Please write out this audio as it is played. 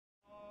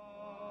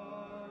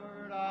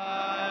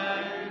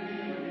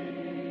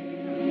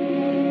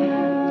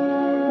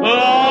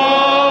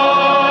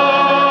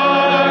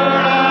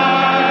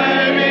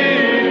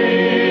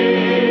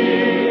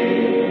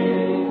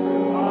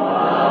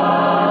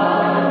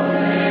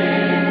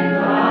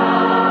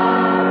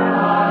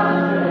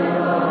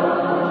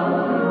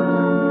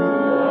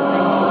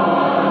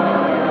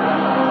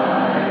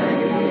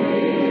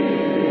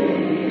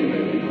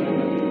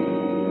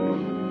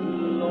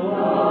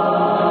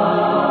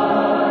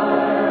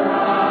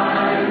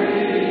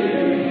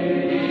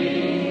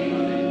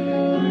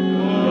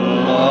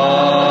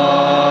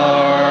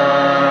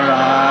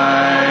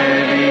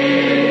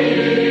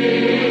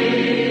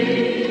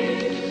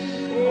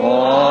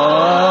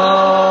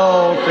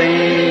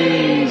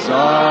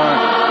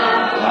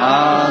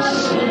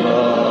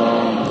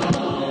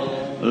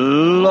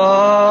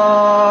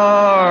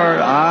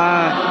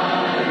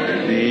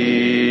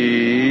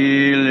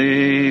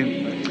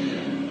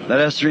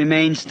Let's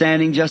remain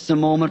standing just a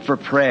moment for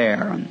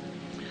prayer.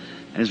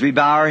 As we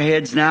bow our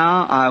heads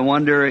now, I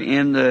wonder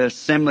in the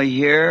assembly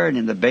here and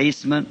in the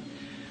basement,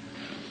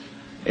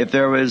 if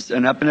there was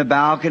up in a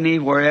balcony,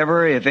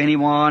 wherever, if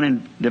anyone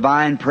in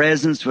divine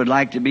presence would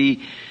like to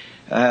be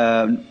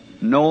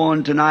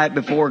known tonight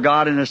before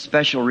God in a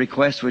special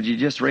request, would you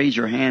just raise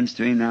your hands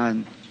to Him now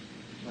and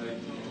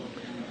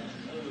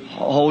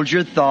hold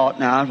your thought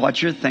now,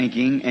 what you're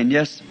thinking, and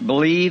just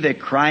believe that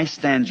Christ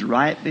stands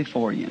right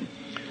before you.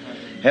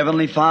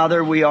 Heavenly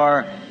Father, we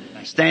are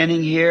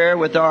standing here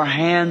with our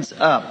hands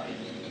up.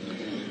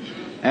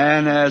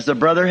 And as the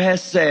brother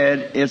has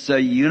said, it's a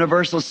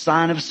universal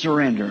sign of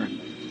surrender.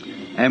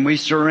 And we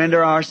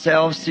surrender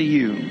ourselves to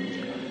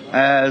you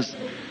as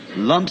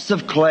lumps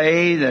of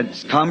clay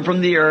that's come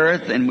from the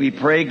earth. And we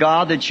pray,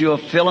 God, that you'll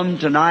fill them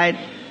tonight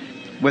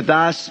with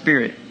thy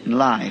spirit and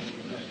life.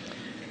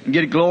 And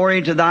get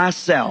glory to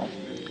thyself.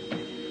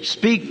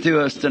 Speak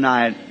to us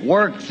tonight.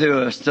 Work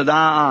through us to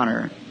thy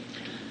honor.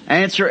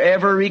 Answer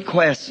every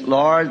request,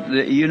 Lord.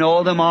 You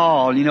know them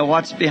all. You know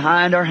what's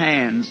behind our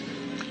hands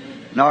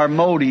and our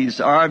motives,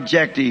 our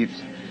objectives,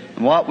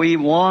 and what we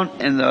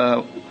want and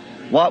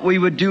what we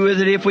would do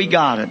with it if we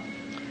got it.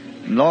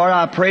 And Lord,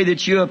 I pray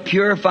that you'll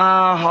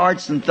purify our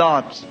hearts and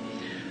thoughts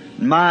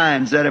and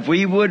minds, that if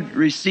we would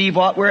receive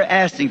what we're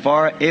asking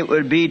for, it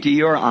would be to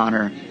your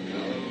honor.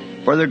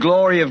 For the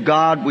glory of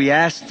God, we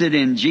ask it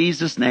in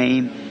Jesus'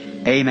 name.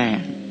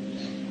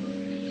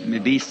 Amen. You may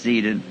be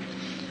seated.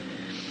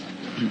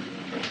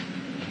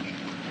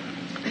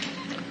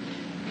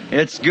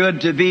 It's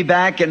good to be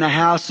back in the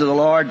house of the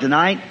Lord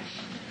tonight.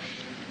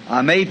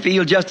 I may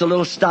feel just a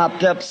little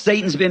stopped up.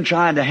 Satan's been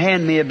trying to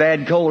hand me a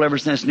bad cold ever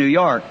since New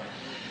York.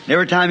 And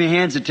every time he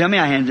hands it to me,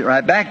 I hand it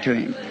right back to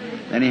him.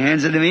 Then he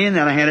hands it to me, and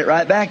then I hand it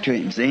right back to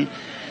him, see?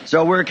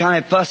 So we're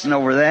kind of fussing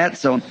over that.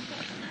 So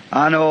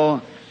I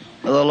know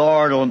the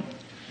Lord will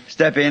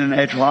step in and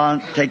after a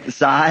while take the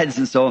sides.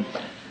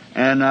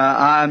 And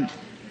I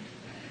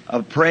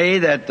pray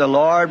that the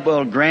Lord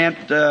will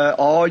grant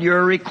all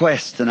your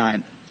requests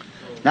tonight.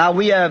 Now,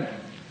 we have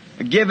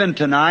given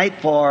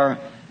tonight for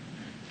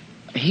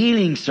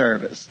healing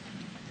service.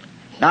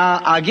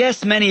 Now, I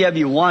guess many of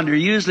you wonder,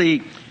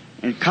 usually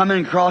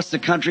coming across the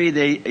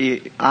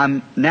country,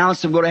 I'm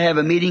announced I'm going to have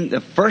a meeting.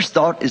 The first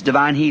thought is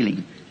divine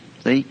healing.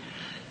 See?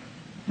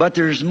 But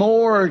there's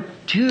more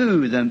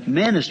to the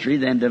ministry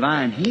than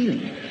divine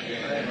healing.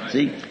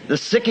 See? The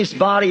sickest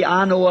body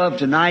I know of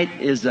tonight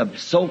is the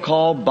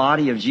so-called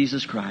body of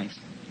Jesus Christ.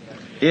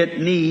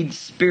 It needs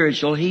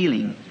spiritual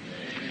healing.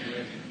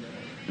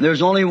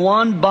 There's only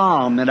one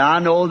balm that I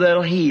know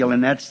that'll heal,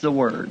 and that's the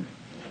Word.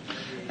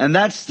 And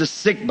that's the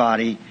sick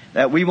body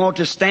that we want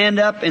to stand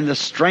up in the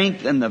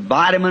strength and the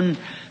vitamin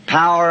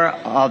power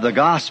of the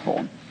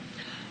gospel.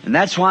 And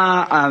that's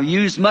why I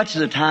use much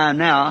of the time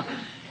now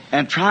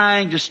and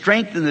trying to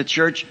strengthen the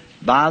church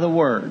by the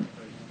Word.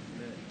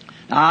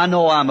 Now, I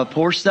know I'm a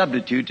poor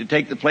substitute to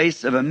take the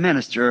place of a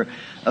minister,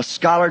 a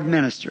scholared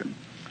minister.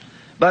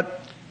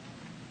 But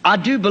I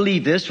do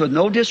believe this with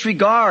no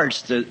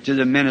disregards to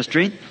the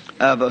ministry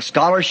of a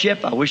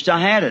scholarship. I wished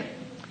I had it.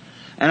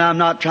 And I'm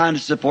not trying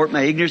to support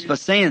my ignorance by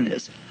saying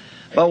this.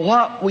 But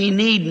what we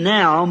need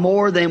now,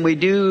 more than we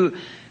do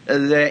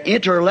the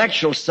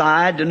intellectual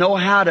side, to know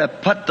how to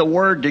put the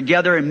Word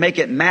together and make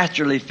it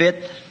masterly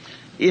fit,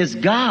 is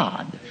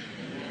God.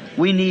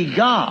 We need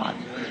God.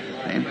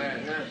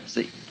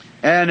 See,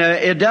 and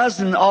it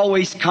doesn't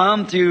always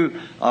come through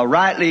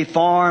rightly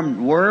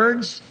formed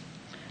words.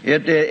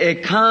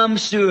 It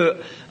comes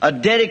through a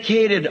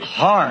dedicated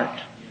heart.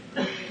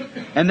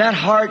 And that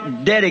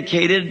heart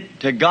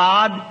dedicated to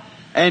God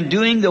and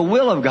doing the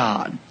will of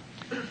God.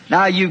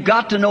 Now, you've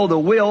got to know the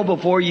will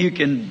before you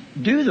can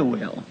do the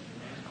will.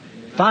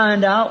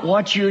 Find out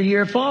what you're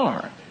here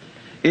for.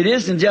 It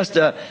isn't just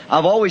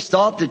I've always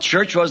thought the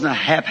church wasn't a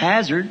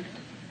haphazard.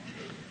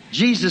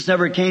 Jesus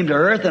never came to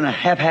earth in a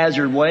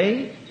haphazard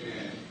way.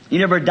 He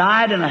never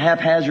died in a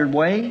haphazard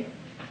way.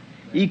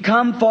 He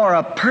come for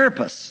a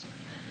purpose.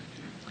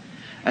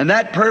 And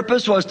that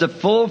purpose was to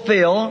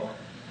fulfill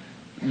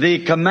the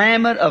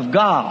commandment of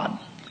God,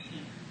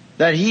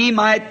 that He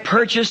might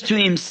purchase to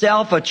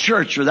Himself a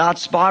church without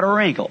spot or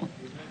wrinkle.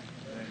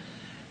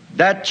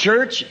 That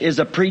church is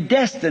a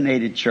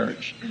predestinated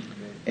church.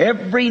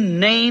 Every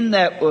name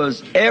that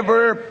was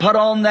ever put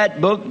on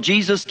that book,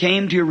 Jesus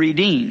came to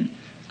redeem.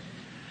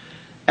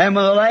 And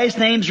when the last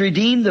name's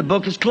redeemed, the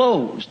book is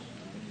closed.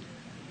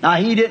 Now,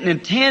 He didn't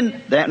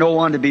intend that no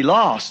one to be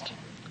lost,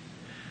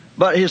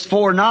 but His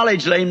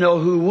foreknowledge let Him know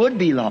who would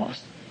be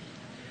lost.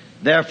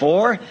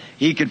 Therefore,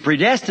 He could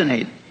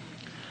predestinate.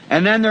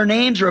 And then their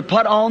names were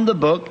put on the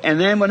book. And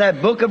then when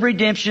that book of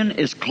redemption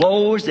is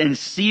closed and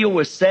sealed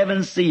with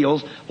 7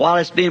 seals, while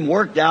it's being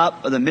worked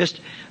out by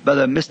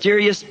the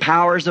mysterious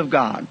powers of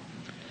God.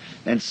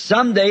 And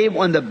someday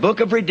when the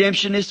book of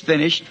redemption is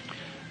finished,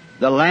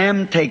 the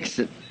Lamb takes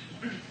it.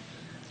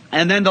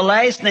 And then the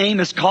last name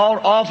is called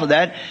off of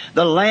that.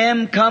 The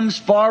Lamb comes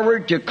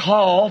forward to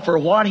call for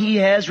what He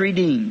has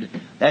redeemed.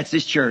 That's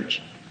His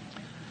church.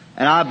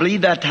 And I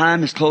believe that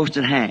time is close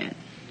at hand.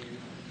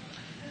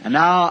 And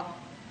now,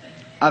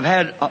 I've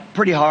had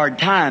pretty hard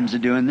times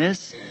of doing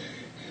this.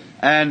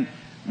 And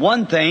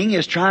one thing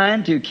is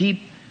trying to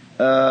keep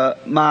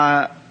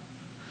my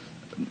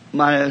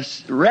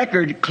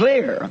record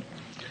clear.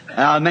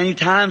 Many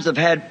times I've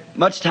had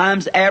much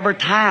times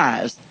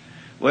advertised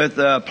with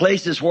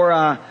places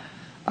where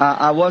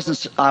I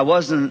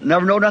wasn't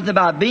never know nothing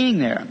about being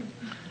there,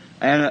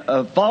 and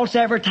a false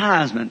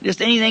advertisement,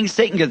 just anything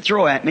Satan could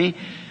throw at me,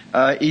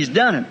 he's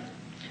done it.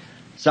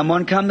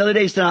 Someone come the other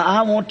day and said,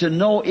 I want to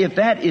know if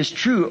that is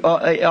true.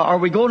 Are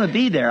we going to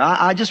be there?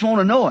 I just want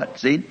to know it.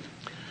 See,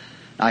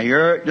 I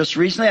hear just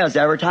recently I was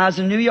advertised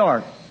in New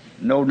York.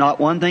 Know not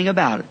one thing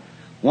about it.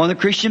 One of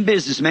the Christian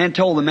businessmen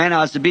told the man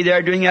I was to be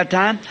there during that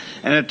time,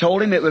 and I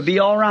told him it would be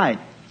all right.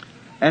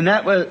 And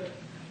that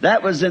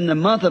was in the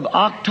month of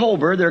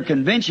October, their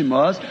convention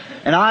was,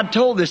 and I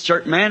told this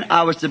certain man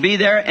I was to be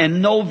there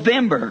in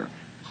November.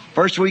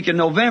 First week in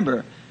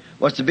November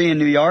was to be in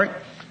New York,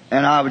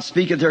 and I would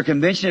speak at their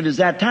convention if it was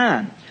that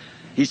time.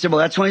 He said, well,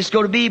 that's when it's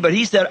going to be, but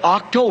he said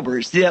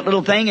October. See that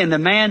little thing? And the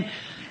man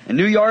in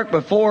New York,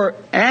 before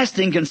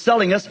asking,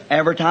 consulting us,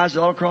 advertised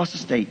all across the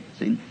state,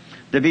 see,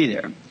 to be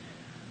there.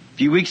 A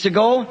few weeks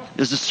ago,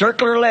 there's a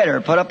circular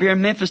letter put up here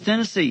in Memphis,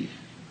 Tennessee.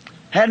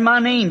 Had my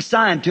name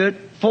signed to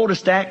it,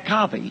 photostat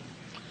copy,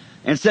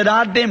 and said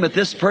I'd been with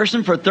this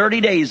person for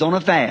 30 days on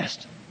a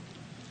fast.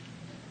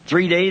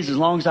 3 days as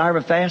long as I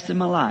ever fasted in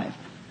my life.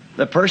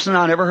 The person,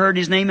 I never heard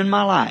his name in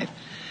my life,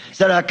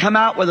 said I'd come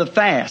out with a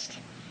fast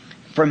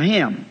from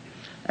him,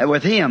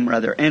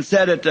 and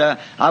said that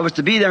I was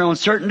to be there on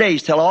certain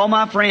days. Tell all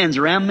my friends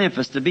around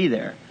Memphis to be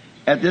there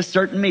at this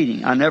certain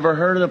meeting. I never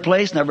heard of the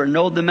place, never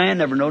knowed the man,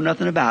 never know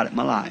nothing about it in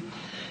my life.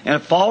 And a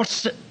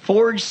false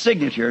forged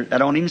signature. I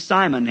don't even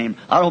sign my name.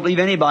 I don't believe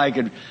anybody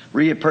could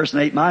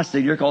re-impersonate my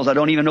signature because I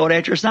don't even know it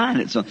after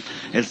signing it. So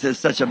it's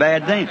such a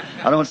bad thing.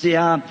 I don't see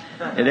how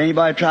did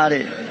anybody try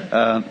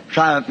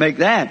to make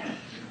that.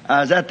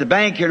 I was at the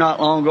bank here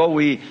not long ago.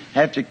 We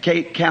have to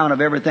keep count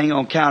of everything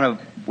on count of.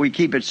 We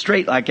keep it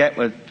straight like that.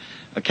 With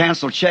a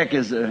canceled check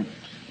is the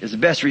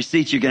best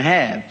receipt you can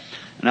have.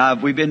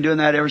 And we've been doing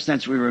that ever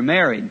since we were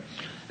married.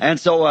 And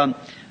so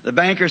the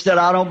banker said,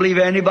 I don't believe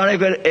anybody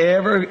could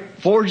ever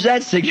forge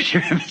that signature,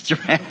 Mr.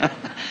 Branham.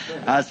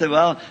 I said,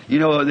 well, you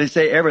know, they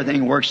say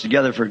everything works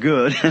together for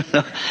good.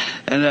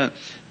 And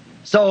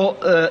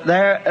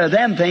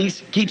them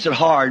things keeps it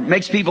hard,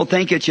 makes people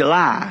think that you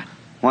lie.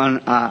 When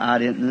I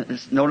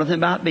didn't know nothing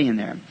about being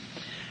there.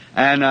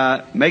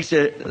 And makes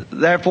it,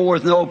 therefore,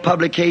 with no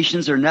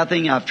publications or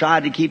nothing, I've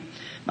tried to keep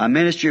my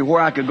ministry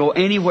where I could go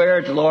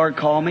anywhere the Lord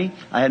called me.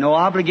 I had no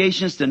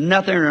obligations to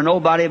nothing or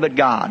nobody but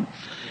God.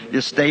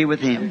 Just stay with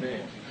Him.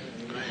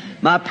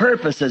 My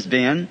purpose has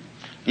been,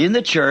 in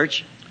the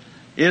church,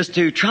 is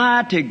to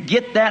try to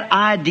get that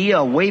idea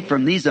away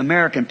from these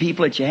American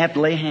people that you have to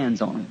lay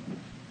hands on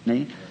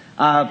them.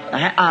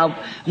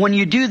 When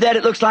you do that,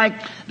 it looks like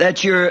that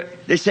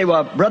they say,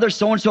 well, brother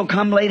so-and-so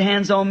come laid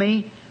hands on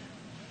me.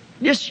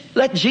 Just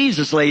let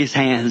Jesus lay His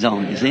hands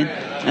on you, see?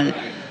 And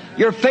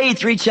your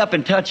faith reach up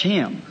and touch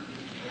Him.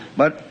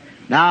 But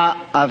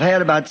now I've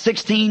had about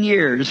 16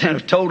 years and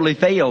have totally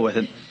failed with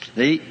it.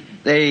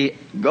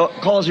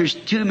 Because there's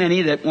too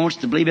many that wants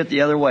to believe it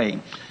the other way.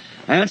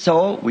 And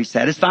so we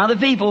satisfy the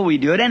people. We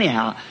do it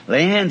anyhow.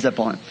 Lay hands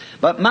upon them.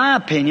 But my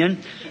opinion,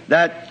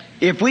 that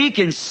if we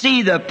can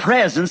see the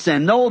presence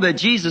and know that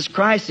Jesus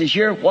Christ is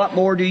here, what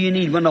more do you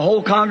need when the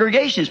whole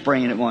congregation is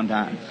praying at one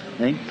time?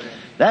 See?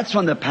 That's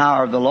when the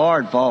power of the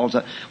Lord falls.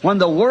 When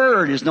the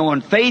Word is known,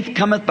 faith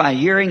cometh by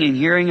hearing and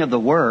hearing of the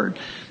Word.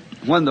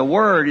 When the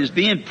Word is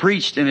being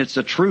preached and it's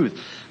the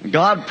truth,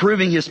 God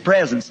proving His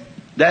presence,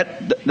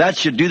 that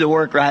should do the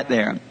work right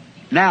there.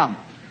 Now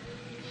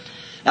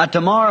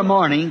tomorrow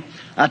morning,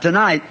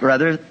 tonight,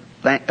 I've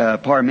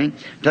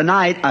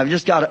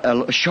just got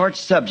a short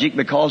subject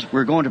because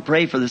we're going to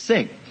pray for the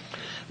sick.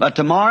 But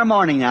tomorrow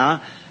morning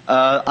now,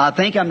 I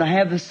think I'm going to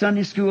have the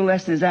Sunday school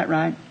lesson. Is that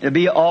right? It'll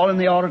be all in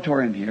the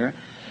auditorium here.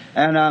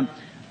 And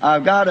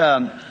I've got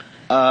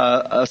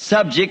a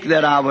subject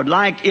that I would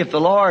like, if the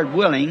Lord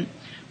willing,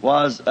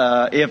 was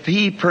if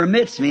He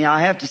permits me.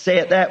 I have to say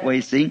it that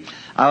way, see.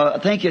 I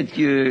think if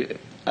you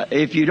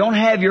don't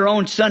have your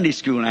own Sunday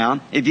school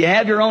now, if you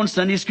have your own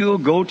Sunday school,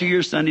 go to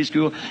your Sunday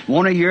school.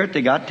 Want to hear it?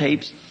 They got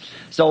tapes.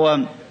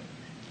 So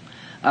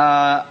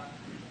I'd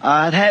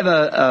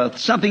have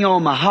something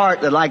on my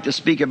heart that I'd like to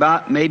speak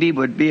about. Maybe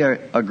would be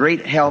a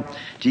great help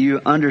to you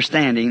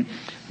understanding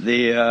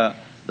the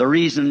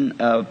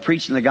reason of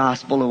preaching the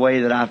gospel the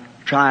way that I've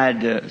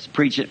tried to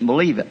preach it and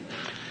believe it.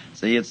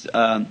 See, it's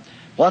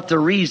what the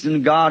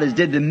reason God has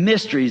did. The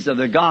mysteries of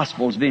the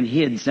gospel has been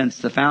hid since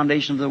the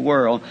foundation of the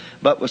world,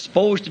 but was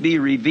supposed to be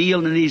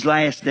revealed in these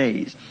last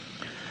days.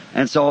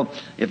 And so,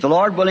 if the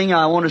Lord willing,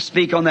 I want to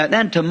speak on that.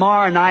 Then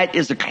tomorrow night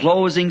is the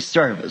closing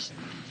service.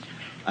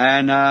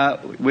 And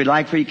we'd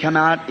like for you to come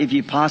out if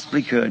you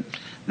possibly could.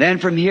 Then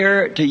from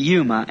here to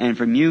Yuma, and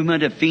from Yuma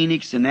to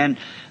Phoenix, and then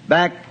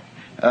back.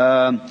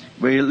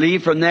 We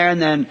leave from there, and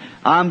then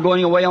I'm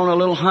going away on a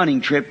little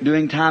hunting trip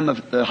during time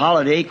of the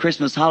holiday,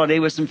 Christmas holiday,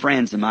 with some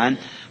friends of mine.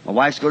 My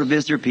wife's going to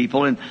visit her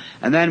people, and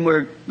then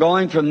we're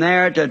going from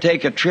there to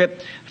take a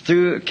trip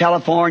through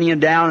California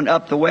and down and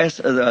up the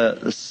west,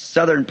 the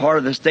southern part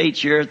of the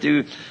states here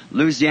through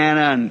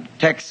Louisiana and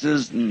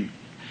Texas and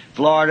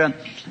Florida,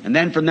 and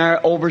then from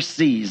there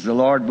overseas, the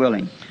Lord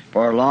willing,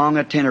 for a long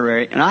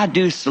itinerary. And I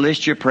do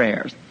solicit your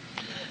prayers.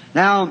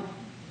 Now,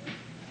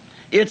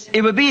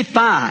 it would be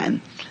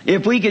fine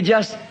if we could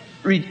just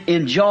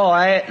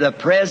enjoy the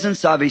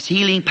presence of His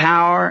healing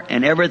power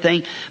and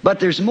everything, but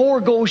there's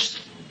more goes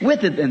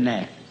with it than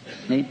that.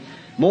 See?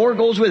 More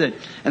goes with it.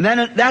 And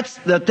then that's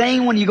the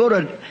thing when you go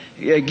to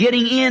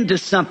getting into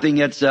something,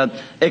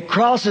 it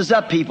crosses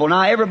up people.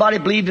 Now, everybody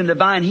believed in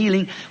divine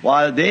healing.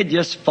 Well, they'd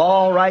just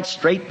fall right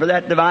straight for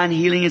that divine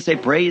healing and say,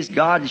 praise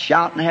God, and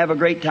shout and have a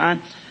great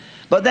time.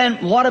 But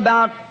then what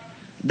about,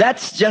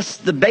 that's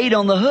just the bait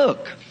on the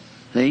hook.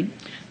 See?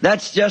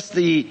 That's just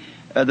the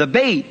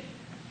bait.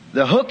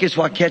 The hook is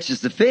what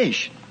catches the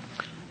fish.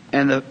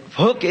 And the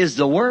hook is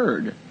the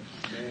Word.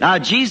 Now,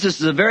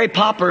 Jesus is a very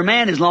popular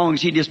man as long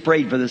as He just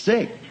prayed for the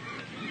sick.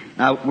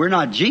 Now, we're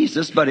not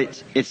Jesus, but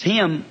it's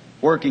Him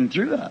working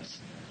through us.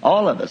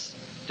 All of us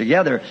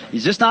together.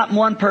 He's just not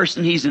one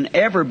person. He's an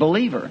ever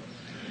believer.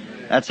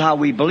 That's how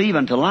we believe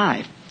unto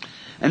life.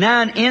 And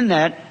now in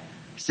that,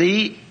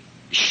 see,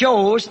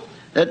 shows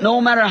that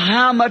no matter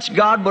how much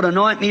God would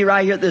anoint me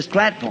right here at this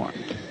platform,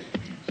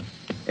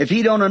 if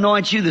He don't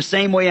anoint you the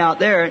same way out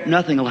there,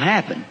 nothing will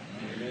happen.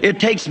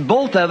 It takes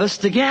both of us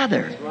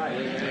together.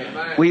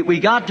 We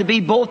got to be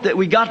both, that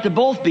we got to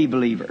both be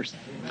believers.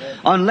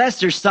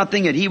 Unless there's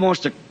something that He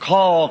wants to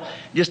call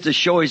just to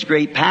show His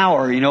great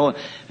power,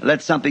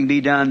 let something be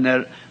done,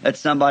 that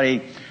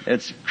somebody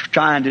that's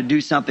trying to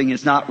do something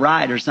that's not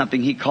right or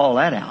something, He call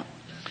that out.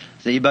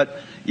 See, but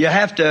you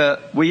have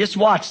to, we just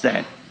watch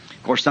that.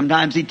 Of course,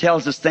 sometimes He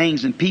tells us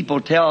things and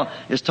people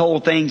is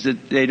told things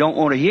that they don't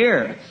want to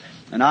hear.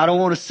 And I don't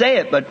want to say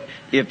it, but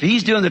if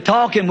He's doing the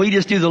talking, we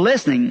just do the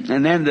listening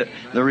and then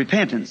the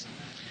repentance.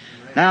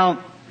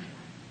 Now,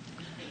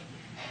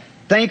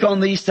 think on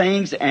these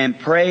things and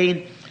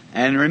pray.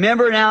 And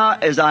remember now,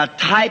 as I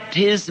typed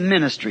His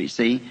ministry,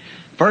 see,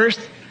 first,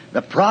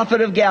 the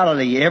prophet of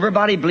Galilee.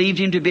 Everybody believed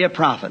Him to be a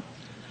prophet.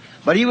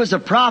 But He was a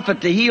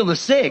prophet to heal the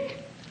sick.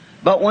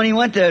 But when He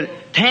went to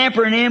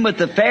tampering in with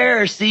the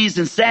Pharisees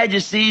and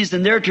Sadducees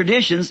and their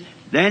traditions,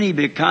 then He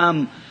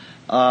become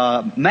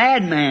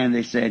madman,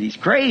 they said. He's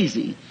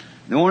crazy.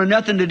 They wanted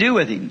nothing to do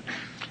with Him.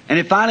 And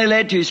it finally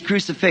led to His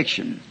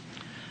crucifixion.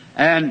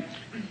 And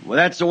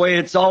that's the way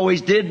it's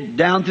always did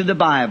down through the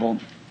Bible.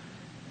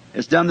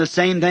 It's done the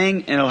same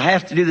thing, and it'll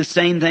have to do the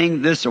same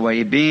thing this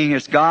way. Being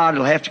as God,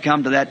 it'll have to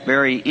come to that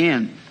very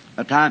end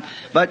of time.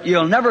 But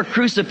you'll never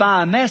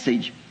crucify a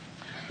message.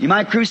 You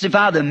might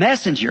crucify the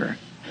messenger,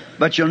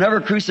 but you'll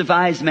never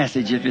crucify His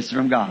message if it's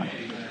from God.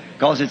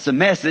 Because it's a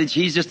message,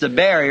 He's just a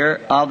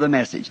barrier of the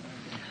message.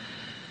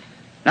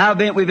 Now,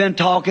 we've been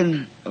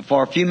talking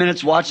for a few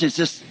minutes, watching. It's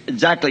just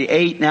exactly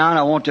 8 now, and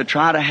I want to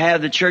try to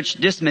have the church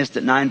dismissed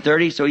at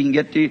 9:30 so you can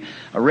get to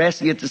a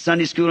rest and get to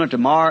Sunday school, and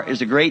tomorrow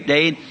is a great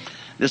day.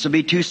 This will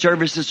be 2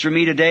 services for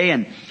me today,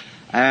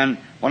 and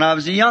when I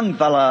was a young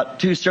fella,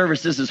 2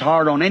 services is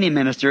hard on any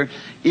minister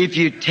if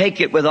you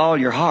take it with all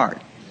your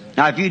heart.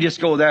 Now, if you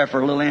just go there for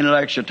a little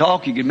intellectual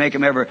talk, you could make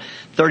them every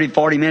 30,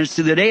 40 minutes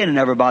through the day and it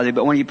never bother you.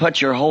 But when you put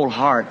your whole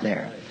heart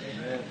there,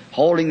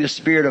 holding the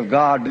Spirit of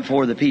God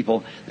before the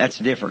people, that's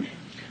different.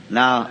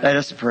 Now, let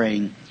us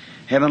pray.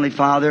 Heavenly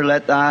Father,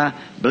 let Thy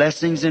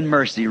blessings and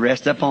mercy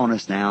rest upon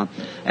us now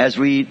as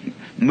we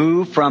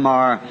move from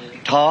our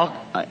talk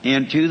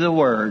into the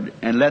Word,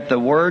 and let the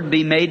Word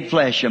be made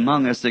flesh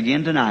among us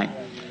again tonight,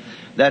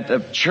 that the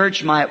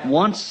church might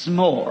once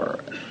more,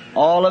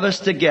 all of us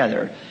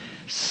together,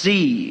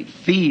 see,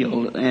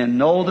 feel, and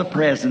know the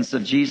presence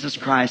of Jesus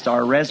Christ,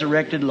 our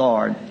resurrected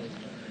Lord,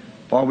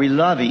 for we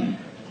love Him.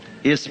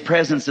 His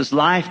presence is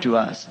life to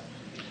us.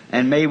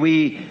 And may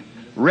we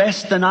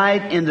rest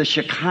tonight in the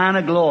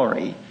Shekinah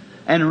glory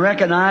and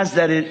recognize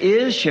that it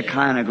is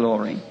Shekinah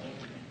glory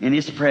in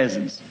His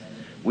presence.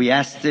 We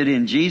ask it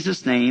in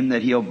Jesus' name,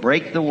 that He'll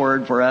break the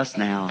word for us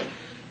now.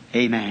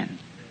 Amen.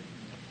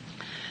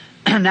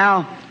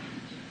 Now,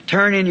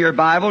 turn in your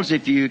Bibles,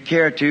 if you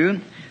care to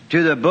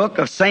the book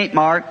of St.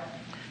 Mark,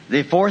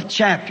 the 4th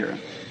chapter.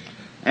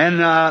 And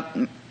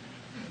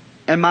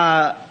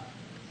my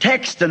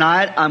text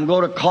tonight, I'm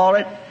going to call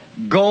it,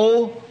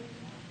 Go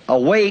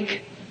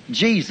Awake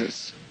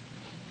Jesus.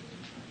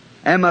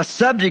 And my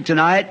subject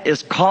tonight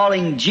is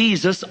calling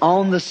Jesus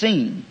on the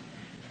scene.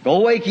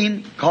 Go awake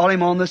Him, call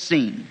Him on the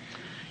scene.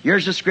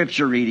 Here's a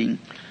scripture reading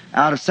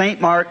out of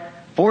St. Mark,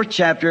 4th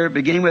chapter,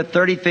 beginning with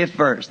 35th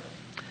verse.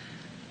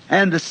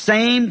 And the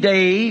same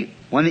day,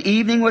 when the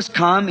evening was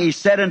come, He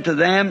said unto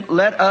them,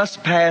 Let us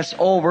pass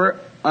over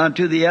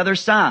unto the other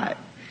side.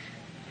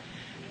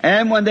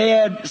 And when they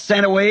had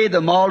sent away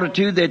the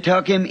multitude, they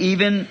took Him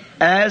even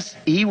as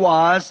He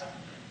was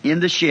in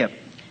the ship.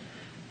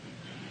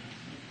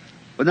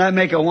 Wouldn't that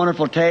make a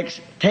wonderful text?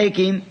 Take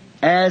Him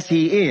as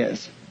He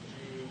is.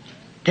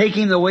 Take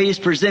Him the way He's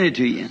presented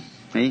to you.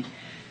 See?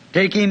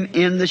 Take Him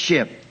in the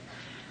ship.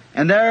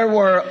 And there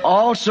were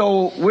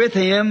also with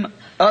him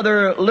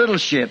other little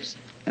ships.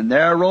 And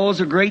there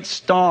arose a great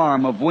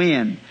storm of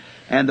wind,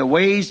 and the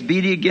waves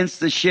beat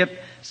against the ship,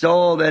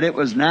 so that it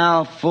was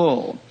now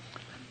full.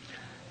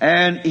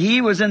 And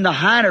he was in the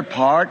hinder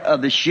part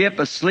of the ship,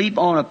 asleep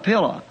on a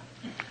pillow.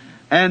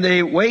 And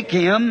they wake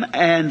him,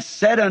 and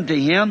said unto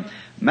him,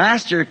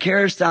 Master,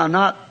 carest thou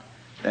not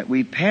that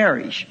we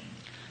perish?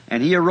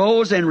 And he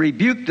arose and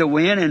rebuked the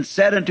wind, and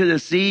said unto the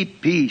sea,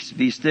 Peace,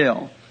 be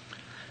still.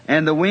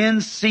 And the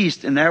wind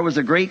ceased, and there was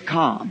a great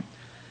calm.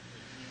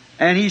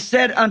 And he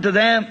said unto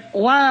them,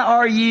 Why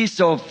are ye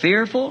so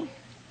fearful?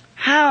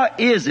 How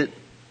is it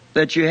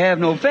that you have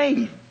no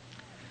faith?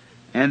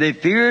 And they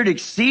feared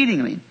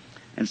exceedingly,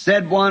 and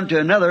said one to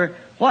another,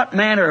 What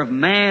manner of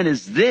man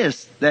is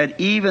this,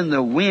 that even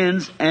the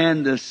winds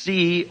and the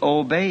sea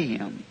obey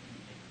him?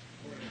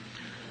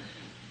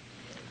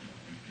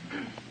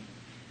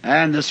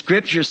 And the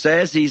Scripture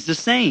says he's the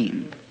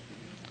same.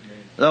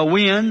 The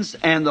winds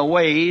and the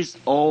waves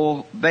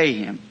obey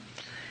him.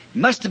 He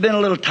must have been a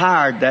little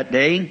tired that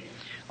day.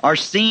 Our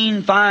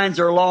scene finds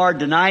our Lord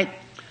tonight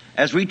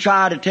as we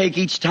try to take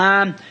each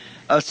time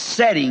a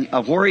setting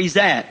of where He's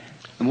at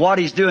and what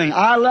He's doing.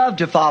 I love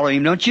to follow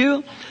Him, don't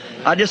you?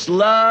 I just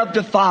love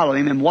to follow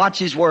Him and watch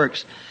His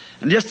works.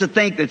 And just to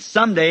think that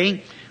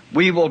someday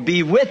we will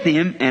be with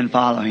Him and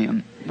follow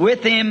Him.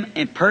 With Him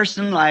in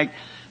person, like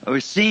we're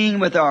seeing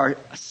with our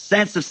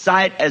sense of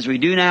sight as we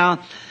do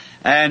now,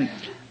 and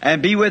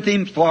be with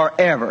Him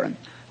forever.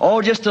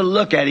 Oh, just to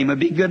look at Him would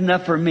be good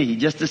enough for me.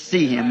 Just to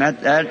see Him,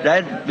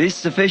 that'd be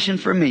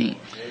sufficient for me.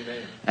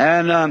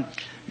 And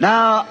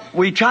now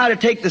we try to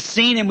take the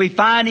scene, and we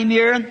find Him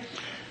here,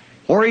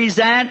 where He's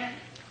at,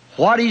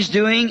 what He's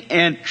doing,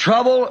 and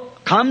trouble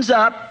comes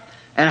up,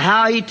 and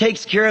how He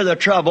takes care of the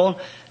trouble,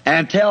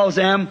 and tells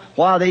them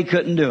why they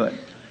couldn't do it.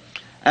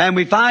 And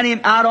we find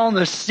Him out on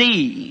the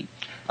sea,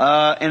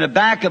 in the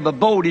back of a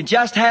boat. He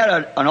just had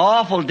an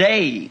awful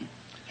day.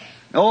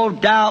 No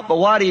doubt but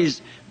what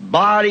his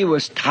body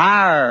was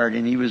tired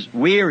and he was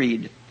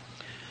wearied.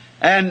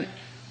 And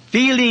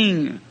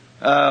feeling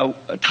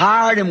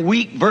tired and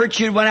weak,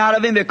 virtue went out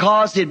of him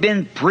because he had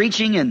been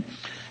preaching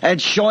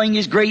and showing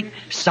his great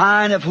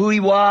sign of who he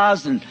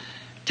was and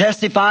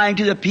testifying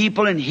to the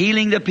people and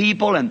healing the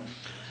people.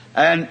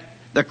 And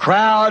the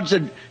crowds,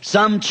 had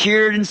some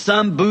cheered and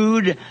some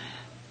booed.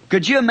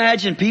 Could you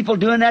imagine people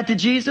doing that to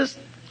Jesus?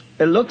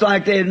 It looked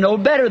like they know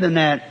better than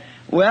that.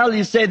 Well,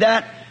 you say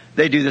that.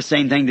 They do the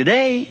same thing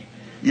today.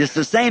 Just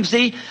the same.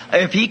 See,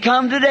 if He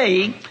come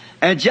today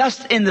and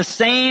just in the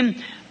same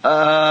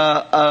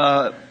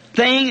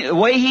thing, the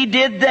way He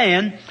did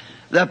then,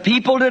 the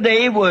people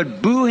today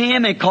would boo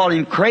Him and call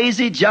Him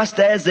crazy just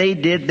as they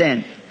did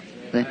then.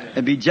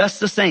 It'd be just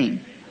the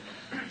same.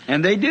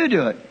 And they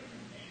do it.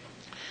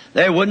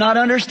 They would not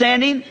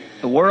understand Him.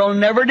 The world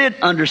never did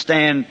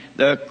understand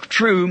the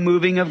true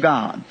moving of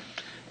God.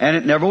 And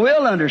it never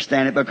will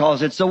understand it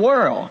because it's a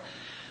world.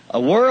 A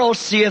world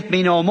seeth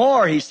me no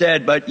more, He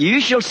said, but you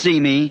shall see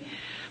me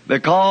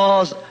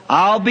because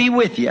I'll be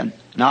with you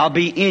and I'll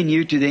be in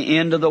you to the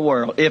end of the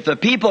world. If the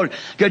people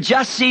could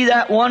just see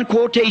that one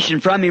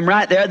quotation from Him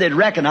right there, they'd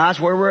recognize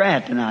where we're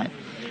at tonight.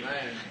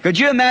 Amen. Could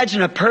you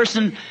imagine a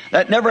person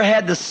that never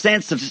had the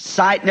sense of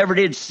sight, never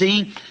did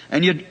see,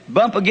 and you'd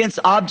bump against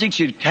objects,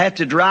 you'd have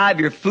to derive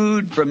your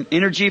food from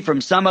energy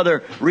from some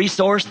other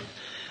resource?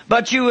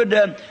 But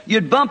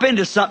you'd bump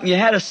into something. You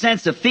had a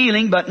sense of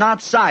feeling, but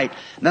not sight.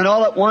 And then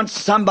all at once,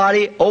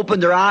 somebody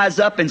opened their eyes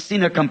up and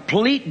seen a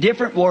complete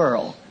different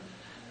world.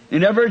 You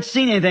never had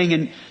seen anything,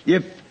 and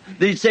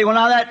they'd say, "Well,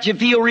 now that you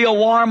feel real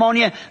warm on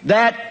you,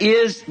 that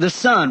is the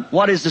sun."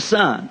 What is the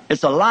sun?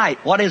 It's a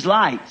light. What is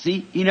light?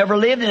 See, he never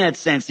lived in that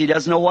sense. He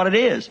doesn't know what it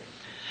is.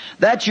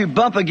 That you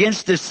bump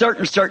against this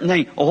certain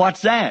thing. Well,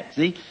 what's that?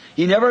 See,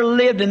 he never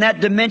lived in that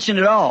dimension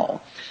at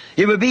all.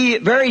 It would be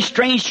very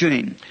strange to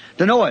him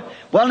to know it.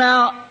 Well,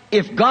 now,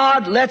 if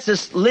God lets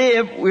us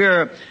live,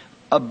 we're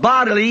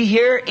bodily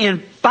here in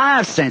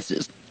 5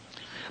 senses.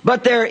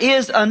 But there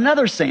is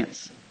another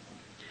sense.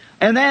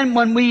 And then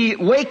when we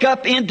wake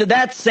up into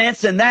that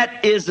sense, and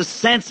that is the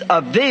sense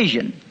of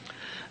vision,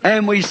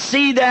 and we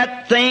see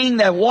that thing,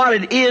 that what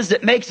it is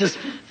that makes us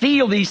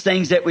feel these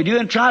things that we do,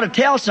 and try to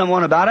tell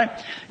someone about it,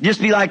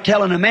 just be like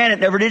telling a man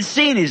that never did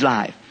see in his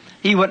life.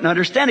 He wouldn't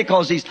understand it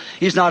because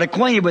he's not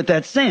acquainted with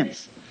that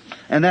sense.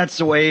 And that's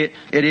the way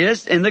it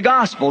is in the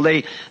gospel.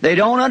 They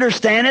don't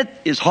understand it.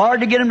 It's hard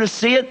to get them to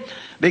see it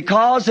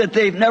because that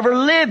they've never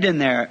lived in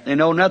there. They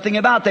know nothing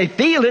about it. They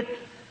feel it,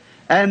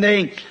 and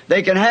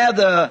they can have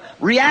the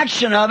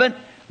reaction of it,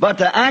 but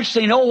to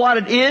actually know what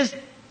it is,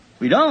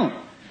 we don't.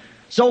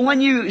 So when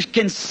you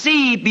can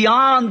see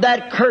beyond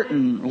that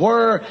curtain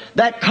where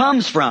that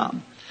comes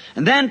from,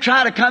 and then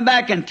try to come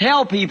back and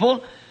tell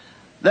people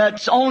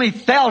that's only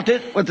felt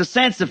it with the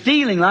sense of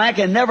feeling like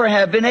and never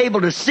have been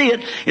able to see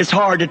it, it's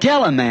hard to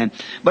tell them, man.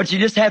 But you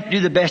just have to do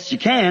the best you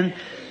can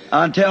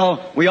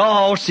until we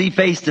all see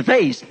face to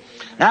face.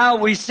 Now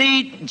we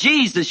see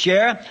Jesus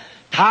here,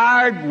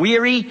 tired,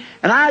 weary,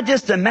 and I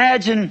just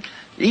imagine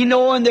He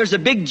knowing there's a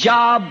big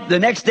job the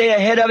next day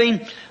ahead of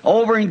him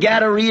over in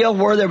Gadara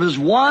where there was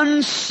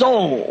one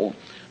soul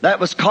that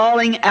was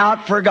calling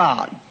out for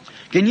God.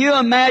 Can you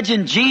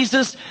imagine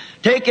Jesus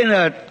taking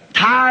a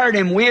tired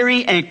and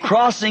weary and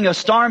crossing a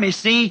stormy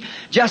sea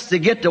just to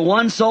get to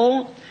one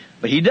soul?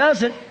 But He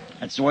does it.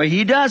 That's the way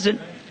He does it.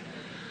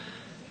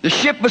 The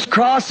ship was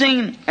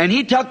crossing, and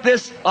He took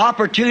this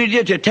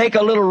opportunity to take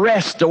a little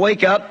rest, to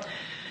wake up.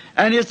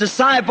 And His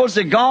disciples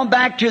had gone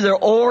back to their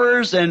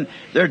oars and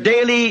their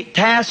daily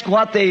task,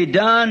 what they'd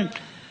done.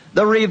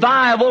 The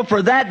revival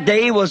for that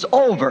day was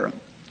over.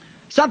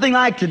 Something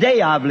like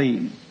today, I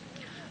believe.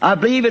 I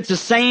believe it's the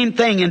same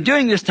thing. And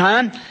during this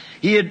time,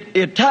 He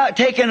had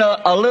taken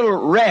a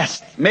little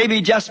rest,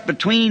 maybe just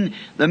between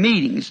the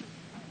meetings.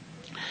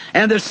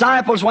 And the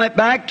disciples went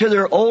back to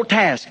their old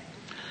task.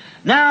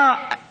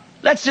 Now,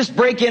 let's just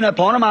break in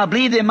upon them. I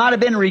believe they might have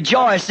been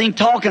rejoicing,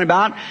 talking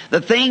about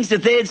the things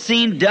that they had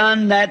seen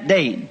done that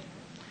day. There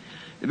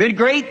have been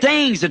great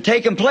things that have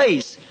taken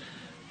place.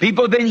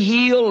 People have been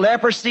healed,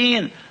 leprosy,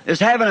 and is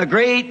having a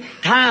great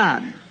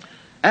time.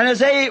 And as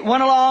they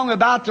went along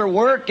about their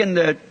work in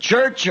the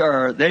church,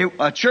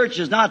 a church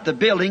is not the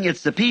building,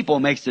 it's the people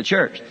makes the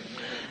church.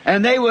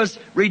 And they was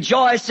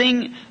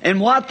rejoicing in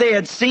what they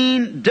had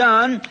seen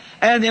done,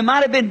 and they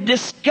might have been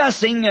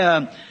discussing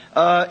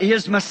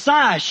His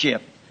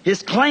Messiahship,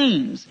 His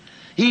claims.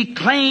 He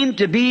claimed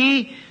to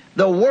be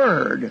the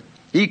Word.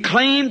 He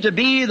claimed to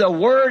be the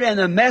Word and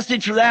the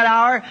message for that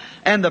hour,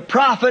 and the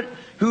prophet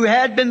who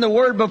had been the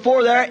Word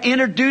before there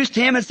introduced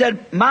Him and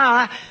said,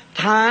 "My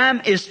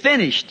time is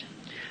finished.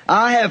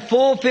 I have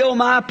fulfilled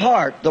my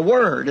part, the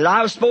Word that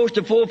I was supposed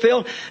to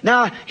fulfill.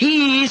 Now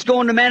He's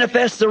going to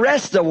manifest the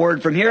rest of the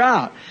Word from here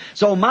out.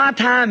 So my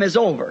time is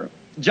over."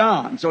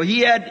 John. So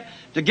he had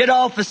to get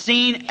off the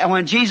scene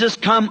when Jesus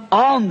come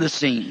on the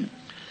scene.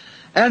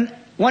 And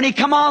when He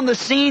come on the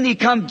scene, He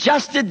come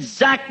just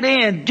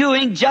exactly and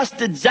doing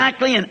just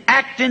exactly and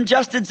acting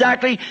just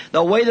exactly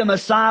the way the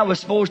Messiah was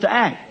supposed to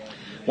act.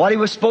 What He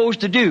was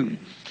supposed to do.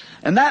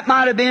 And that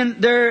might have been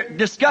their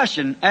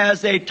discussion as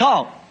they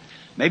talked.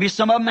 Maybe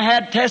some of them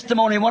had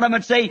testimony. One of them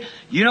would say,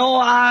 "You know,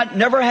 I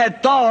never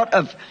had thought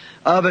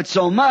of it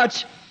so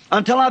much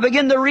until I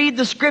began to read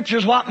the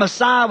Scriptures what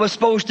Messiah was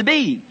supposed to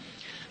be.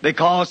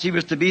 Because He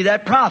was to be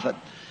that prophet.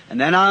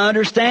 And then I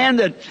understand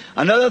that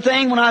another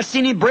thing, when I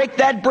seen Him break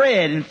that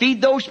bread and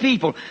feed those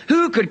people,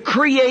 who could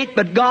create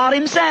but God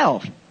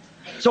Himself?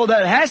 So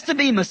that has to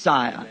be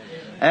Messiah.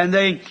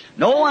 And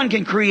no one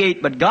can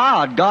create but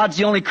God. God's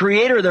the only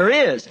creator there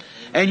is.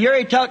 And here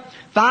He took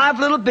 5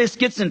 little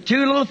biscuits and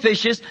 2 little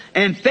fishes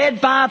and fed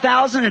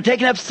 5,000 and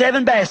taken up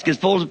 7 baskets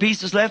full of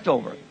pieces left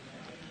over.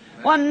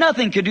 Well,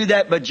 nothing could do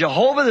that but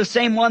Jehovah, the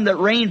same one that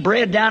rained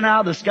bread down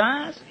out of the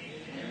skies.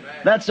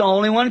 That's the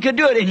only one could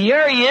do it. And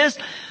here He is,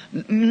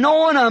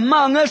 known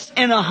among us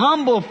in a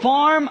humble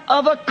form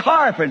of a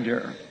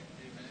carpenter.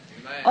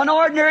 An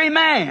ordinary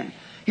man.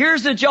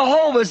 Here's the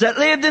Jehovah's that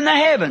lived in the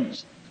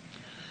heavens.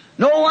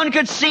 No one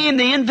could see Him.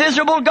 The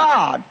invisible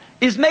God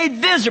is made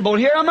visible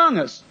here among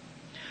us.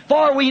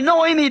 For we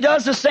know Him, He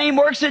does the same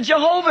works that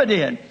Jehovah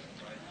did.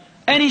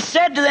 And He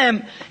said to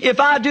them, "If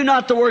I do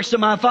not the works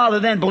of my Father,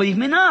 then believe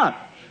me not."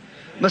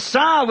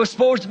 Messiah was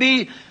supposed to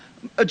be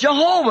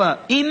Jehovah,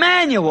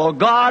 Emmanuel,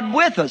 God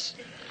with us.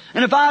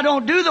 And if I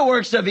don't do the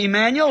works of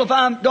Emmanuel, if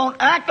I don't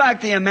act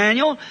like the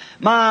Emmanuel,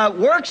 my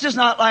works is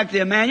not like the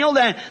Emmanuel,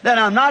 then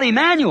I'm not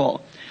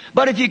Emmanuel.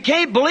 But if you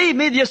can't believe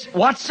me, just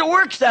watch the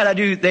works that I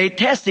do. They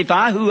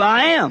testify who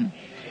I am.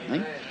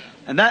 Amen.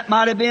 And that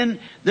might have been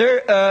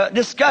their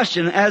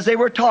discussion as they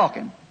were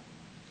talking.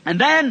 And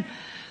then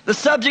the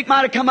subject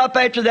might have come up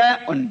after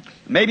that, when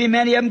maybe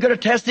many of them could have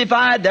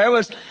testified. There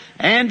was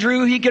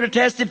Andrew, he could have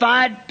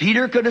testified.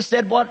 Peter could have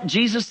said what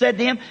Jesus said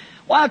to him.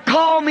 "Why,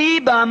 call me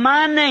by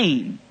my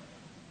name."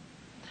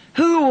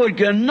 Who would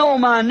know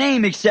my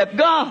name except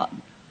God?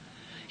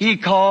 He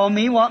called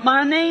me what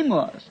my name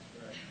was.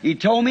 He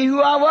told me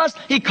who I was.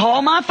 He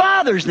called my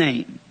Father's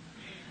name.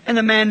 And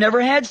the man never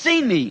had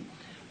seen me.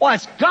 Well,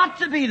 it's got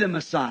to be the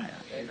Messiah.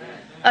 Amen.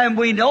 And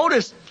we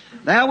notice,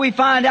 now we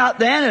find out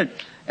then,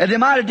 and they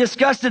might have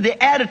discussed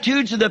the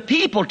attitudes of the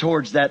people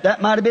towards that.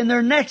 That might have been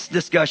their next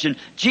discussion.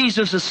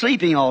 Jesus is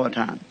sleeping all the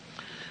time.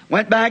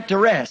 Went back to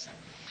rest.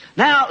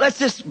 Now, let's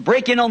just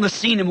break in on the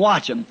scene and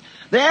watch them.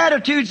 The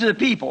attitudes of the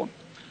people.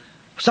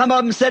 Some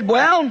of them said,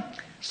 well,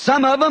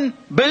 some of them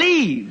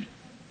believed.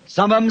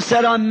 Some of them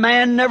said, a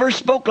man never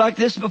spoke like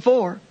this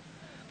before.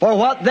 For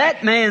what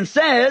that man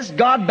says,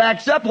 God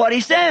backs up what he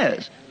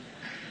says.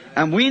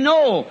 And we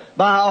know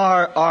by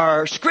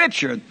our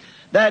Scripture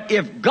that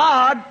if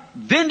God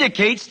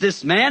vindicates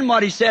this man,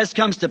 what he says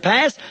comes to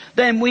pass,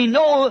 then we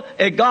know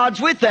that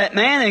God's with that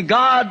man, and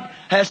God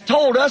has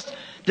told us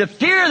to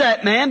fear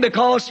that man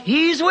because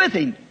he's with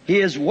him.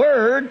 His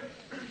word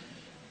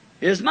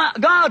is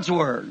God's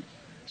word.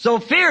 So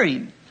fear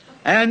him.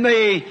 And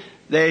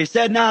they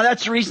said, now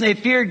that's the reason they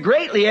feared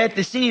greatly after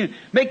they seen him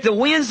make the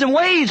winds and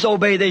waves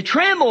obey. They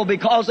trembled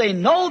because they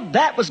know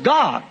that was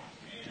God.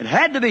 It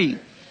had to be.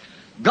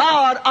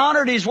 God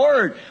honored his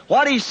word.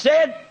 What he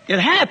said, it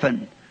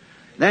happened.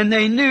 then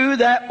they knew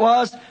that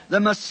was the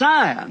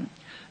Messiah.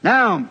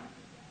 Now,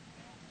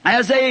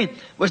 as they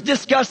was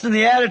discussing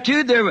the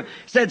attitude, they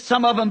said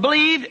some of them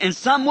believed and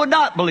some would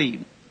not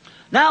believe.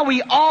 Now,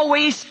 we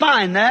always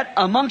find that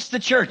amongst the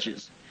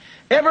churches.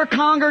 Every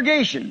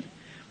congregation,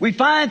 we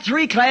find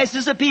three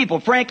classes of people.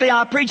 Frankly,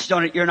 I preached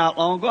on it here not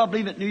long ago. I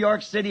believe at New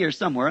York City or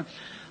somewhere.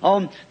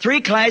 On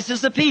three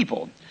classes of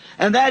people.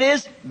 And that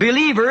is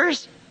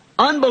believers,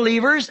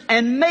 unbelievers,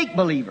 and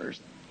make-believers.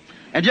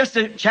 And just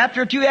a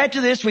chapter or two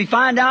after this, we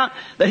find out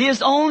that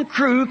his own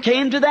crew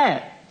came to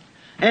that.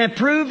 And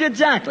proved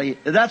exactly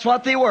that that's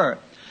what they were.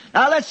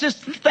 Now let's just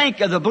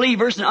think of the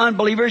believers and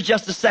unbelievers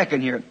just a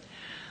second here.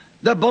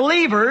 The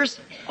believers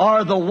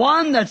are the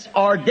one that's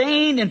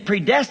ordained and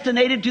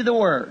predestinated to the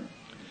Word.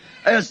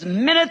 As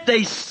minute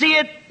they see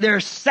it,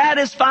 they're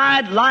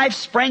satisfied, life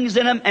springs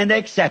in them, and they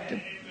accept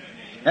it.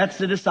 That's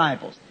the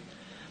disciples.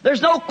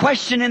 There's no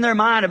question in their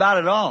mind about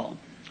it all.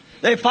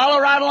 They follow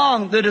right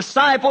along. The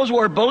disciples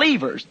were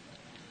believers.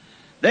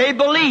 They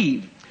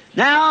believe.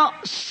 Now,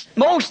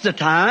 most of the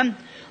time,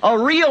 a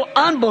real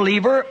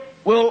unbeliever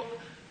will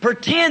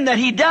pretend that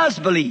he does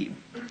believe.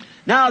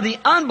 Now, the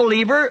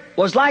unbeliever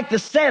was like the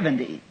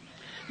 70.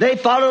 They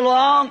followed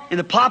along in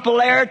the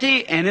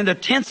popularity and in the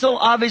tinsel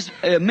of his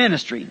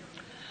ministry.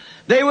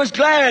 They was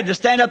glad to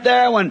stand up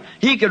there when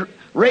he could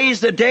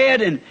raise the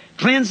dead and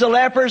cleanse the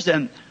lepers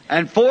and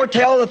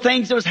foretell the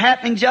things that was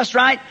happening just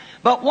right.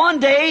 But one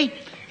day,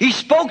 he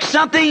spoke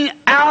something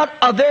out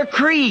of their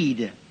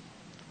creed.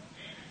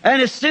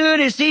 And as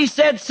soon as he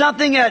said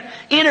something that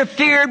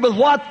interfered with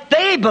what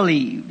they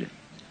believed,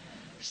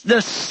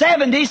 the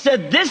 70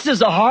 said, this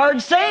is a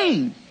hard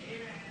saying.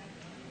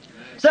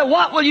 So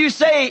what will you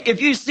say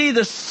if you see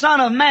the Son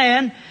of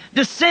Man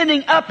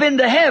descending up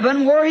into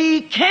heaven where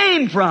He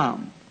came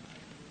from?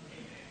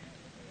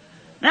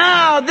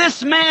 Now,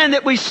 this man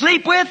that we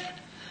sleep with,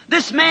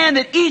 this man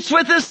that eats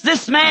with us,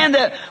 this man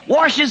that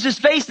washes his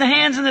face and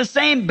hands in the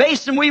same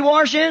basin we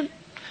wash in,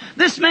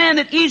 this man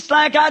that eats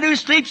like I do,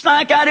 sleeps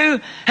like I do,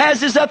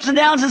 has his ups and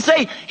downs, and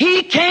say,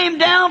 He came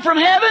down from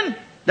heaven?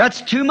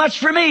 That's too much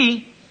for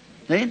me.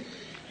 See?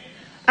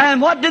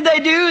 And what did they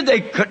do? They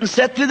couldn't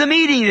sit through the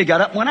meeting. They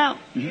got up and went out.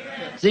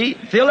 See?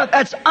 Feel it?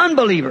 That's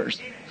unbelievers.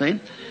 See?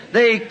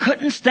 They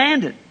couldn't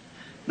stand it.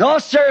 No,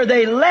 sir,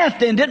 they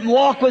left and didn't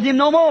walk with Him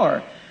no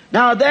more.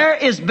 Now, there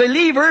is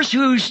believers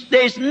who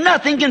there's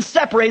nothing can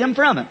separate them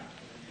from it.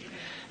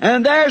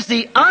 And there's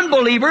the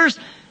unbelievers,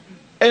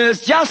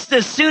 is just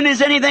as soon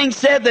as anything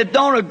said that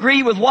don't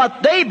agree with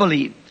what they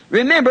believe.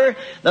 Remember,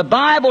 the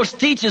Bible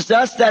teaches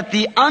us that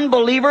the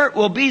unbeliever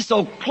will be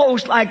so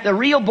close like the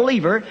real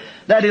believer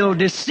that it'll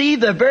deceive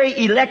the very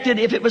elected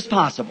if it was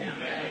possible.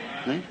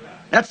 Right?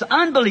 That's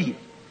unbelief.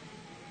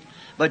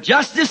 But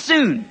just as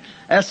soon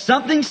as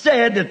something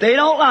said that they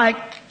don't like,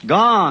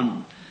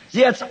 gone.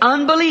 See, that's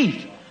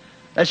unbelief.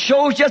 That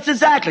shows just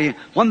exactly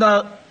when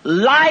the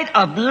light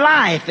of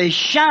life is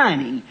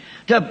shining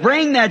to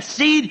bring that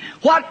seed,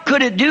 what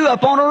could it do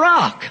upon a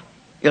rock?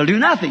 It'll do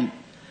nothing.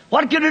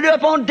 What could it do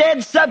upon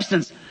dead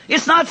substance?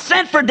 It's not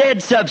sent for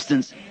dead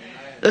substance.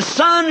 The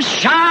sun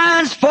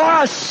shines for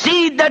a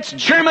seed that's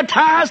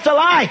germatized to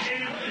life.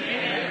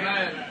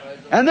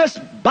 And this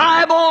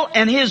Bible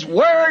and His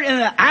Word in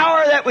the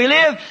hour that we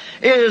live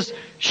is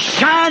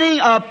shining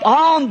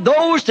upon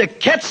those to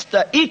catch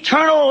the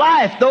eternal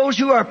life, those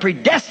who are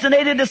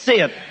predestinated to see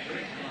it.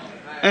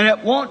 And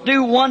it won't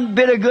do one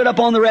bit of good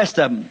upon the rest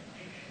of them.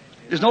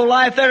 There's no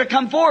life there to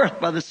come forth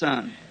by the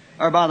sun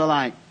or by the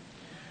light.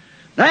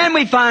 Then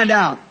we find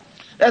out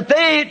that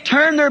they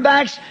turn their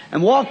backs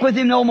and walk with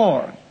Him no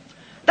more.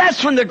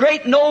 That's when the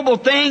great noble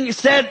thing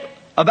said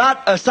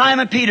about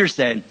Simon Peter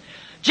said.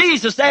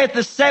 Jesus, after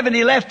the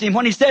 70 left Him,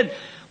 when He said,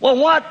 well,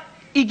 what?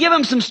 He gave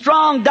him some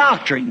strong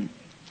doctrine.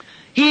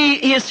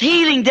 His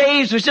healing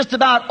days was just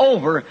about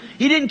over.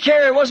 He didn't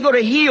care. He wasn't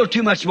going to heal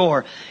too much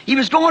more. He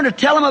was going to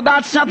tell him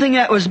about something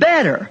that was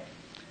better.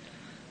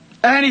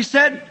 And he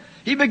said,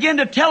 he began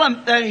to tell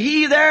him that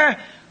He there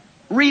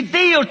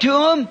revealed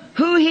to him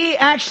who He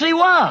actually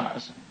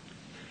was.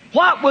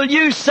 What will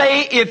you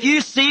say if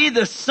you see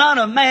the Son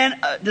of Man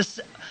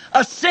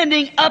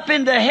ascending up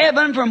into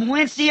heaven from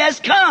whence He has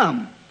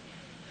come?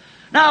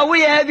 Now,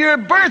 we have your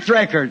birth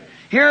record.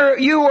 Here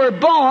you were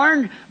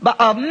born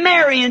of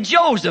Mary and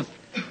Joseph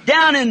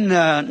down in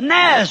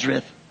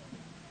Nazareth.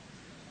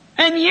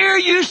 And here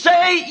you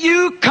say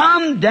you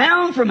come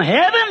down from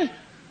heaven?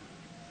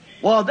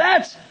 Well,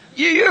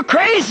 you're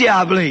crazy,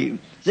 I believe.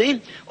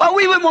 See? Well,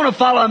 we wouldn't want to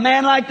follow a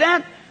man like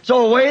that.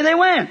 So away they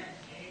went.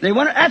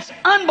 That's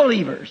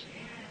unbelievers.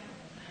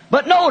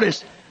 But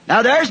notice,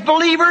 now there's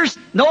believers,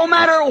 no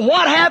matter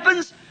what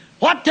happens,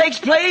 what takes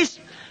place,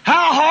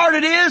 how hard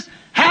it is,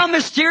 how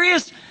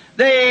mysterious,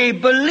 they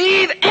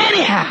believe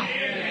anyhow.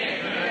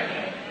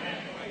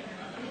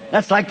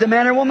 That's like the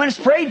man or woman is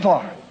prayed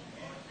for.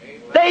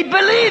 They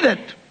believe it.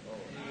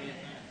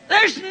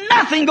 There's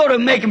nothing going to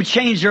make them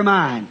change their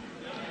mind.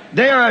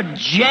 They are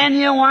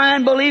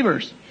genuine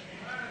believers.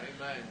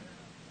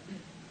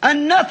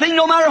 And nothing,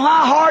 no matter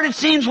how hard it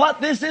seems,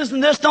 what this is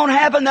and this don't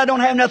happen, that don't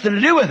have nothing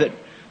to do with it.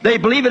 They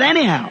believe it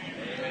anyhow.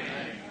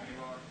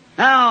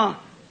 Now,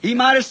 he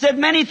might have said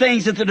many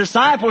things that the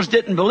disciples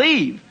didn't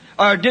believe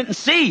or didn't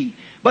see,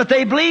 but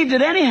they believed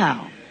it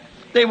anyhow.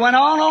 They went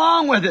on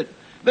along with it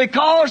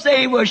because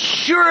they were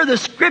sure the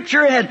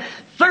Scripture had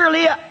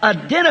thoroughly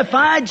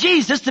identified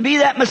Jesus to be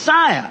that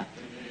Messiah.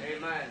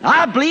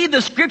 I believe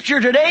the Scripture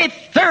today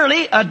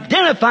thoroughly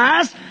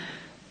identifies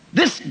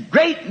this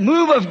great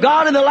move of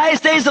God in the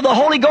last days of the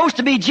Holy Ghost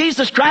to be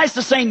Jesus Christ,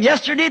 the same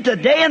yesterday,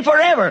 today, and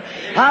forever.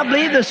 I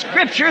believe the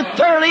Scripture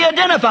thoroughly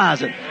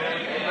identifies it.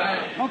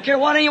 I don't care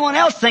what anyone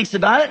else thinks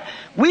about it.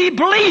 We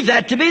believe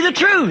that to be the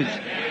truth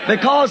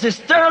because it's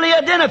thoroughly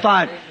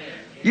identified.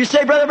 You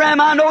say, Brother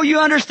Branham, I know you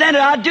understand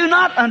it. I do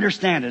not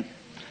understand it.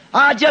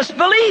 I just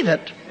believe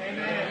it.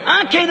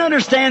 I can't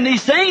understand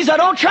these things. I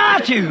don't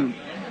try to.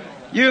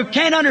 You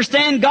can't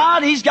understand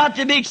God. He's got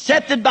to be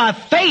accepted by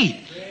faith.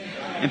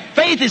 And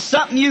faith is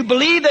something you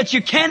believe that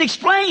you can't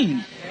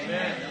explain.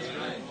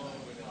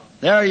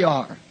 There you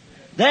are.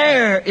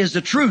 There is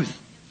the truth.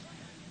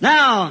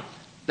 Now,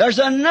 there's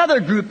another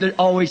group that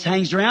always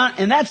hangs around,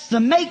 and that's the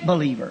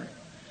make-believer.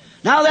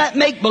 Now, that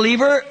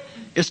make-believer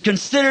is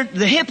considered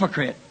the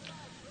hypocrite.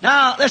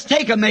 Now, let's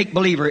take a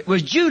make-believer. It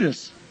was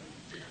Judas.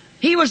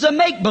 He was a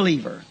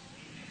make-believer.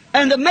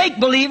 And the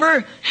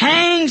make-believer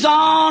hangs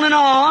on and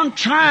on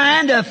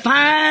trying to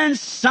find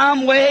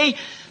some way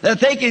that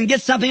they can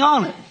get something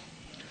on it.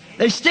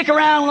 They stick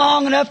around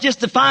long enough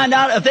just to find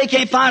out if they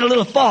can't find a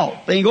little fault.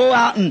 They can go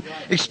out and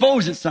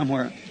expose it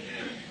somewhere.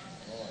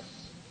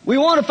 We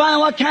want to find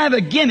what kind of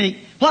a gimmick,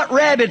 what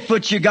rabbit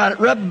foot you got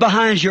rubbed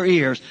behind your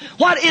ears.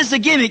 What is the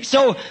gimmick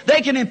so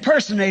they can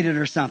impersonate it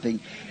or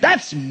something?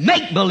 That's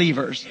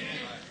make-believers.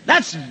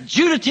 That's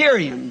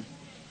Judatarian.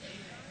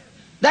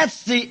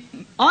 That's the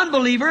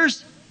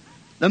unbelievers,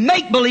 the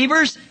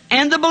make-believers,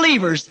 and the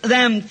believers.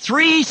 Them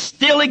three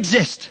still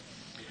exist.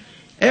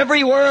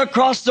 Everywhere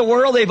across the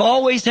world, they've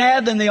always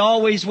had and they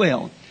always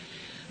will.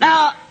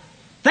 Now,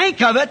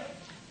 think of it.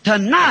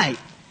 Tonight,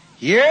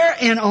 here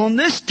and on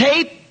this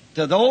tape,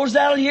 to those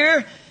that'll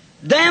hear,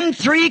 them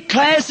three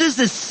classes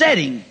is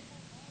setting.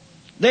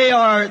 They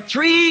are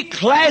three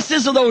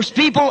classes of those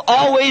people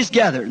always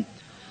gathered.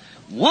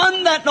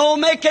 One that don't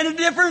make any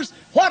difference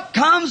what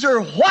comes or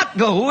what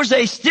goes,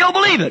 they still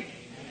believe it.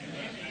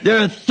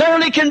 They're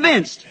thoroughly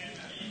convinced.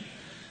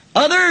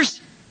 Others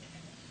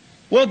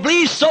will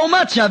believe so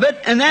much of it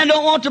and then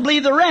don't want to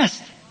believe the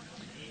rest.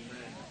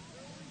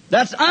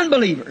 That's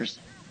unbelievers.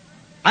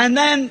 And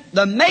then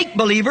the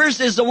make-believers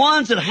is the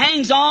ones that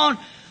hangs on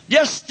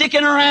just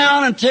sticking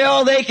around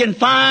until they can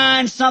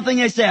find something.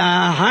 They say,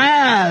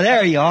 aha,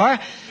 there you are.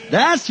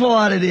 That's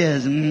what it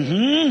is.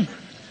 There,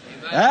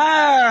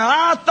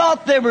 I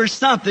thought there was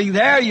something.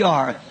 There you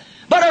are.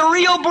 But a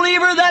real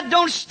believer, that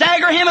don't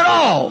stagger him at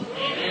all.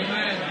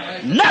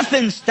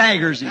 Nothing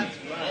staggers him.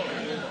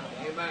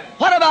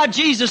 What about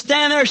Jesus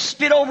standing there,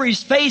 spit over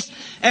his face,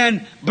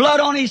 and blood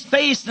on his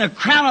face, and a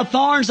crown of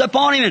thorns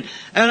upon him,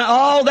 and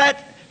all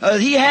that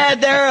he had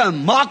there, a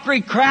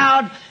mockery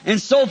crowd,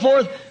 and so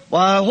forth?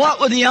 Well, what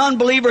would the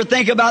unbeliever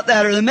think about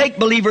that? Or the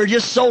make-believer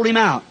just sold him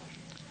out?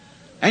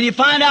 And you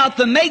find out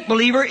the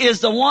make-believer is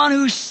the one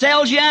who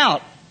sells you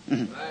out.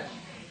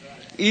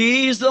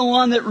 He's the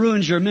one that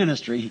ruins your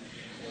ministry.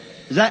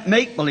 Is that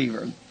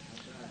make-believer?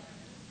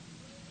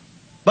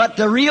 But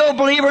the real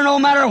believer, no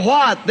matter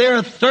what,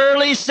 they're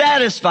thoroughly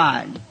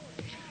satisfied.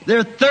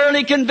 They're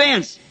thoroughly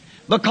convinced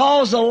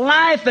because the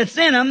life that's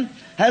in them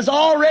has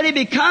already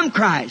become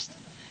Christ.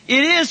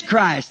 It is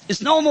Christ.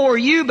 It's no more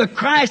you, but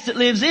Christ that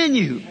lives in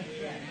you.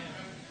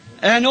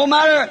 And no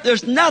matter,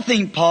 there's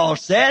nothing, Paul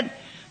said,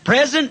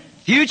 present,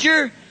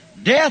 future,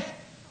 death,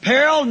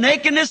 peril,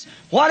 nakedness,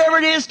 whatever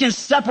it is can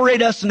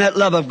separate us from that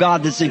love of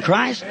God that's in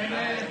Christ.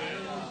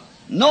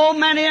 No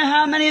matter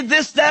how many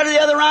this, that, or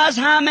the other eyes,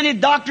 how many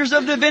doctors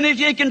of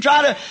divinity can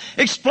try to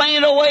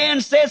explain it away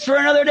and say it's for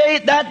another day,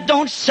 that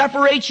don't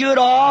separate you at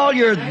all.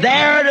 You're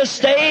there to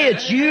stay.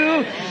 It's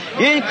you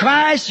in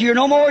Christ. You're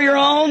no more your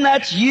own.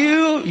 That's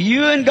you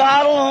and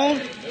God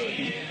alone.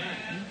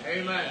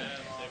 Amen.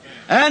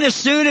 And as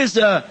soon as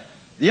the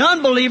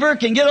unbeliever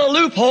can get a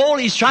loophole,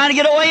 he's trying to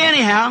get away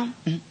anyhow.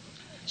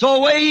 So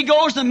away he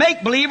goes. The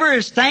make-believer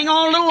is staying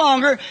on a little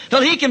longer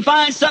till he can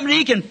find something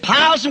he can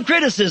pile some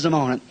criticism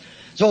on it.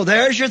 So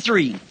there's your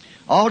three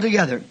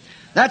altogether.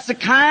 That's the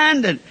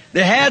kind that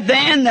they had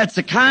then. That's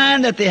the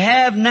kind that they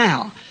have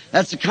now.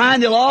 That's the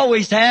kind they'll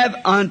always have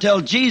until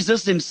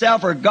Jesus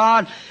himself or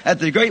God at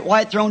the great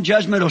white throne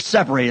judgment will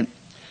separate them.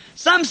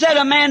 Some said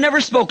a man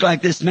never spoke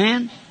like this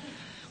man.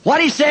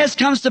 What he says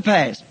comes to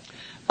pass.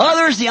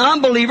 Others, the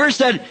unbelievers,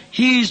 said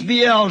he's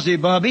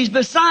Beelzebub. He's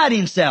beside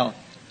himself.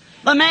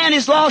 The man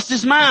has lost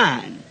his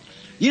mind.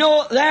 You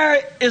know,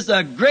 there is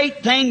a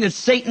great thing that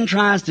Satan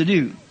tries to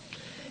do.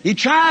 He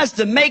tries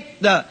to make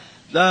the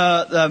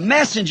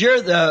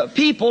messenger, the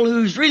people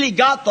who's really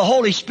got the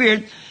Holy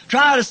Spirit,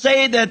 try to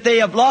say that they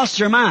have lost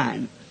their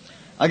mind.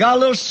 I got a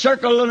little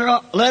circle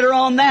letter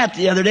on that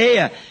the other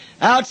day.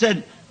 Out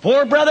said,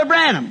 poor Brother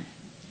Branham.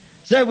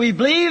 Said, we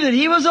believe that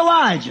he was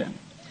Elijah.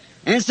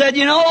 And said,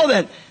 you know,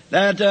 that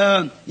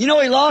that, he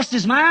lost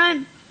his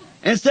mind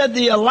and said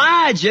the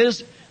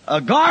Elijah's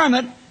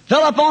garment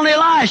fell upon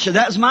Elisha.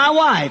 That's my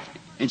wife.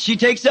 And she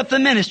takes up the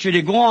ministry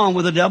to go on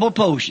with a double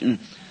potion.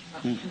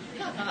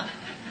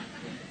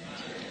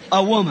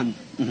 A woman.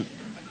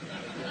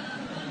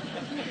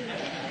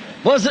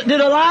 Did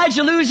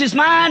Elijah lose his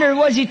mind, or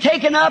was he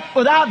taken up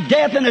without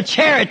death in a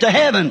chariot to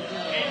heaven?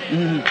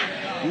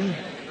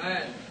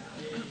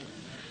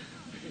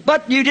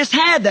 But you just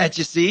had that,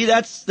 you see.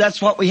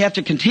 That's what we have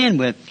to contend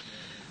with.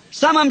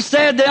 Some of them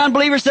said, the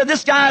unbelievers said,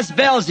 this guy's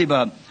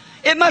Beelzebub.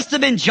 It must have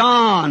been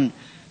John.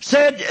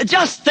 Said,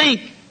 just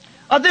think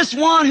of this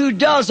one who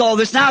does all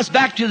this. Now it's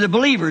back to the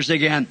believers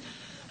again.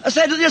 I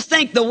said, just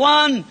think the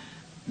one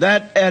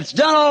that's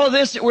done all of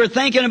this that we're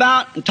thinking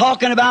about and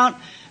talking about,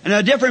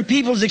 and different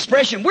people's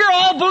expression. We're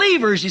all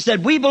believers. He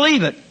said, we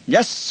believe it.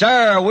 Yes,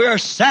 sir, we're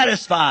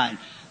satisfied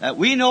that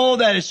we know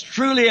that it's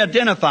truly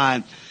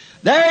identified.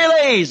 There he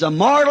lays, a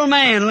mortal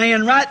man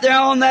laying right there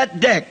on that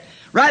deck,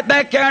 right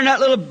back there in that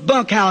little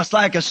bunkhouse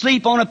like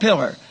asleep on a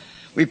pillar.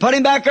 We put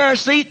him back there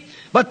asleep,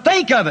 but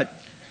think of it.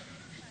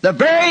 The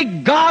very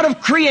God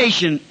of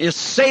creation is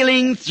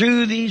sailing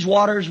through these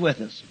waters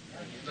with us.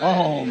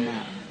 Oh,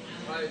 my.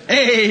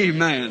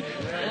 Amen.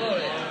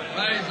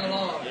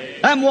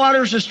 Them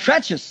waters is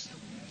treacherous.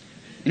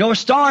 A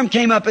storm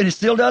came up, and it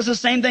still does the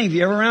same thing. If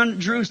you're ever around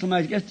Jerusalem,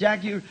 I guess,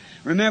 Jack, you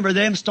remember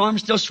them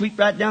storms still sweep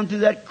right down through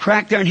that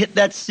crack there and hit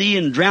that sea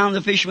and drown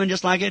the fishermen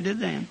just like it did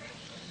them.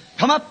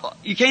 Come up,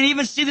 you can't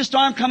even see the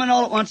storm coming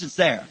all at once. It's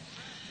there.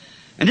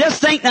 And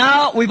just think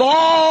now, we've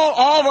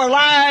all of our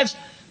lives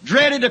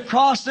dreaded to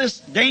cross this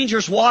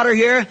dangerous water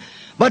here.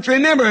 But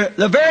remember,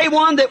 the very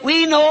one that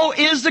we know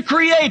is the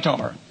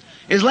Creator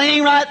is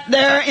laying right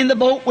there in the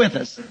boat with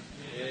us.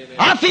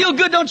 I feel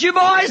good, don't you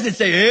boys? They'd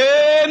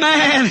say,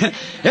 amen.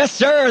 Yes,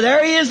 sir,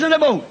 there he is in the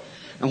boat.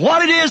 And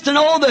what it is to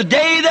know the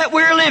day that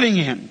we're living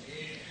in.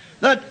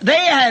 That they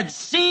had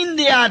seen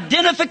the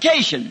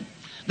identification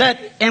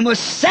and was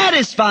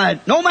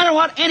satisfied, no matter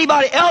what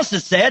anybody else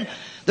has said.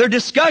 Their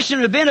discussion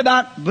had been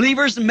about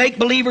believers and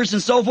make-believers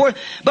and so forth,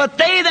 but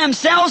they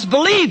themselves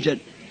believed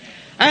it.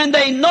 And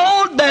they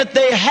know that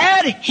they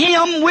had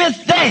Him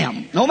with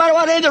them. No matter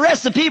what any of the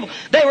rest of the people,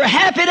 they were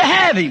happy to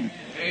have Him.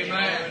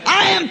 Amen.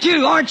 I am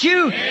too, aren't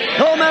you? Amen.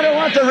 No matter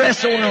what the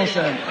rest of the world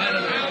said.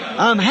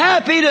 I'm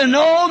happy to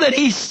know that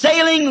He's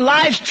sailing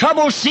life's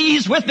troubled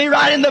seas with me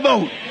right in the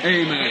boat.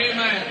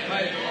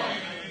 Amen.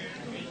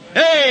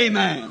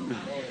 Amen.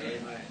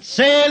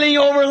 Sailing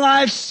over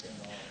life's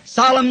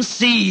solemn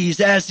seas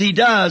as He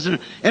does, and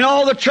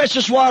all the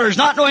treacherous waters,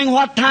 not knowing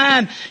what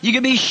time you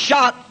could be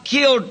shot,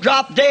 killed,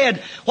 drop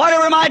dead,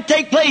 whatever might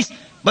take place.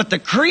 But the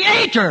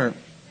Creator,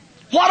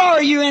 what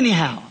are you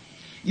anyhow?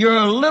 You're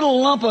a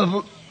little lump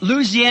of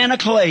Louisiana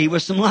clay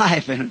with some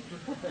life in it.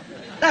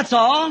 That's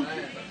all.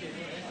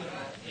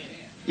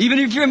 Even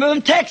if you're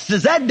from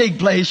Texas, that big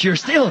place, you're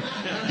still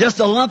just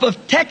a lump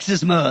of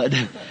Texas mud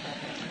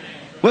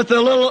with a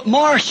little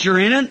moisture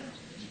in it.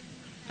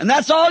 And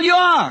that's all you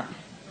are.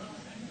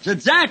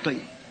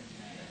 Exactly.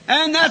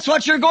 And that's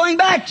what you're going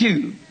back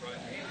to.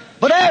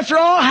 But after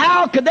all,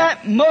 how could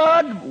that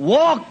mud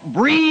walk,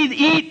 breathe,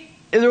 eat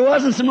if there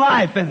wasn't some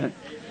life in it?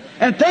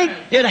 And think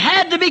it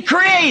had to be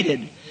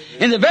created.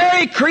 And the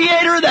very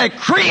Creator that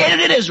created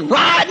it is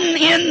riding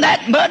in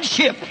that mud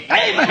ship.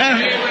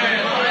 Amen.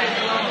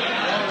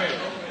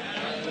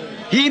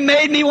 He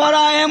made me what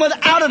I am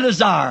without a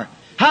desire.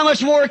 How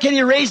much more can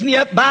He raise me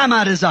up by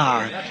my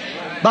desire?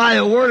 By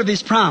the word of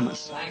His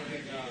promise.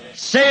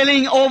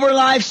 Sailing over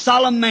life's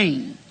solemn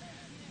main.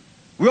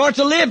 We ought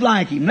to live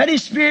like Him. Let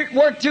His Spirit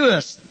work to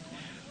us.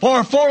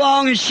 For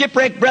long His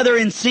shipwrecked brother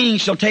in seeing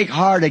shall take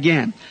heart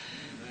again.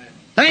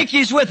 Think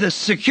He's with us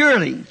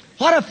securely.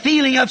 What a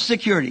feeling of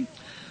security.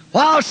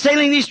 While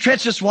sailing these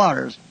treacherous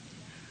waters.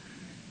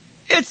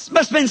 It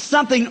must have been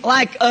something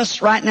like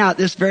us right now at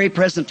this very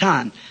present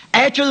time.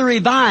 After the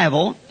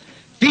revival,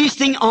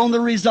 feasting on the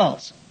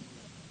results.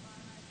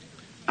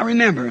 I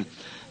remember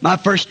my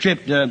first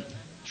trip to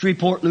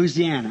Shreveport,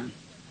 Louisiana.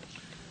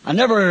 I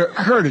never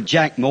heard of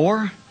Jack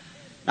Moore.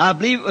 I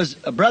believe it was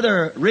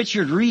Brother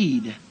Richard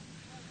Reed.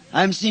 I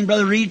haven't seen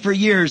Brother Reed for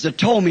years that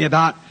told me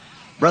about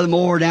Brother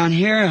Moore down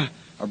here,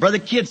 or Brother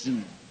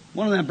Kidson.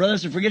 One of them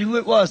brothers, I forget who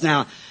it was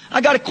now.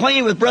 I got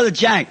acquainted with Brother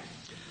Jack.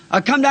 I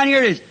come down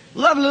here to his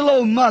lovely little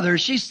old mother.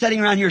 She's sitting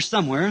around here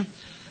somewhere.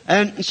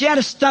 And she had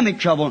a stomach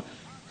trouble.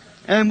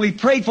 And we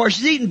prayed for her.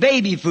 She's eating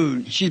baby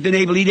food. She's been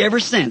able to eat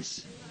ever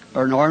since.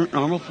 Or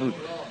normal food.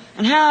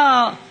 And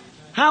how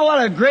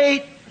what a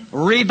great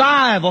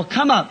revival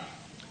come up.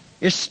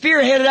 It's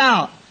spearheaded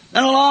out.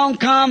 Then along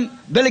come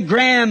Billy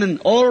Graham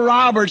and Oral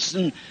Roberts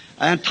and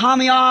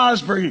Tommy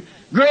Osborne.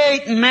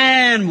 Great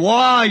man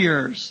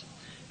warriors.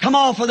 Come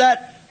off of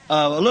that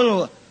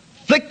little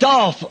flicked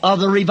off of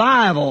the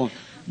revival.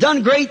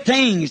 Done great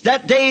things.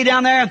 That day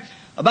down there,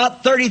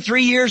 about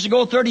 33 years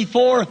ago,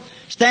 34,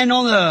 standing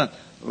on the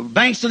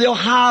banks of the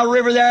Ohio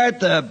River there at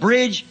the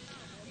bridge,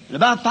 and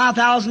about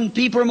 5,000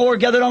 people or more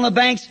gathered on the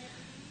banks.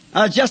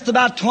 just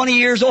about 20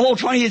 years old,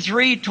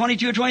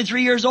 22 or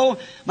 23 years old.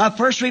 My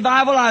first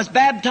revival, I was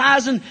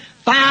baptizing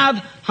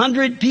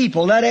 500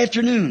 people that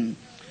afternoon.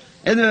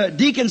 And the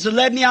deacons had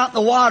led me out in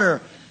the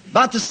water.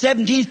 About the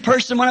 17th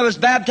person when I was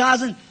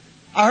baptizing,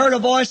 I heard a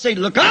voice say,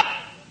 "Look up!"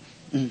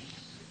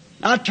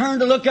 I turned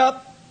to look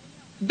up.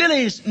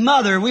 Billy's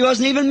mother, we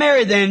wasn't even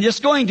married then,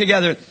 just going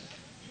together.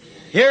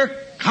 Here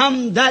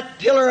come that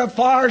pillar of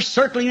fire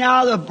circling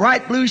out of the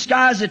bright blue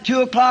skies at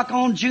 2 o'clock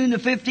on June the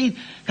 15th,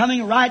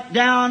 coming right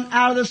down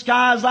out of the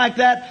skies like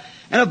that.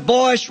 And a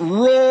voice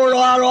roared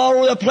out all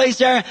over the place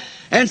there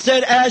and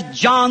said, "As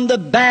John the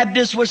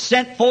Baptist was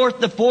sent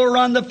forth to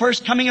forerun the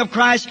first coming of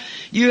Christ,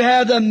 you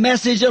have the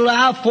message that will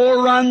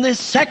forerun the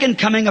second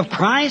coming of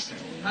Christ."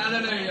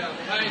 Hallelujah.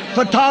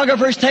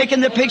 Photographers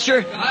taking the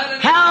picture.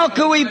 How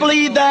could we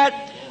believe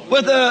that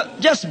with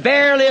just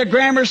barely a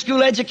grammar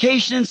school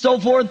education and so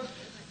forth?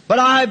 But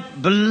I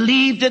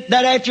believed it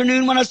that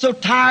afternoon when I was so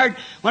tired.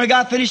 When I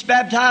got finished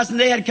baptizing,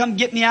 they had to come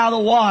get me out of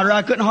the water.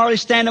 I couldn't hardly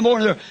stand no more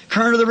in the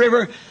current of the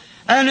river.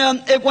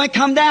 And it went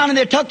come down, and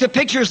they took the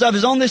pictures of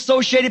us on the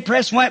Associated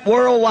Press, went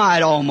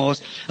worldwide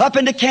almost, up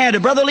into Canada.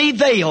 Brother Lee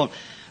Vale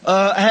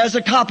has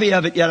a copy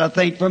of it yet, I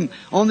think, from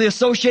on the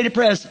Associated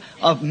Press,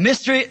 of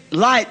mystery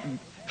light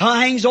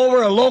hangs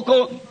over a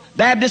local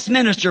Baptist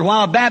minister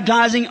while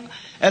baptizing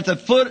at the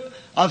foot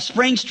of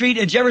Spring Street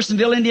in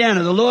Jeffersonville,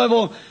 Indiana. The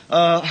Louisville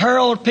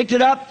Herald picked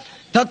it up,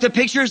 took the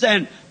pictures,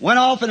 and went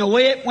off, and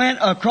away it went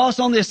across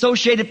on the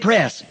Associated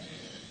Press.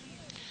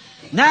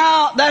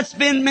 Now, that's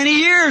been many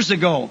years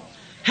ago.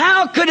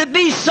 How could it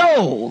be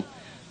so?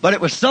 But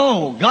it was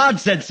so. God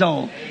said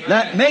so.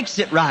 That makes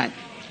it right.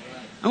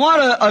 And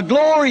what a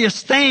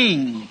glorious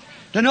thing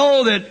to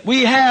know that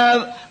we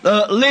have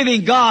the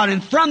living God.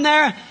 And from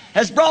there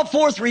has brought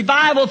forth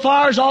revival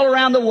fires all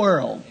around the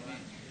world.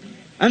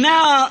 And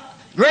now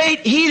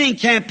great healing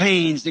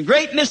campaigns and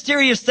great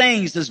mysterious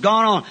things has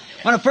gone on.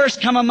 When I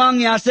first come among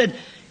you, I said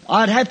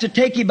I'd have to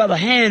take you by the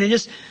hand and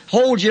just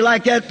hold you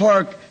like that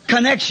for a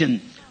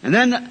connection. And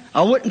then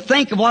I wouldn't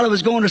think of what I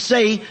was going to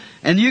say,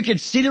 and you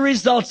could see the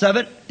results of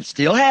it. It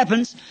still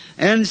happens.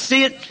 And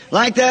see it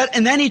like that.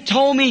 And then he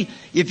told me,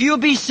 if you'll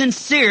be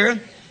sincere,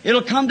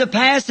 it'll come to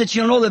pass that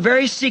you'll know the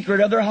very secret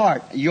of their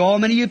heart.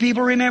 Many of you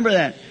people remember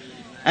that.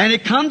 And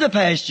it come to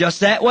pass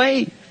just that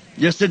way.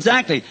 Just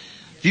exactly.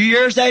 A few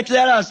years after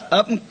that, I was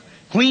up in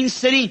Queen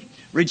City,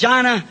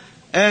 Regina,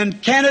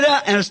 and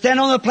Canada, and I was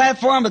standing on the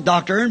platform with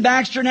Dr. Ern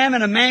Baxter and him,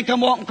 and a man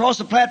come walking across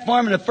the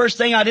platform, and the first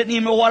thing, I didn't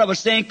even know what I was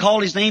saying,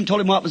 called his name, told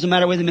him what was the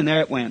matter with him, and there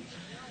it went.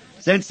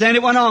 Since then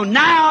it went on.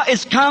 Now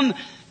it's come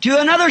to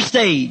another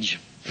stage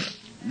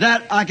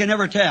that I can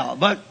never tell,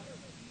 but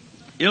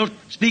it'll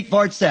speak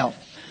for itself.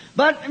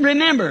 But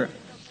remember,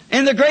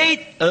 in the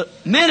great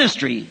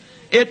ministry,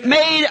 it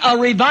made a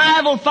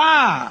revival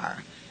fire.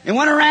 It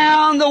went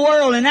around the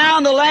world, and now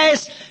in the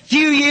last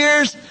few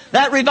years,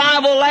 that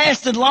revival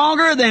lasted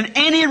longer than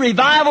any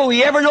revival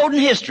we ever known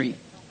in history.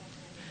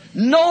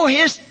 No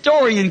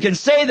historian can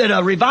say that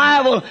a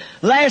revival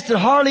lasted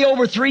hardly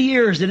over 3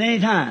 years at any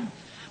time.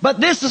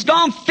 But this has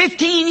gone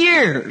 15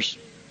 years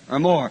or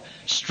more.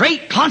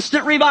 Straight,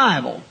 constant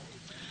revival.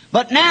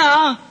 But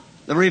now,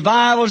 the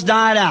revival's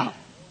died out.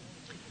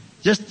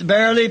 Just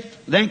barely,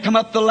 then come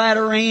up the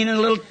latter rain, and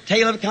a little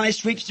tail of it kind of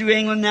sweeps through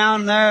England now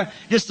and there.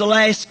 Just the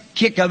last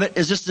kick of it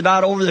is just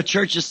about over. The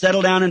church has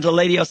settled down into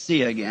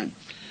Laodicea again.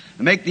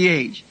 To make the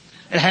age.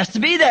 It has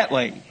to be that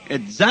way.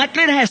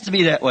 Exactly, it has to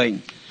be that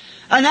way.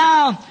 And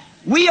now,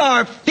 we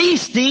are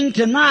feasting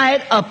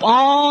tonight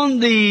upon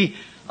the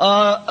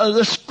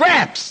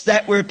scraps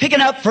that we're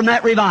picking up from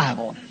that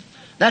revival.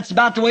 That's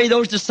about the way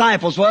those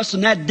disciples was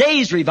from that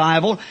day's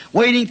revival,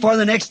 waiting for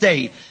the next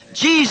day.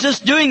 Jesus,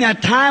 during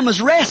that time,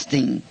 was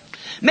resting.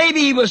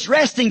 Maybe he was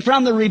resting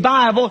from the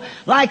revival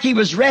like he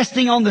was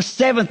resting on the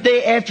seventh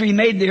day after he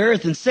made the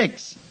earth in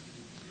 6.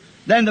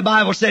 Then the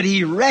Bible said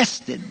he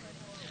rested.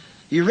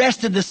 He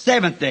rested the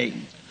seventh day.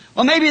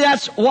 Well, maybe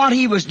that's what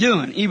he was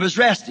doing. He was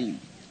resting.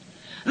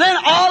 Then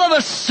all of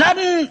a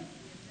sudden,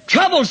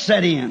 trouble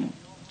set in.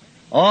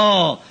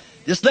 Oh,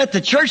 just let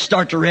the church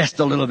start to rest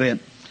a little bit.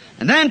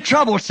 And then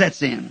trouble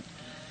sets in.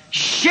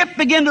 Ship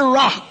began to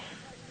rock.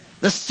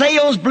 The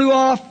sails blew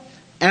off,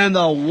 and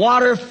the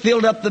water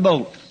filled up the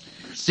boat.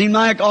 Seemed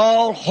like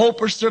all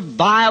hope of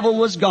survival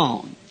was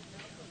gone.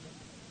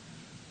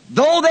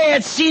 Though they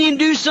had seen him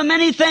do so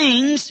many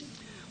things,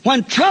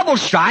 when trouble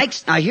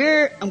strikes, now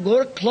here, I'm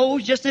going to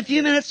close just in a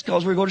few minutes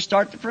because we're going to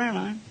start the prayer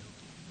line.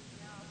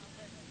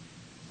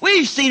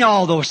 We've seen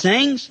all those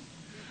things.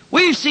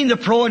 We've seen the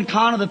pro and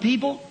con of the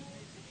people.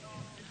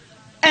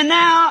 And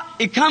now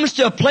it comes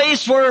to a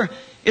place where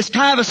it's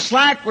kind of a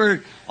slack.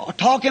 We're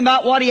talking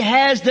about what he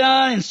has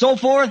done and so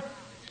forth,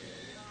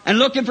 and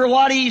looking for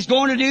what he's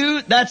going to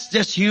do. That's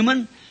just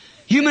human.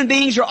 Human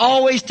beings are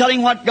always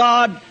telling what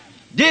God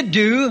did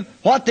do,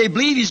 what they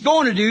believe he's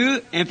going to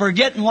do, and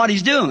forgetting what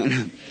he's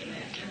doing.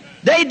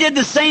 They did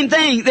the same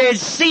thing. They had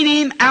seen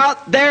him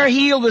out there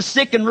heal the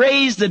sick and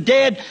raise the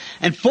dead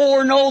and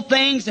foreknow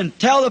things and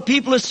tell the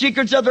people the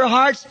secrets of their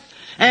hearts.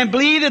 and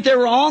believed that they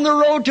were on the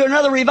road to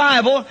another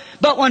revival,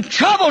 but when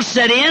trouble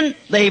set in,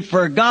 they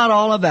forgot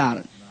all about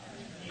it.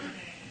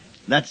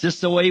 That's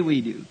just the way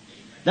we do.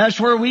 That's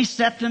where we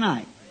sit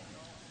tonight.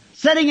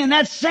 Sitting in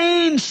that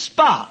same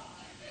spot.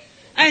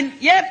 And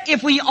yet,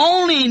 if we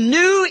only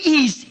knew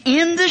He's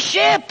in the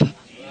ship,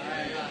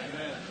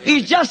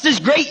 He's just as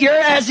great here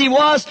as He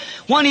was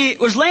when He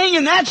was laying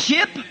in that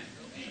ship.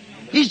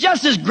 He's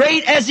just as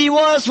great as He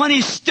was when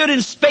He stood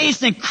in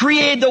space and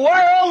created the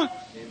world.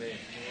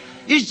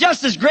 He's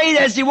just as great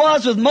as He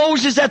was with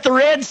Moses at the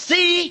Red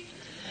Sea.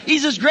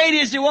 He's as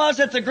great as He was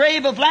at the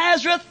grave of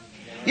Lazarus.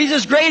 He's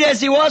as great as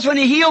He was when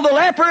He healed the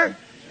leper,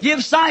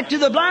 give sight to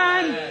the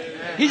blind.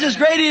 He's as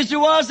great as He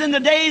was in the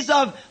days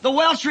of the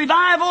Welsh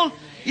revival.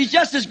 He's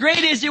just as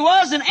great as He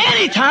was in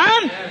any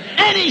time,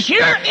 and He's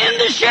here in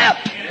the ship.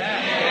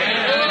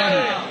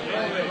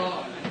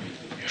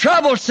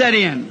 Trouble set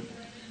in.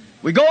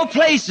 We go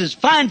places,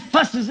 find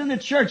fusses in the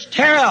church,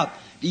 tear up.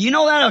 Do you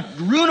know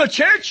that'll ruin a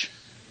church?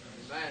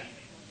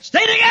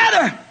 Stay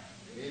together.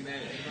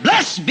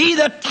 Blessed be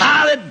the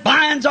tie that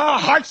binds our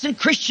hearts in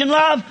Christian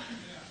love.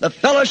 The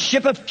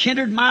fellowship of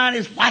kindred mind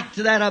is like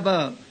to that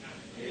above.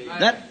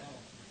 That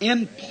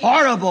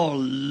impartable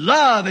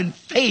love and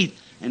faith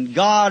in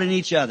God and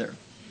each other.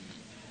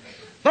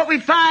 But we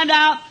find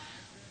out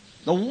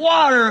the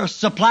water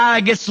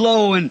supply gets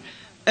low, and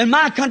in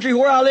my country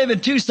where I live in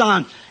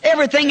Tucson,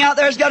 everything out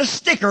there's got a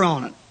sticker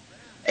on it.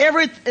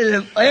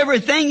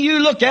 Everything you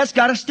look at's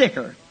got a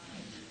sticker.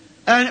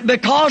 And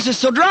because it's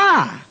so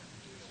dry.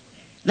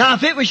 Now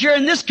if it was here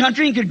in this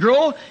country and could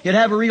grow, it'd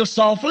have a real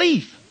soft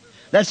leaf.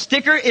 That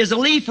sticker is a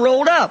leaf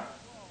rolled up.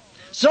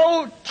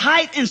 So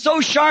tight and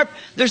so sharp,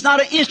 there's not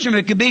an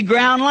instrument could be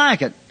ground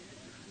like it.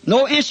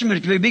 No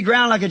instrument could be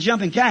ground like a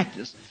jumping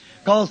cactus.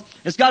 Because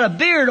it's got a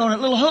beard on it,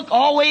 a little hook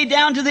all the way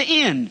down to the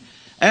end.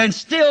 And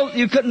still,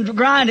 you couldn't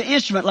grind an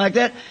instrument like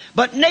that.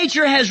 But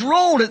nature has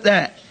rolled it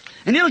that.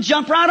 And it'll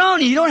jump right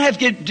on you. You don't have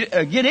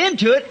to get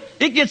into it.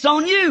 It gets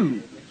on you.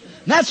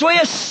 And that's the way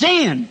it's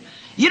sin.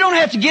 You don't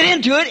have to get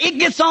into it. It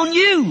gets on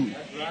you.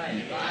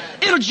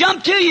 It'll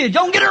jump to you.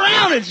 Don't get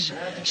around it.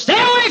 Stay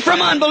away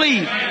from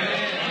unbelief.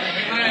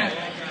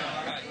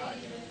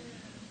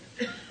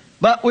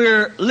 But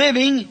we're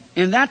living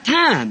in that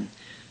time.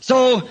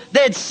 So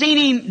they'd seen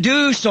Him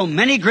do so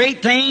many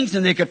great things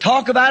and they could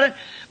talk about it.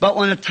 But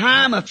when the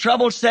time of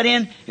trouble set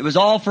in, it was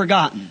all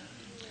forgotten.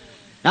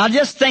 Now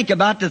just think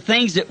about the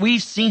things that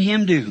we've seen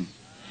Him do.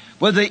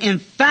 With the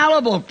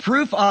infallible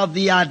proof of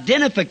the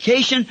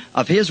identification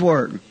of His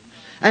Word.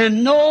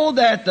 And know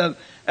that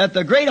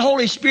the great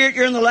Holy Spirit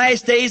here in the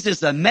last days is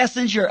the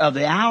messenger of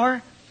the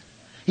hour.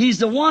 He's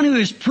the one who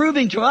is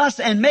proving to us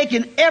and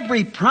making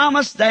every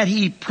promise that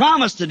He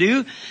promised to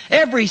do,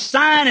 every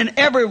sign and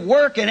every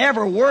work and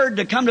every word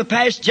to come to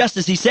pass just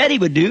as He said He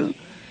would do.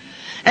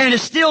 And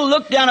it's still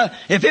looked down,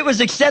 if it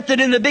was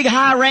accepted in the big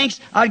high ranks,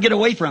 I'd get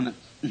away from it.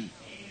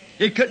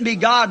 It couldn't be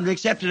God and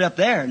accepted up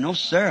there. No,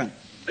 sir.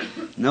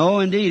 No,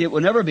 indeed, it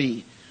will never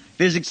be.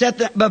 If it's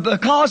accepted, but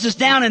because it's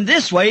down in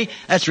this way,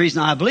 that's the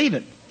reason I believe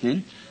it.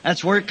 See?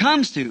 That's where it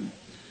comes to.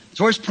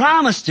 That's where it's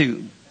promised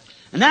to.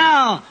 And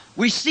now,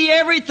 we see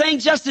everything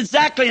just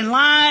exactly in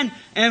line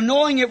and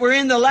knowing that we're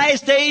in the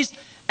last days.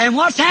 And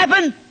what's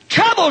happened?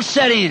 Trouble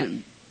set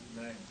in.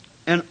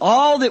 And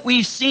all that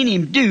we've seen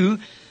Him do,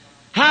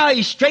 how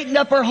He straightened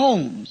up our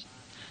homes,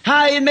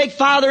 how He'd make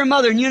father and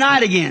mother and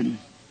unite again.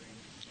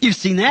 You've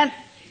seen that.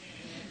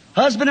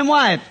 Husband and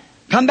wife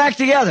come back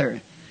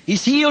together.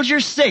 He's healed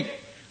your sick,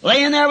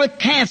 laying there with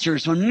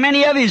cancers, when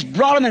many of you He's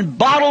brought them in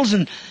bottles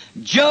and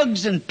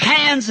jugs and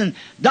pans, and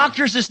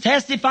doctors has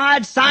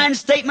testified, signed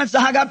statements.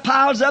 I got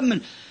piles of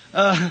them,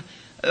 and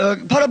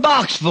put a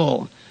box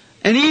full.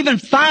 And even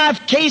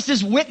 5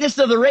 cases witness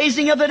of the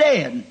raising of the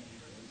dead.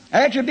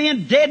 After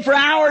being dead for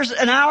hours,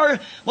 an hour,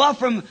 well,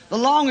 from the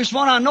longest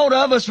one I know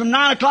of was from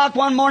 9 o'clock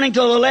one morning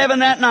till 11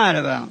 that night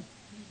about.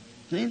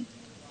 See?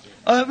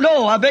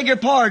 No, I beg your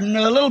pardon,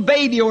 a little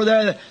baby over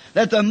there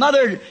that the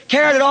mother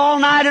carried it all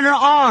night in her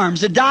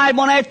arms. It died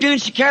one afternoon,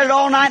 she carried it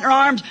all night in her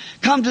arms,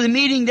 come to the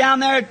meeting down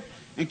there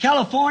in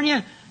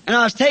California, and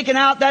I was taken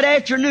out that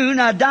afternoon.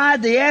 I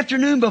died the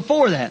afternoon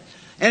before that.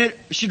 And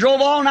she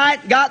drove all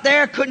night, got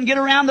there, couldn't get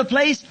around the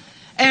place,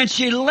 and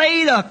she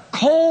laid a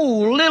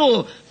cold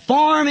little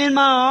form in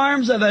my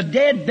arms of a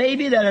dead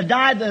baby that had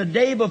died the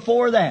day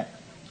before that.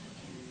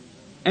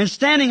 And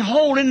standing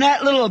holding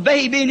that little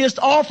baby and just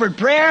offered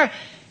prayer.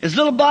 His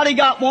little body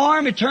got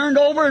warm, he turned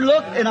over and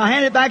looked, and I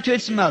handed it back to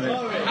its mother.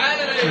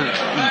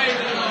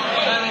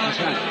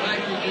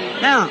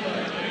 Now,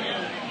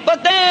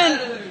 but then,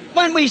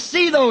 when we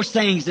see those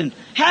things and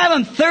have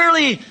them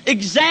thoroughly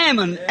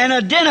examined and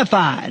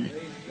identified,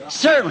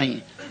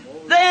 certainly,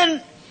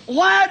 then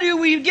why do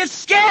we get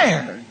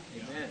scared?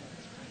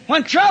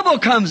 When trouble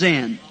comes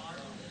in,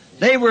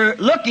 they were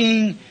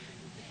looking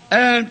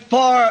they'd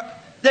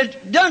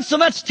done so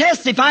much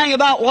testifying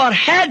about what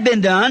had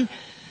been done,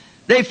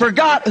 they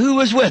forgot who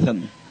was with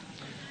them.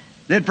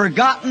 They'd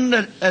forgotten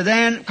that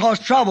then because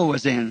trouble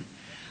was in.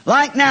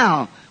 Like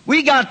now,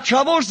 we got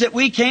troubles that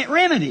we can't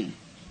remedy.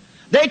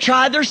 They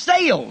tried their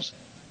sails,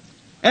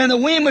 and the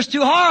wind was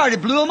too hard.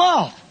 It blew them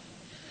off.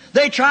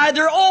 They tried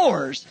their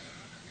oars,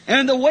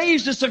 and the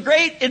waves were so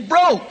great it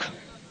broke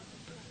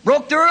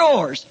their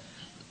oars.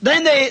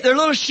 Then their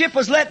little ship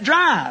was let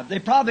drive. They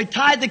probably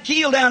tied the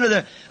keel down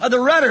to the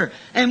rudder,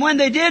 and when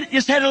they did,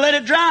 just had to let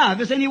it drive.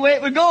 That's any way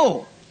it would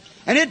go.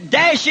 And it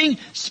dashing,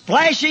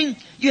 splashing.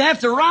 You have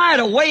to ride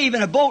a wave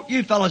in a boat.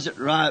 You fellas that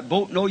ride a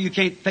boat know you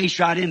can't face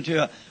right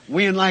into a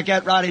wind like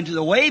that, right into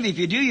the wave. If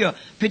you do, you'll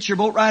pitch your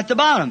boat right at the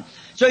bottom.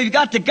 So you've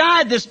got to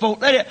guide this boat.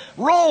 Let it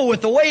roll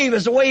with the wave.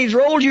 As the waves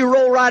roll, you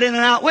roll right in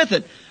and out with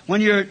it.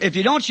 If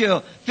you don't,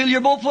 you'll fill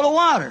your boat full of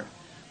water.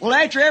 Well,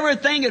 after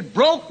everything had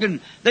broke and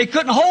they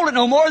couldn't hold it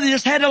no more, they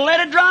just had to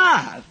let it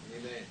drive.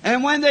 Amen.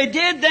 And when they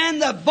did, then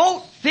the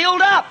boat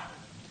filled up.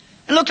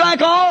 It looked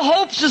like all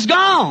hopes is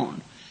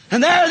gone.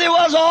 And there they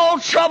was, all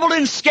troubled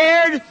and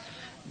scared.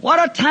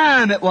 What a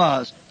time it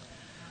was.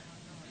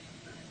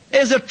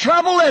 It's a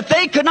trouble that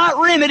they could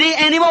not remedy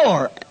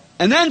anymore.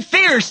 And then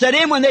fear set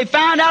in when they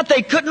found out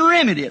they couldn't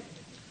remedy it.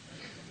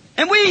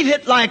 And we've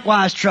hit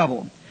likewise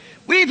trouble.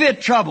 We've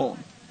hit trouble.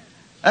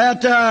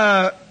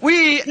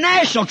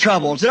 National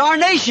troubles that our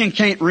nation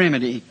can't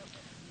remedy.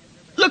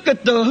 Look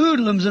at the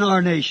hoodlums in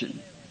our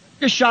nation.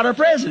 Just shot our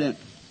president.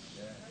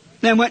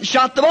 Then went and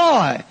shot the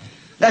boy.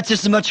 That's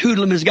just as much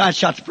hoodlum as the guy that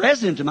shot the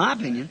president, in my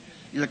opinion.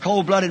 He's a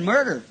cold-blooded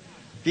murder.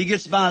 If he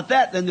gets by with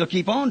that, then they'll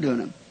keep on doing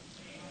him.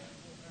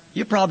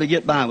 You'll probably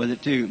get by with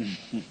it, too.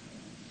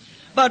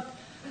 But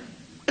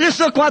just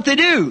look what they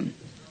do.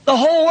 The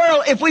whole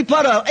world, if we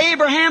put an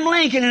Abraham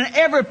Lincoln in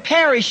every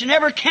parish, in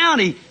every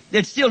county,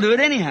 they'd still do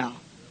it anyhow.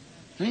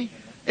 See?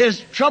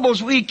 There's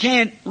troubles we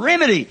can't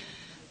remedy.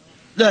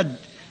 The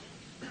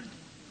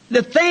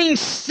things,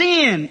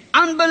 sin,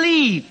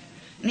 unbelief,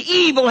 and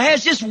evil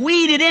has just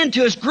weeded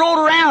into us, grown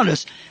around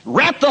us,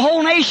 wrapped the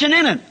whole nation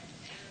in it.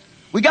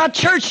 We got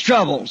church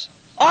troubles,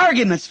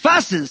 arguments,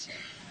 fusses.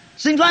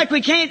 Seems like we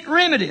can't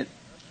remedy it.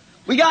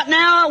 We got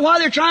now, what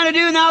they're trying to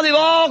do now, they've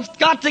all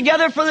got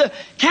together for the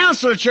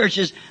council of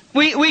churches.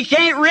 We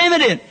can't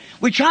remedy it.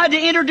 We tried to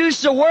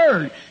introduce the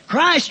Word.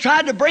 Christ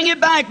tried to bring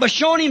it back by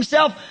showing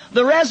Himself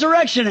the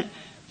resurrection.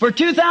 For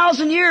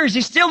 2,000 years,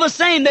 He's still the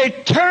same. They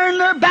turned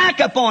their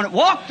back upon it,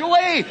 walked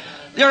away.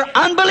 They're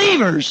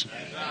unbelievers.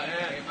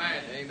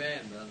 Amen.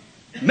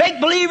 Make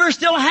believers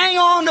still hang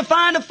on to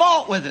find a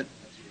fault with it.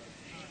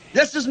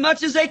 Just as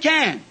much as they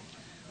can.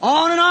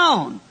 On and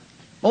on.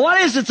 But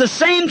what is it? It's the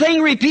same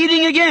thing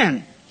repeating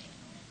again.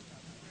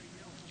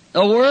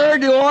 The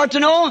Word, you ought to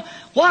know,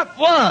 what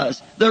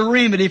was the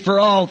remedy for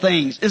all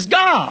things? Is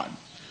God.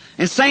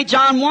 And St.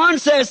 John 1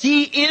 says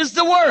He is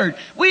the Word.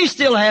 We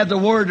still have the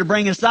Word to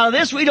bring us out of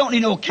this. We don't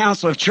need no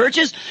council of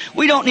churches.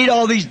 We don't need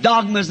all these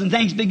dogmas and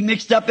things being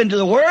mixed up into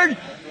the Word.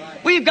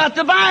 We've got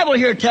the Bible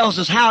here that tells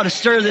us how to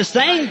stir this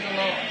thing.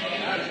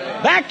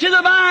 Back to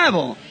the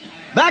Bible.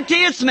 Back to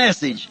its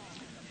message.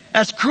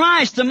 That's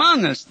Christ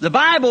among us. The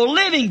Bible,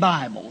 living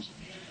Bibles.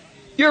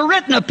 Your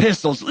written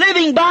epistles,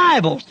 living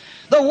Bibles.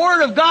 The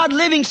Word of God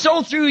living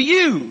so through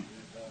you.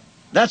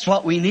 That's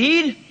what we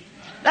need.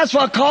 That's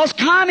what caused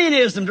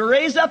communism to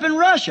raise up in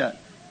Russia.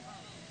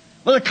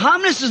 Well, the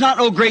communists is not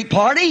no great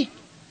party.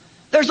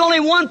 There's only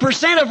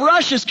 1% of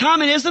Russia's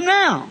communism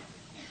now.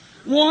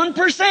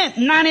 1%.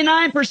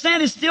 99%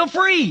 is still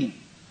free.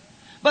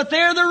 But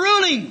they're the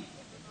ruling.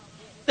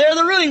 They're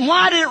the ruling.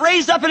 Why did it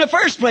raise up in the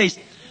first place?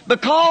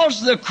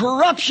 Because of the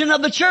corruption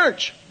of the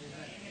church.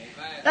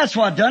 That's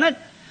what done it.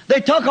 They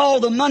took all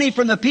the money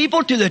from the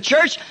people to the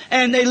church,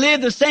 and they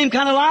lived the same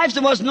kind of lives.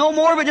 There was no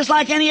more of it, just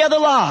like any other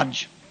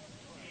lodge.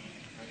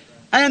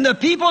 And the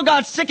people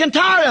got sick and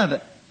tired of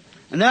it.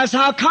 And that's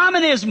how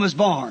communism was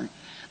born.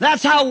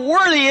 That's how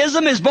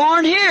worldlyism is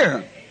born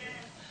here.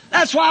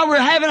 That's why we're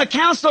having a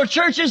council of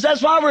churches.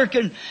 That's why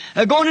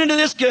we're going into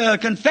this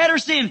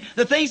confederacy, and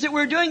the things that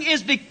we're doing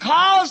is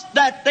because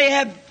that they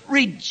have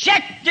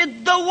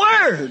rejected the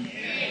Word.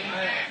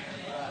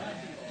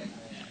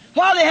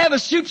 Why they have a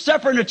soup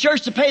supper in the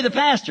church to pay the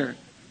pastor?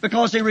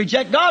 Because they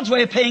reject God's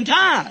way of paying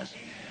tithes.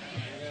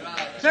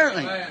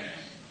 Certainly.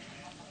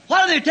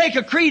 Why do they take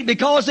a creed?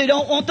 Because they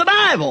don't want the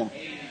Bible.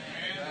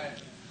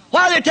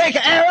 Why do they take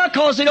an error?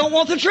 Because they don't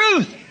want the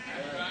truth.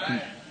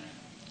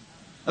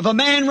 If a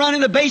man run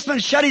in the basement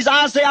and shut his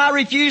eyes and say, I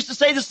refuse to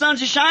say the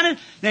sun's shining,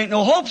 there ain't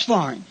no hopes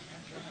for him.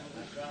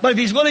 But if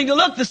he's willing to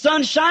look, the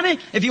sun's shining.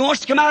 If he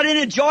wants to come out and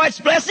enjoy its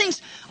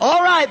blessings,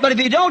 all right. But if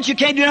you don't, you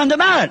can't do nothing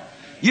about it.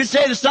 You'd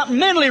say there's something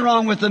mentally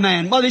wrong with the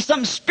man. Well, there's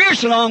something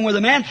spiritual wrong with the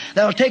man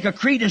that'll take a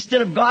creed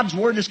instead of God's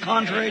Word that's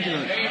contrary to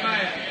it.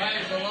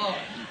 Amen. The Lord.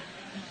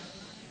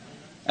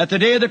 At the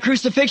day of the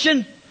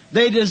crucifixion,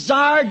 they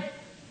desired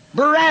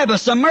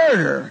Barabbas, a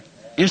murderer,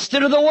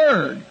 instead of the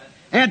Word.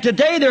 And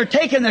today they're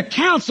taking the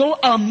counsel,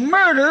 a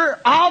murder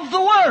of the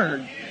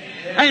Word.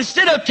 And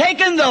instead of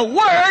taking the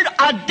Word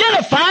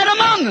identified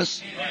among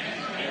us.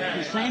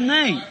 The same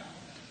thing.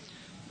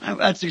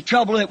 That's the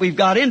trouble that we've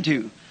got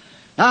into.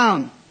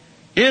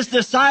 His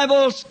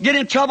disciples get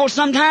in trouble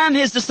sometime.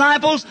 His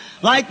disciples,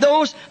 like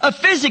those of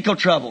physical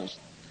troubles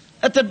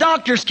that the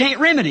doctors can't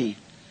remedy.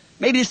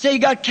 Maybe they say you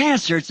got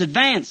cancer, it's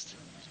advanced.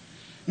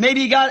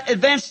 maybe you got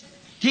advanced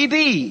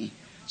TB,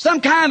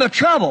 some kind of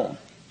trouble.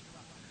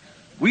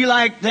 We,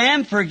 like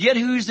them, forget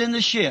who's in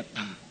the ship.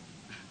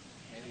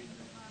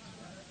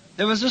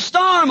 There was a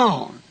storm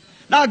on.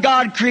 Now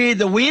God created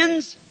the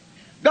winds.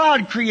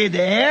 God created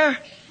the air.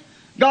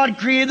 God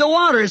created the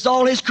water. It's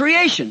all His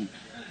creation.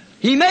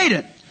 He made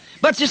it.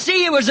 But you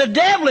see, it was the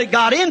devil that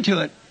got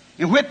into it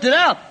and whipped it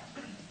up.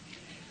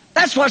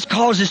 That's what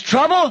causes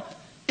trouble,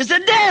 is the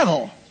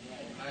devil.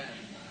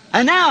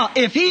 And now,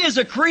 if He is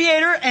a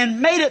creator and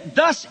made it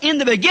thus in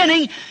the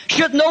beginning,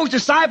 shouldn't those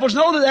disciples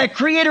know that that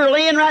creator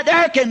laying right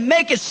there can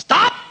make it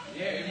stop?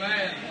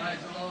 Amen.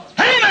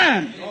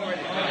 Amen.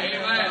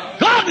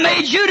 God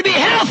made you to be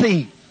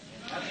healthy.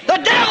 The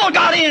devil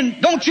got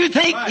in. Don't you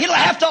think he'll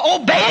have to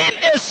obey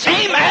Him the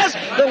same as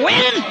the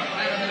wind?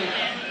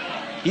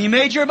 He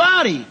made your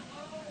body.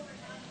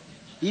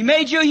 He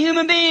made you a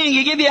human being.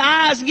 He gave you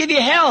eyes and give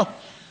you health.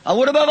 I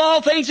would above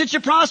all things that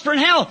you prosper in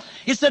health.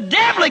 It's the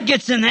devil that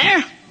gets in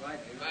there.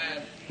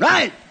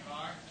 Right.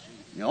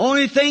 The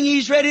only thing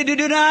he's ready to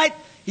do tonight,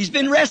 he's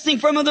been resting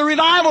from the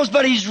revivals,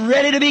 but he's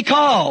ready to be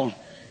called.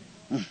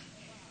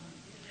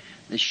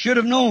 They should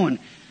have known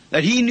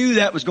that he knew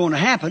that was going to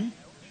happen.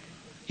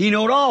 He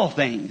knowed all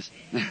things.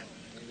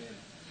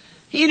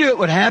 He knew it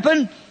would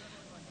happen.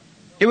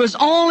 It was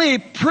only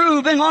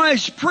proved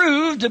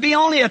to be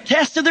only a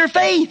test of their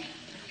faith.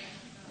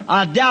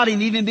 I doubt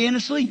him even being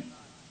asleep.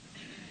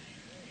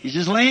 He's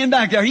just laying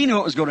back there. He knew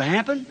it was going to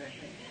happen.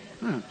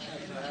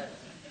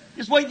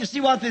 Just wait to see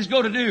what they's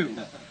going to do.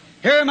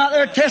 Hear him out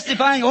there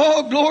testifying,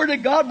 oh, glory to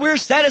God, we're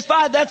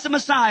satisfied, that's the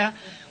Messiah.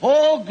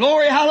 Oh,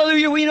 glory,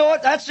 hallelujah, we know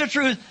it, that's the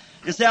truth.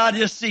 And say, I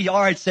just see, all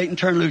right, Satan,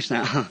 turn loose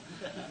now.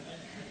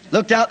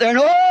 Looked out there and,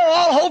 oh,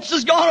 all hopes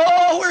is gone.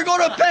 Oh, we're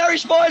going to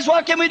perish, boys,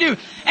 what can we do?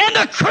 And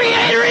the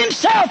Creator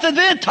Himself has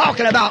been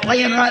talking about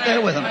laying right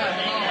there with them.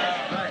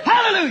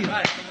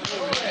 Hallelujah.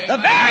 The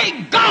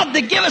very God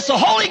that gave us the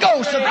Holy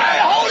Ghost, the very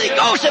Holy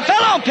Ghost that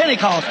fell on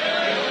Pentecost,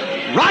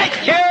 right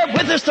here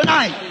with us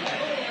tonight.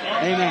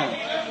 Amen.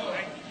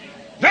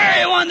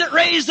 Very one that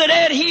raised the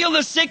dead, healed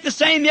the sick, the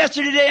same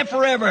yesterday, today, and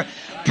forever.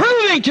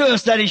 Proving to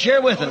us that He's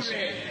here with us.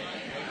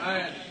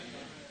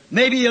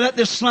 Maybe you let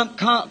this slump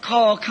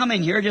call come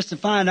in here just to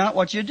find out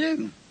what you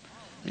do.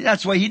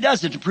 That's the way He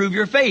does it, to prove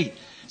your faith.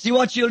 See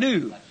what you'll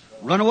do.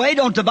 Run away.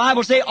 Don't the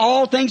Bible say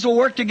all things will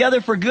work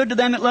together for good to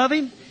them that love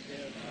Him?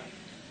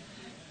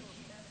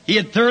 He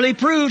had thoroughly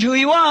proved who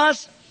He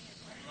was.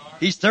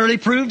 He's thoroughly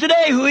proved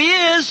today who He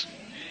is.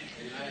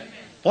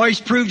 For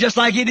He's proved just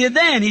like He did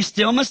then. He's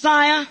still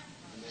Messiah.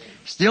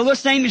 Still the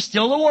same. He's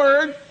still the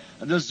Word.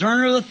 A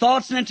discerner of the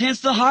thoughts and intents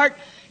of the heart.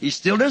 He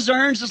still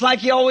discerns just like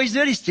He always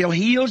did. He still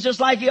heals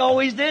just like He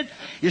always did.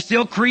 He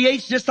still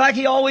creates just like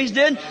He always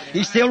did.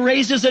 He still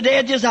raises the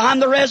dead just I'm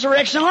the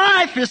resurrection of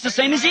life. Just the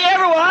same as He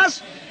ever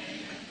was.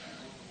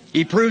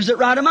 He proves it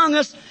right among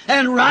us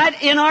and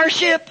right in our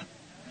ship.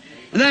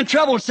 And then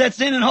trouble sets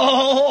in and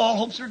all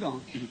hopes are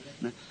gone.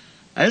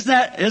 Isn't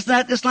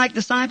that just like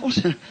disciples?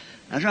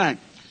 That's right.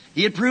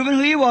 He had proven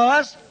who He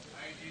was.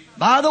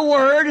 By the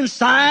Word and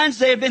signs,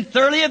 they had been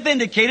thoroughly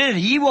vindicated that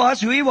He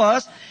was who He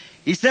was.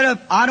 He said, if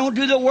I don't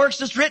do the works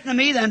that's written of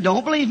me, then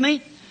don't believe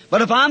me.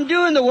 But if I'm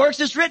doing the works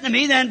that's written of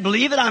me, then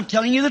believe it. I'm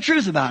telling you the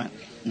truth about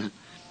it.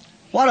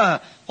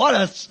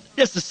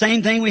 It's the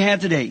same thing we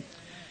have today.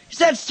 He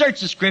said,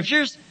 search the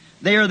Scriptures.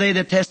 They are they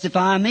that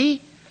testify of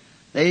me.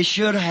 They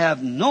should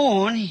have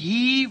known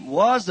He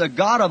was the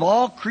God of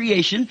all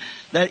creation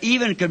that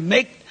even could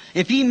make,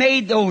 if He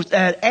made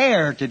that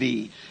air to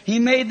be, He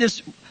made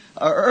this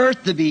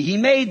earth to be, He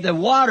made the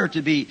water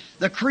to be,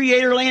 the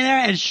Creator laying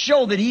there and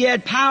showed that He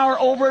had power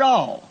over it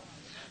all.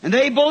 And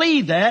they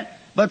believed that,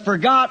 but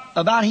forgot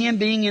about Him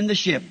being in the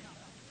ship.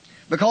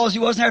 Because He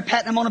wasn't there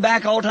patting them on the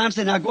back all the time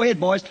saying, now go ahead,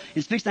 boys.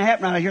 It's fixing to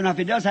happen right here. Now if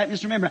it does happen,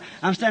 just remember,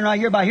 I'm standing right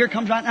here by here.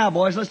 Comes right now,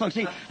 boys. Let's look.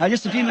 See,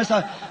 just a few minutes.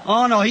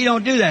 Oh no, He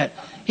don't do that.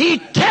 He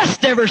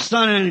tests every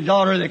son and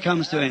daughter that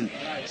comes to Him.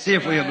 See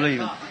if we'll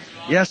believe Him.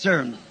 Yes,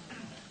 sir.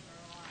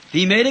 If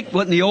He made it,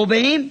 wouldn't He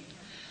obey Him?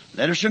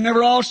 Let us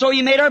remember also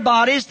He made our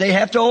bodies. They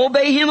have to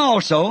obey Him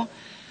also.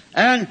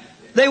 And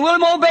they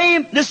will obey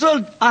Him. This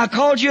little, I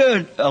called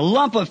you a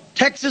lump of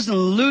Texas and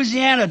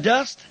Louisiana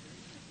dust.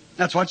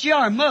 That's what you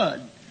are,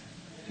 mud.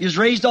 You was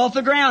raised off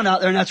the ground out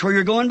there, and that's where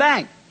you're going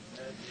back.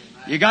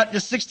 You got the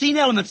 16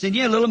 elements in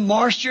you, a little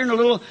moisture and a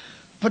little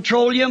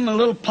petroleum, a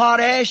little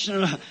potash,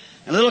 and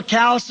a little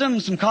calcium,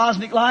 some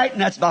cosmic light,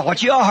 and that's about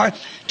what you are.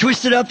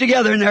 Twisted up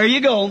together, and there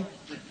you go.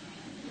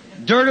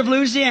 Dirt of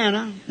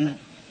Louisiana.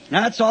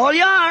 That's all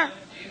you are.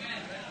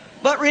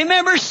 But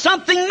remember,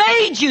 something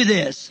made you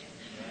this.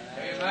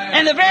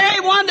 And the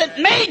very one that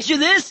made you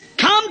this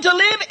come to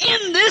live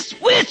in this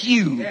with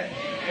you.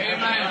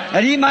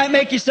 And He might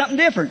make you something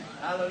different.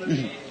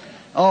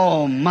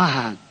 Oh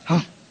my.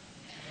 Oh.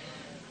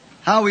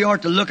 How we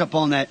ought to look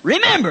upon that.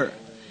 Remember,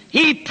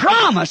 He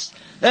promised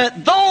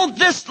that though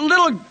this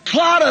little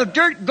clod of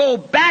dirt go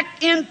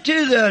back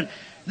into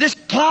this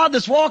clod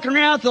that's walking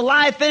around with the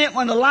life in it,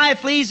 when the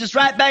life leaves, it's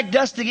right back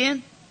dust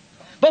again.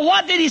 But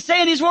what did He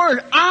say in His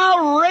Word?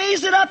 I'll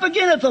raise it up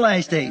again at the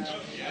last stage.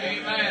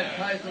 Amen.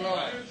 Praise the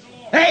Lord.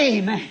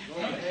 Amen.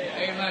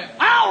 Amen.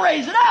 I'll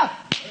raise it up.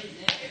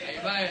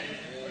 Amen.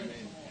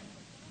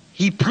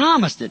 He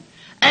promised it.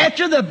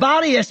 After the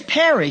body has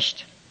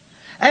perished,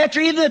 after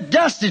even the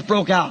dust is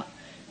broke out,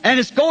 and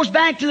it goes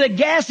back to the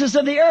gases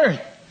of the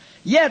earth.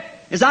 Yet,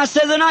 as I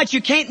said the other night,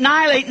 you can't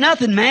annihilate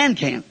nothing, man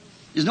can.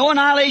 There's no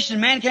annihilation,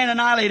 man can't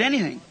annihilate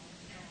anything.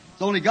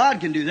 It's only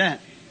God can do that.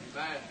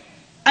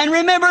 And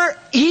remember,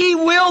 He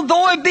will,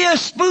 though it be a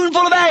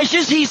spoonful of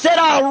ashes, He said,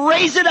 I'll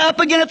raise it up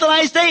again at the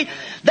last day.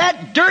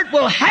 That dirt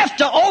will have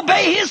to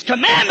obey His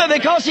commandment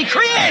because He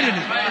created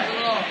it.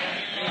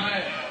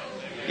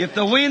 If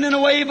the wind and the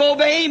wave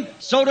obey Him,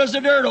 so does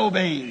the dirt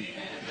obey Him.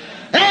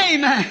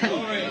 Amen.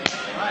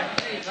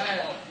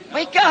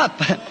 Wake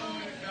up.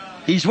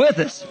 He's with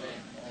us.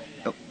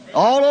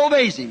 All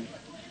obeys Him.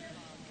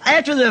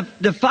 After the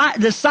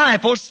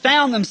disciples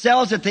found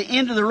themselves at the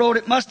end of the road,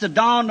 it must have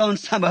dawned on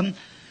some of them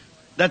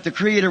that the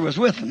Creator was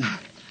with them.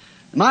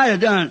 Might have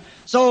done.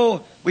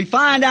 So we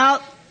find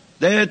out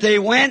that they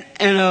went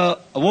and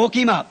woke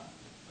Him up.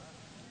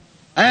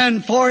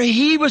 And for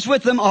He was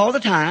with them all the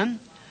time.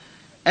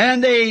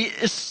 And they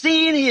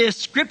seen His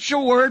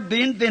scriptural word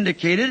being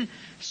vindicated.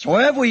 So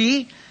have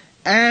we.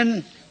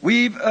 And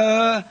we've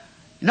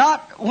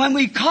not, when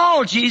we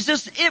called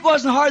Jesus, it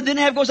wasn't hard then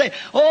to have to go say,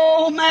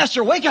 oh,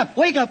 Master, wake up,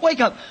 wake up, wake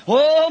up.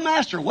 Oh,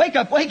 Master, wake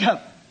up, wake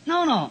up.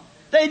 No.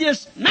 They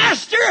just,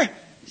 Master!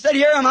 He said,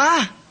 here am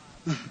I.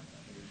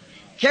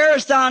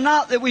 Carest thou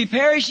not that we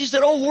perish? He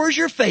said, oh, where's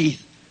your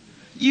faith?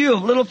 You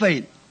of little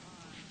faith.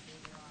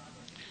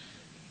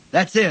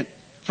 That's it.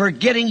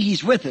 Forgetting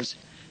He's with us.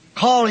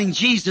 Calling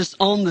Jesus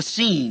on the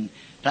scene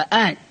to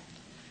act.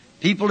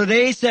 People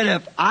today said,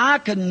 if I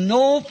could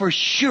know for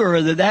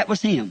sure that that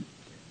was Him.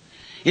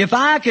 If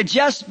I could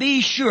just be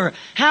sure.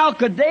 How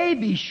could they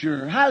be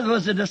sure? How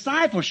was the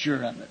disciple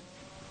sure of it?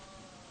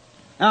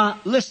 Now,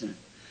 listen.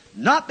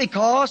 Not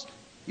because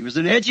he was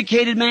an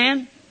educated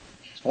man.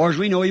 As far as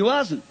we know, he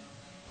wasn't.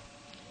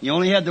 He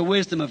only had the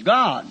wisdom of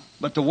God.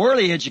 But the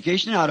worldly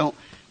education,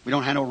 we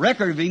don't have no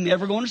record of him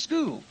ever going to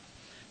school.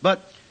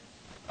 But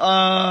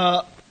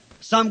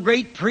some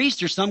great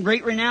priest or some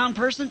great renowned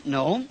person?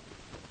 No.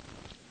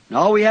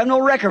 No, we have no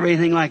record of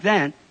anything like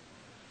that.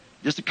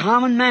 Just a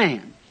common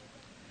man.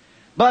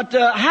 But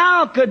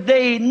how could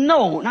they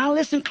know? Now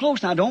listen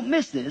close now, don't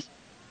miss this.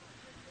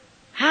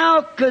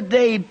 How could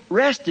they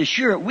rest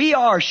assured? We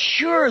are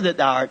sure that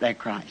thou art that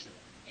Christ.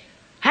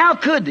 How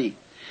could they?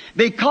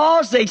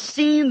 Because they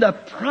seen the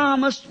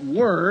promised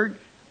word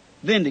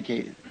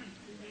vindicated.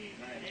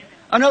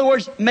 In other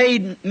words,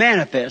 made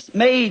manifest,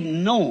 made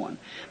known.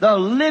 The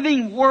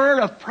living word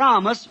of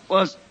promise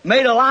was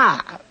made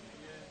alive.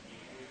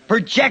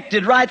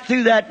 Projected right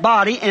through that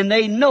body, and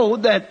they know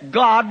that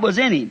God was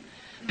in him.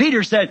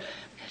 Peter said,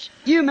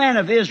 you men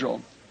of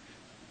Israel,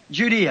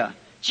 Judea,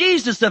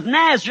 Jesus of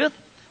Nazareth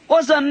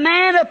was a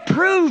man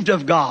approved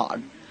of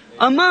God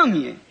among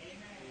you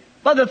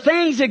by the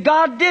things that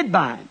God did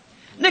by him.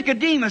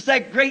 Nicodemus,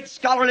 that great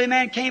scholarly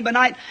man, came by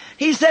night.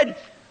 He said,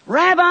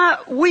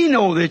 Rabbi, we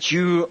know that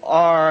you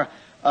are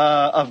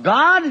of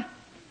God.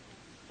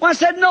 Well, I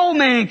said, no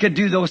man could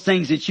do those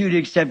things that you did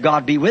except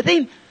God be with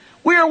him.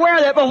 We're aware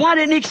of that, but why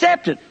didn't he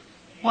accept it?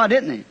 Why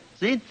didn't he?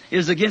 See? It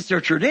was against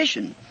their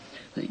tradition.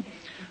 See?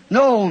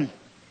 No.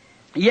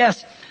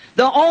 Yes.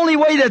 The only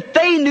way that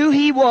they knew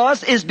he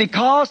was is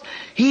because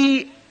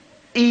he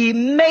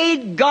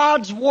made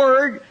God's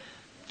word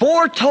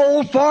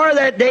foretold for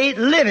that day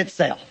live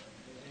itself.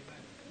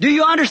 Do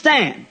you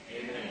understand?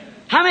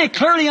 How many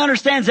clearly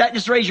understands that?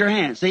 Just raise your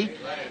hand. See?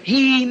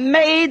 He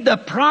made the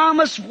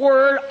promised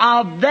word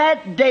of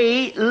that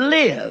day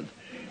live.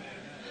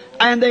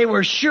 And they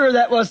were sure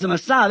that was the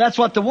Messiah. That's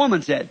what the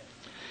woman said.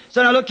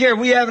 So now look here,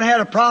 we haven't had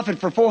a prophet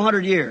for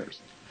 400 years.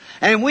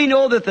 And we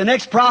know that the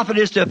next prophet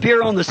is to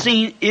appear on the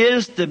scene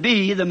is to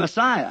be the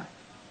Messiah.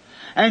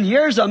 And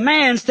here's a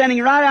man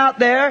standing right out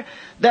there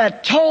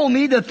that told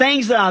me the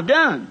things that I've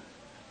done.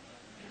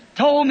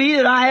 Told me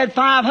that I had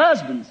 5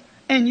 husbands.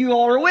 And you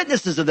all are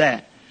witnesses of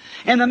that.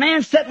 And the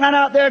man sitting right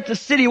out there at the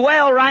city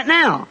well right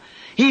now.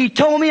 He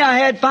told me I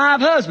had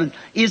 5 husbands.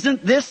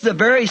 Isn't this the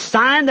very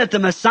sign that the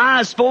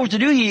Messiah is supposed to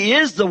do? He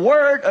is the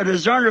Word, a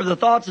discerner of the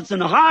thoughts that's in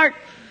the heart.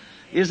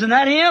 Isn't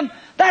that him?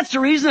 That's the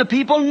reason that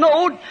people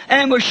knowed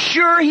and were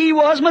sure he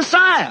was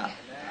Messiah.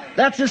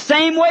 That's the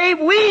same way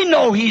we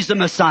know he's the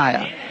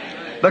Messiah.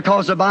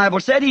 Because the Bible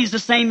said he's the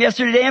same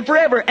yesterday, today, and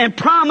forever. And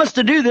promised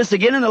to do this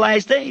again in the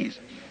last days.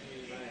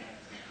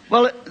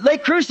 Well, they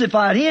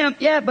crucified him.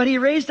 Yeah, but he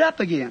raised up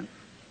again.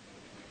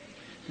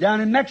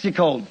 Down in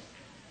Mexico.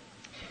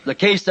 The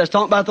case that's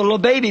talking about the little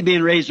baby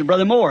being raised with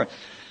Brother Moore.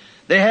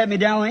 They had me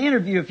down on an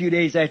interview a few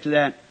days after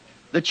that.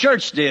 The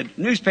church did.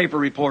 Newspaper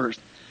reporters.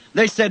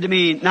 They said to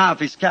me, now if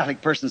he's a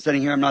Catholic person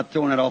sitting here, I'm not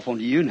throwing it off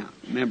onto you now.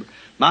 Remember,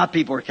 my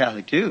people are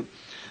Catholic too.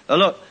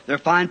 Look, they're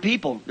fine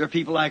people. They're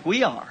people like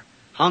we are.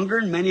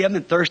 Hungering, many of them,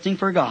 and thirsting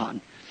for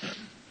God.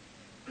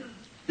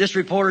 This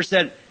reporter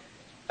said,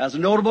 as a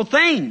notable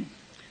thing,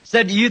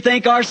 said, do you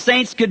think our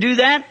saints could do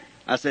that?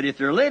 I said, if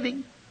they're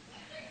living.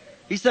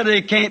 He said,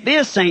 they can't be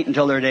a saint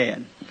until they're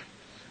dead.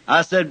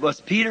 I said, was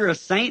Peter a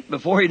saint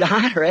before he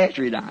died or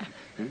after he died?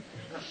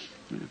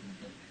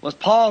 Was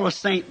Paul a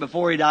saint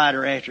before he died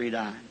or after he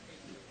died?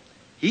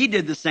 He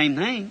did the same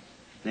thing.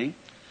 See?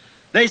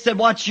 They said,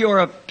 what's your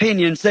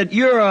opinion? Said,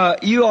 you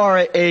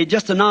are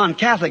just a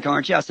non-Catholic,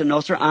 aren't you? I said, no,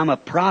 sir, I'm a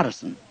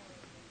Protestant.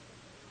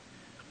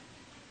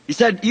 He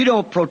said, you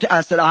don't protest.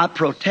 I said, I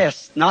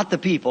protest, not the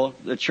people,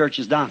 the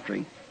church's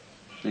doctrine.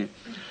 See?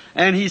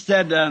 And he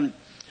said,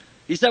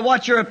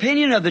 what's your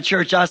opinion of the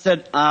church? I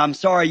said, I'm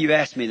sorry you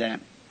asked me that.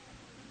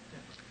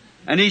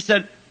 And he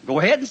said, go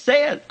ahead and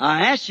say it.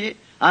 I asked you.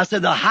 I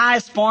said, the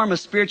highest form of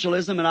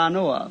spiritualism that I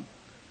know of.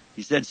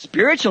 He said,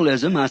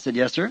 spiritualism? I said,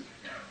 yes, sir.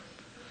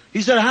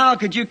 He said, how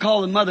could you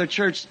call the Mother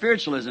Church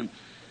spiritualism?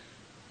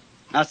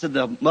 I said,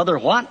 the Mother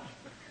what?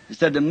 He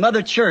said, the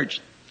Mother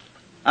Church.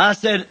 I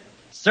said,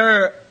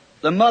 sir,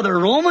 the Mother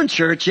Roman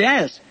Church,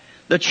 yes.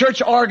 The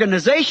church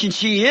organization,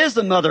 she is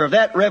the mother of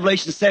that.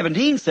 Revelation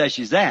 17 says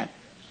she's that.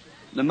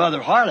 The mother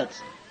of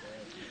harlots.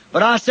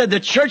 But I said,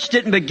 the church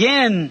didn't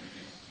begin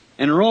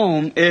in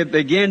Rome. It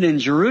began in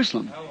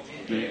Jerusalem.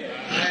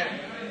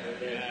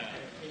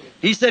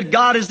 He said,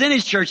 God is in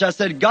His church. I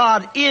said,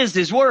 God is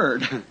His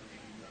Word.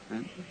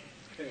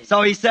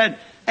 So he said,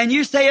 and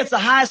you say it's the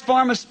highest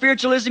form of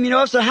spiritualism, you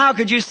know, so how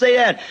could you say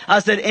that? I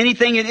said,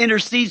 anything that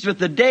intercedes with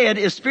the dead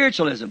is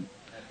spiritualism.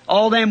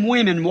 All them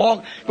women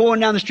going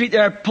down the street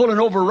there pulling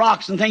over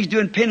rocks and things,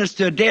 doing penance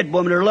to a dead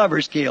woman her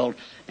lover's killed.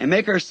 And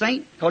make her a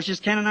saint because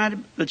she's canonized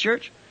the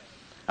church?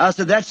 I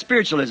said, that's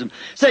spiritualism.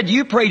 Said,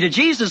 you pray to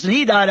Jesus and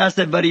He died. I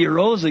said, but He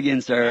arose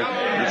again, sir.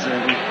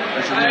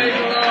 That's right.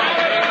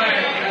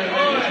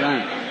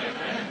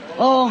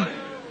 Oh,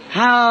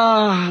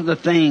 how the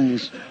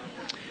things.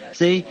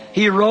 See,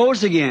 He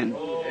rose again.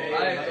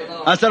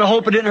 I said, I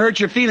hope it didn't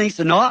hurt your feelings. He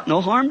said,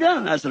 no harm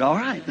done. I said, all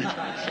right.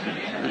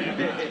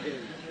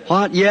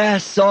 What?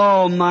 Yes,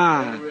 oh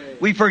my.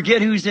 We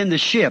forget who's in the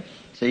ship.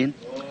 See?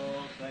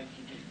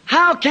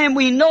 How can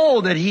we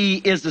know that He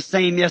is the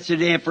same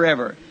yesterday and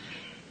forever?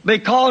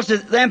 Because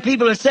them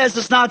people that says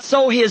it's not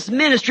so, His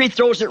ministry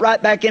throws it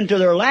right back into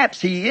their laps.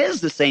 He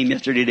is the same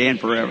yesterday, today, and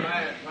forever.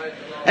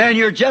 And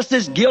you're just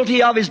as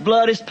guilty of His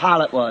blood as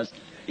Pilate was.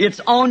 It's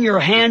on your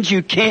hands.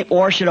 You can't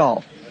wash it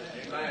off.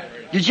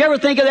 Did you ever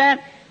think of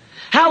that?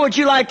 How would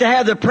you like to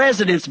have the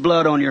president's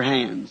blood on your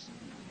hands?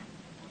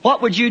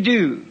 What would you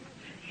do?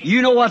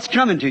 You know what's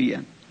coming to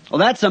you. Well,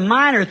 that's a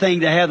minor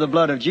thing to have the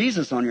blood of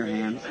Jesus on your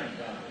hands.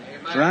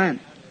 That's right.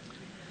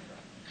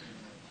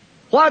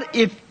 What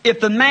if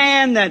the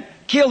man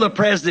that killed the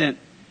president,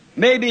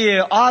 maybe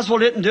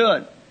Oswald didn't do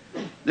it.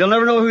 They'll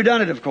never know who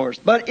done it, of course.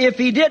 But if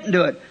he didn't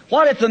do it,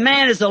 what if the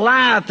man is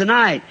alive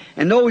tonight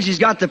and knows he's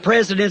got the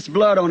president's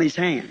blood on his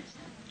hands?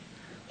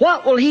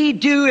 What will he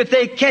do if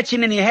they catch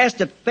him and he has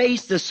to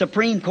face the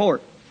Supreme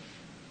Court,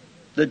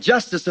 the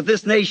justice of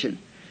this nation?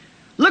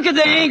 Look at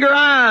the anger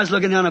eyes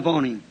looking down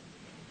upon him.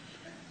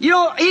 You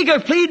know, he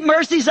could plead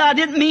mercy, say, I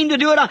didn't mean to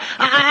do it.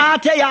 I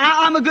tell you,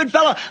 I'm a good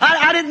fellow.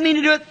 I didn't mean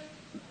to do it.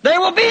 There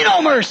will be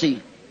no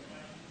mercy.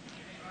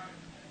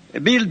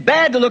 It'd be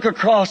bad to look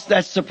across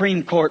that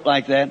Supreme Court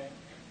like that.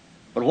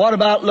 But what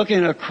about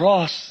looking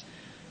across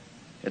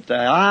at the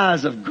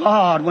eyes of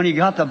God when He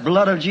got the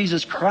blood of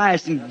Jesus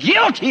Christ and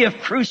guilty of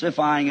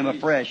crucifying Him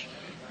afresh?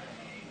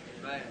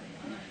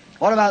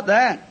 What about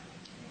that?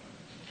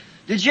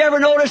 Did you ever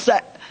notice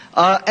that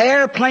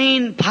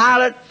airplane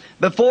pilot,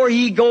 before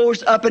he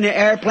goes up in the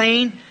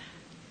airplane,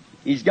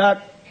 he's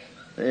got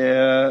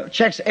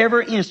checks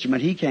every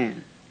instrument he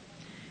can.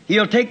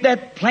 He'll take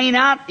that plane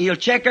out, he'll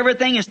check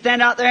everything and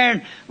stand out there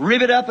and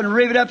rivet up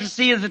to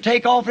see if the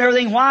takeoff and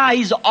everything. Why?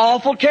 He's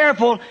awful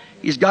careful.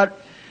 He's got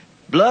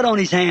blood on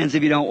his hands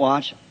if you don't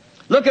watch.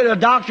 Look at a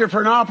doctor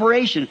for an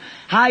operation.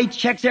 How he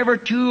checks every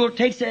tool,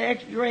 takes the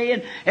x-ray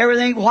and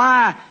everything.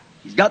 Why?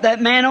 He's got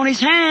that man on his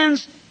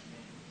hands.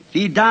 If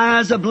he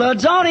dies, the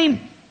blood's on him.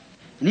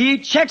 And he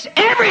checks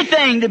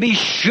everything to be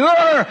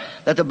sure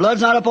that the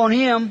blood's not upon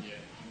him.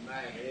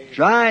 That's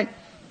right.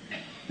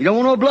 You don't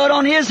want no blood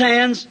on his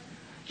hands.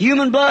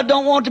 Human blood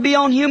don't want to be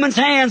on humans'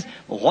 hands.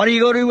 Well, what are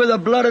you going to do with the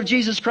blood of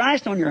Jesus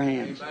Christ on your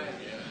hands?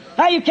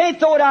 Now, you can't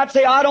throw it out and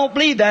say, I don't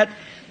believe that.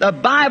 The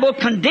Bible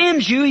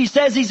condemns you. He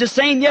says He's the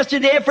same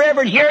yesterday and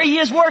forever, and here He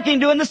is working,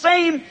 doing the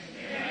same.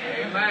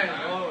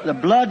 Amen. The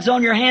blood's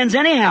on your hands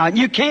anyhow, and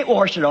you can't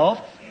wash it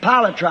off.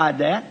 Pilate tried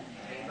that.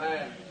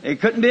 There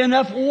couldn't be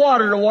enough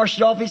water to wash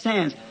it off his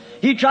hands.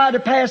 He tried to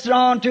pass it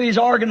on to his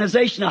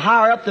organization to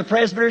hire up the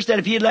presbyter, said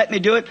if he'd let me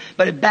do it,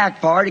 but it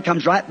backfired. It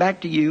comes right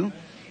back to you.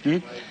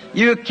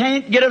 You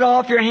can't get it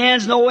off your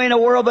hands no way in the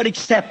world but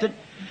accept it.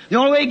 The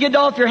only way to get it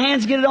off your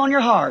hands is get it on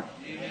your heart.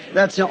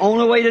 That's the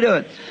only way to do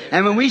it.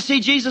 And when we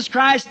see Jesus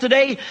Christ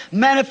today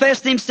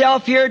manifest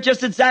Himself here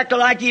just exactly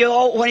like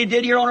when He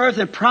did here on earth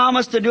and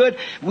promised to do it,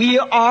 we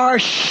are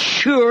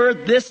sure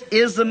this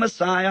is the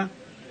Messiah.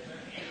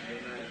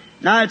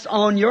 Now it's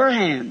on your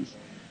hands,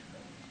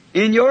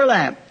 in your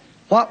lap.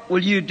 What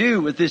will you do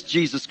with this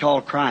Jesus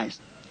called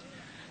Christ?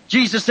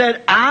 Jesus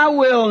said, I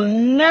will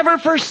never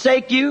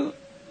forsake you.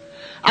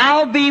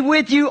 I'll be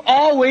with you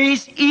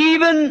always,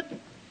 even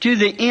to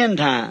the end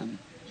time.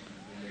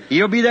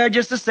 He'll be there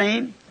just the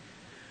same.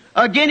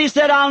 Again, He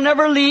said, I'll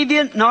never leave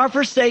you nor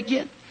forsake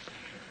you.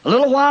 A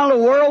little while the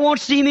world won't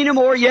see me no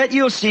more, yet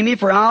you'll see me,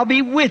 for I'll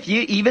be with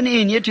you, even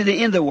in you, to the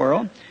end of the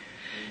world.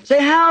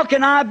 Say, how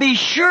can I be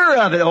sure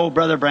of it, old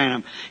Brother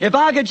Branham? If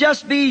I could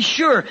just be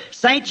sure.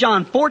 St.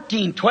 John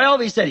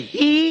 14:12, He said,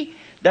 He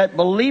that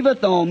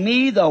believeth on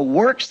me, the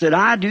works that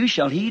I do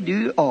shall he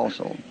do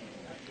also.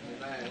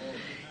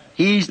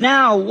 He's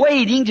now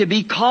waiting to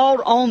be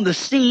called on the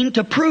scene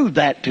to prove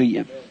that to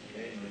you.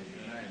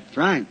 That's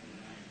right.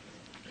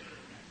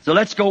 So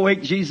let's go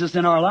wake Jesus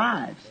in our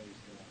lives.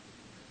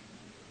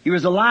 He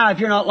was alive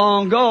here not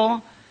long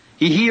ago.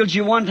 He healed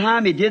you one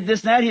time. He did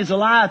this and that. He was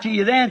alive to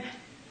you then.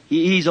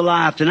 He's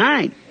alive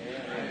tonight.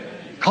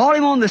 Call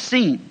Him on the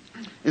scene.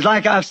 It's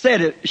like I've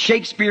said, if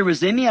Shakespeare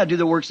was in me, I'd do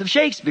the works of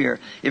Shakespeare.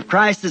 If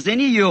Christ is in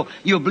you,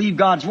 you'll believe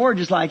God's Word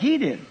just like He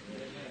did.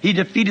 He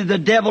defeated the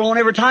devil on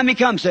every time He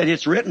comes, said,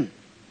 it's written.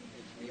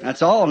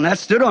 That's all, and that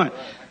stood on it.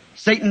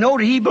 Satan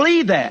noted he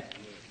believed that,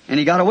 and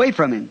he got away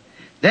from him.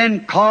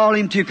 Then call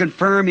him to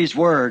confirm His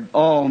Word.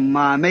 Oh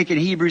my, making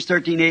Hebrews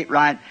 13:8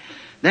 right.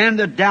 Then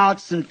the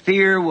doubts and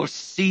fear will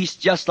cease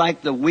just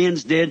like the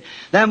winds did.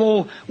 Them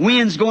old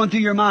winds going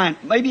through your mind.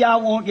 Maybe I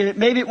won't get it.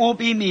 Maybe it won't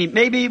be me.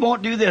 Maybe He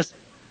won't do this.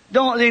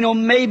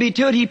 Don't, maybe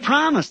to it. He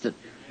promised it.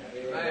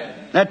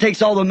 That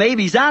takes all the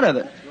maybes out of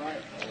it.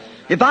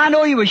 If I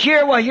know He was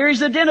here, well, here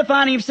He's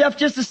identifying Himself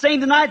just the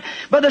same tonight,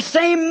 by the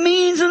same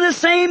means and the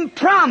same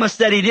promise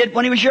that He did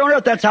when He was here on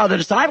earth. That's how the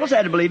disciples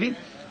had to believe Him.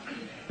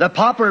 The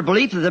popular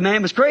belief that the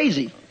man was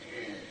crazy.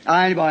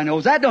 Anybody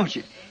knows that, don't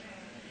you?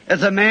 That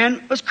the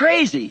man was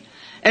crazy.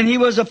 And he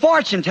was a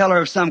fortune teller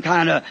of some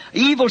kind of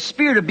evil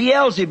spirit of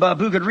Beelzebub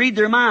who could read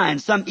their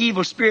minds, some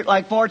evil spirit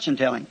like fortune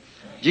telling.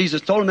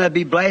 Jesus told him that'd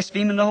be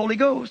blaspheming the Holy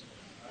Ghost.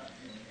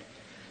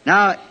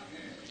 Now,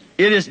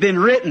 it has been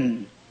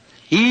written,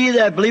 He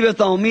that believeth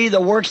on me,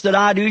 the works that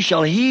I do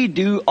shall he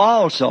do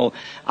also.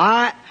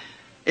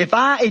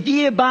 If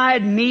ye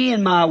abide in me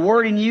and my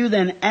word in you,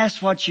 then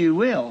ask what you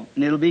will,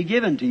 and it'll be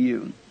given to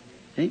you.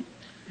 See?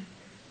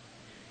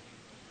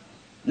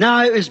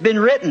 Now it has been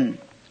written,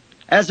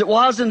 as it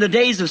was in the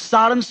days of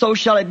Sodom, so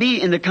shall it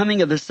be in the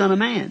coming of the Son of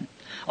Man.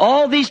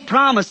 All these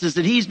promises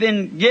that He's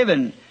been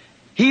given,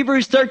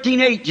 Hebrews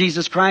 13:8,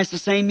 Jesus Christ the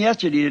same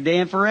yesterday, today,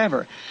 and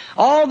forever.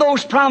 All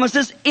those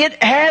promises,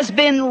 it has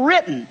been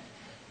written.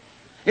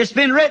 It's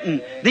been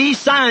written, these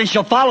signs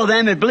shall follow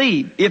them that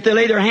believe. If they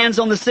lay their hands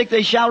on the sick,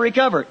 they shall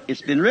recover.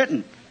 It's been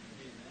written.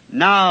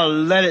 Now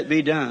let it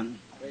be done.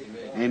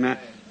 Amen.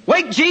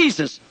 Wake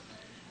Jesus.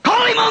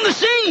 Call Him on the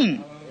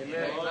scene.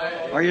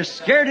 Are you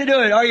scared to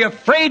do it? Are you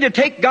afraid to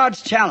take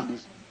God's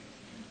challenge?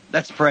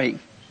 Let's pray.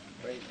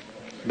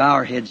 Bow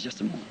our heads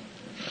just a moment.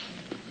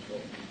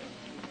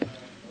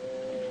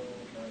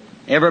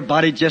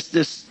 Everybody just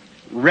as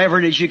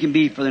reverent as you can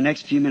be for the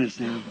next few minutes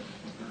now.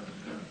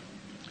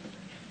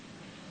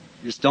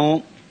 Just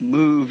don't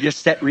move.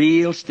 Just sit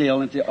real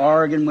still. If the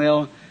organ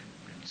will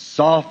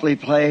softly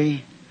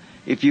play,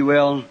 if you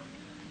will,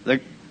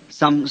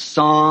 some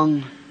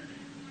song,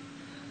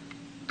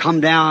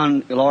 come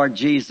down, Lord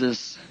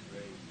Jesus,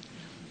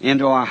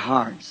 into our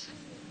hearts.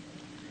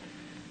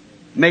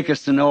 Make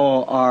us to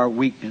know our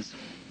weakness.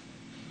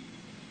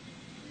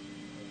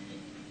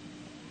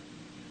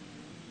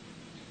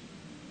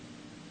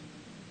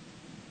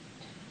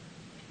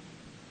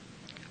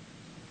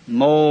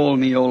 Mold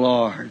me, O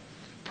Lord.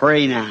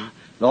 Pray now.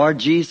 Lord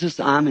Jesus,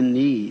 I'm in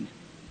need.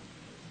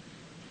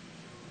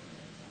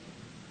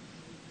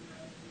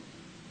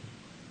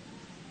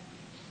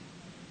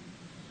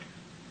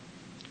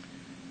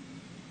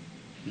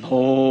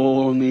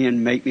 Mold me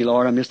and make me,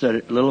 Lord. I'm just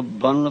a little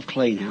bundle of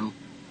clay now.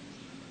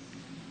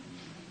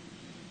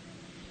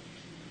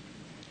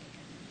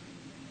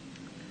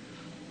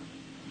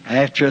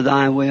 After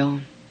Thy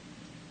will,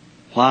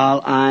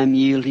 while I'm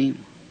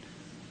yielding,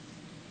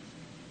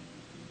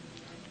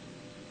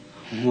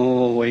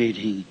 oh,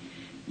 waiting,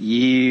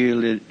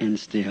 yielded and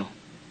still.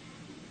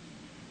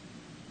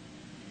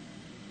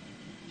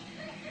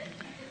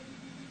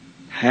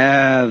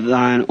 Have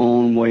Thine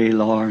own way,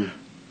 Lord.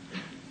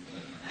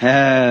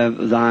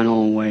 Have Thine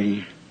own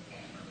way.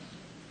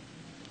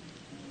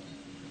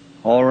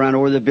 All around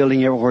over the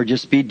building, everywhere,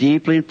 just be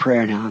deeply in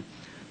prayer now.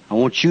 I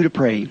want you to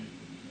pray.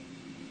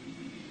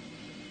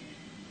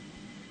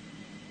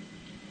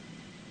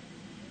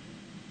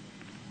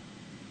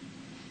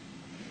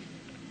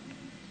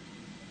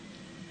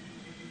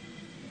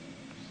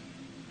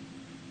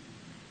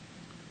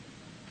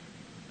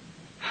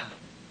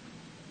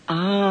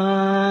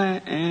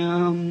 I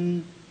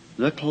am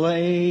the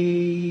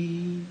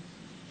clay.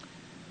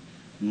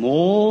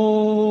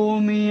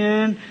 Mold me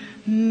and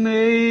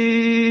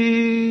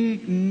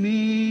make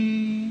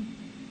me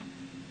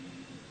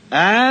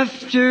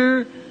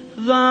after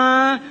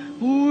Thy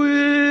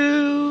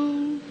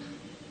will.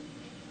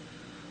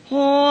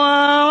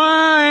 While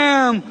I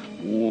am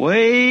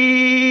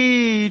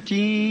waiting,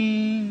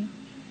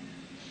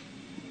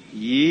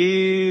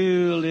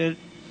 yielded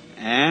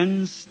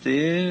and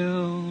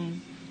still.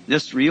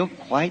 Just real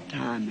quiet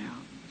time now.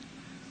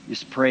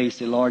 Just pray,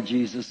 say, Lord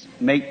Jesus,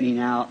 make me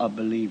now a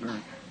believer.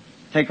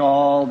 Take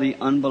all the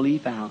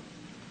unbelief out.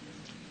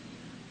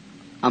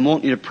 I'm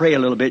wanting you to pray a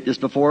little bit just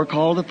before I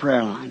call the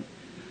prayer line.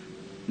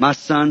 My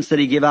son said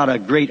he gave out a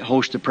great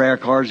host of prayer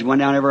cards. He went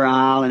down every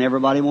aisle and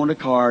everybody wanted a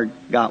card.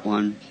 Got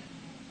one.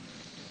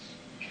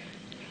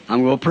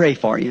 I'm going to pray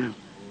for you.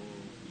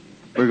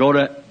 We're going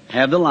to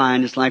have the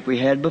line just like we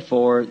had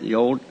before, the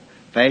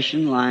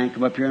old-fashioned line.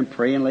 Come up here and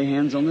pray and lay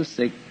hands on the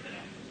sick.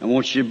 I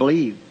want you to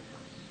believe.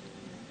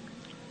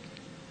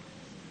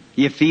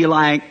 You feel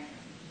like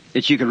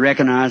that you could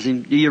recognize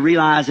Him? Do you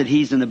realize that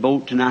He's in the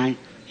boat tonight?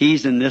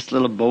 He's in this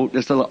little boat,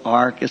 this little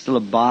ark, this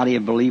little body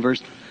of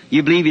believers.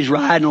 You believe He's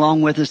riding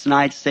along with us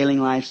tonight, sailing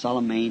life,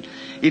 solemn main.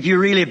 If you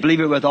really believe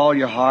it with all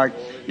your heart,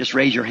 just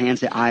raise your hand and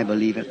say, I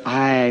believe it.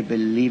 I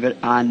believe it.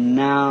 I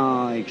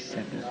now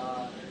accept it.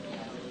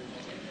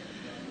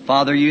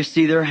 Father, you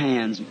see their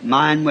hands.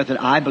 Mine with it.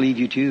 I believe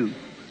you too.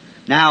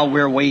 Now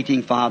we're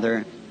waiting,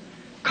 Father.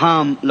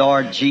 Come,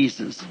 Lord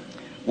Jesus.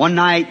 One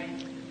night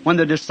when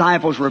the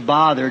disciples were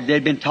bothered,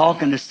 they'd been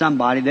talking to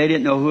somebody. They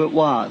didn't know who it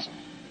was.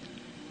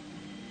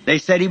 They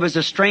said he was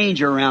a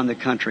stranger around the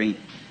country.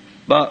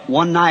 But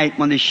one night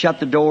when they shut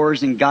the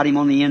doors and got him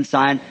on the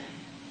inside,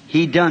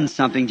 he done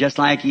something just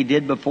like he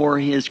did before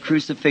his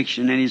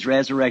crucifixion and his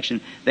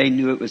resurrection. They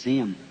knew it was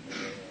him.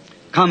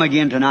 Come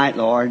again tonight,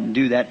 Lord, and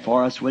do that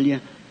for us, will you?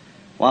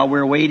 While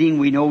we're waiting,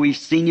 we know we've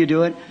seen you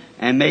do it,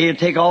 and may you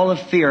take all the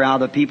fear out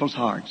of the people's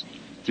hearts.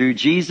 Through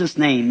Jesus'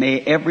 name,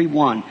 may every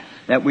one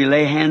that we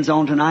lay hands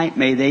on tonight,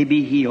 may they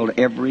be healed,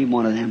 every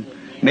one of them.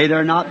 May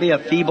there not be a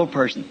feeble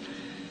person.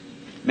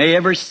 May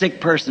every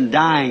sick person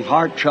dying,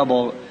 heart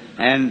trouble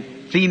and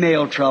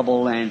female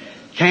trouble and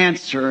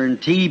cancer and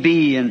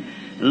TB and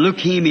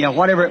leukemia,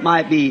 whatever it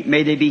might be,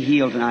 may they be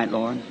healed tonight,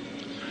 Lord.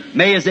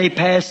 May as they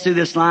pass through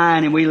this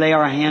line and we lay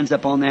our hands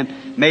upon them,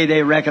 may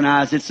they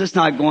recognize it's just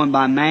not going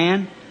by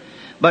man,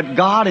 but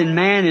God and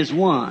man is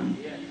one.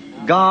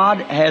 God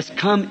has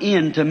come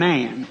into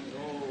man.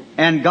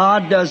 And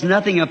God does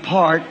nothing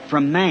apart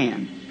from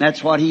man.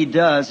 That's what He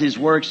does. His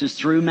works is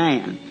through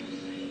man.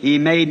 He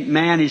made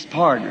man His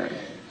partner.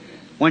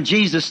 When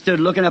Jesus stood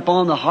looking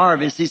upon the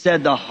harvest, He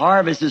said, the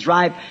harvest is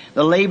ripe,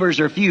 the laborers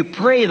are few.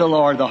 Pray the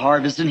Lord of the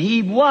harvest, and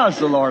He was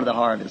the Lord of the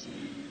harvest.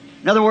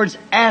 In other words,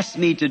 ask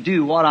me to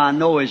do what I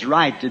know is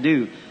right to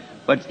do.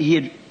 But He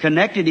had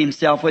connected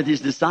Himself with His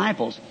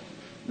disciples.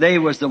 They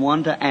was the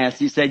one to ask.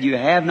 He said, you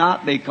have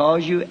not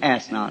because you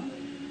ask not.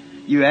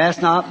 You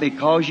ask not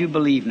because you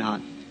believe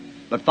not.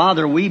 But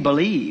Father, we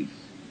believe.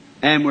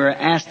 And we're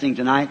asking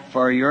tonight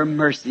for your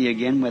mercy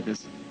again with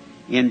us.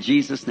 In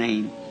Jesus'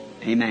 name,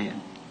 amen.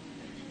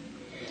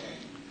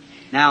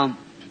 Now,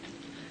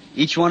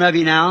 each one of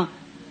you now,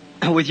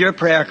 with your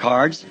prayer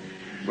cards,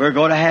 we're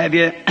going to have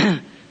you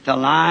to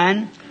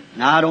line.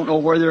 Now, I don't know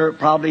where they're,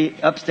 probably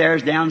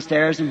upstairs,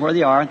 downstairs, and where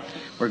they are.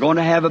 We're going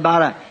to have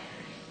about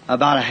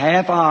a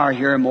half hour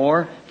here or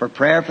more for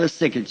prayer for the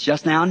sick. It's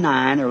just now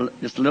 9, or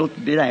just a little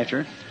bit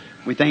after.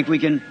 We think we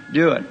can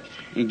do it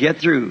and get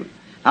through.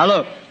 Now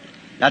look,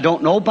 now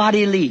don't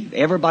nobody leave.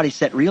 Everybody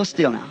sit real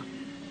still now.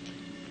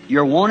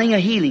 You're wanting a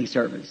healing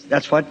service.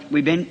 That's what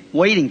we've been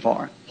waiting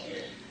for.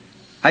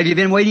 Have you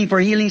been waiting for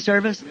a healing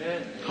service?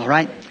 Yes. All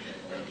right.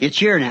 It's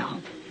here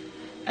now.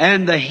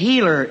 And the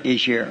healer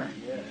is here.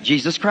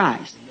 Jesus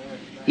Christ.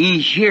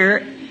 He's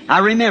here. I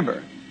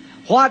remember,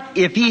 what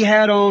if He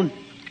had on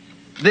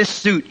this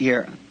suit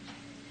here?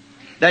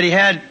 That He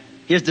had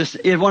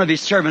one of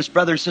His servants,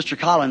 Brother and Sister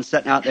Collins,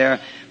 sitting out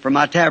there for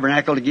my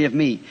tabernacle to give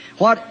me.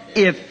 What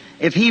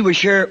if He was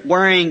here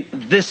wearing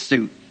this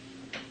suit?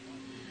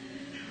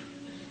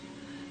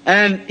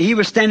 And He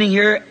was standing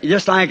here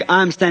just like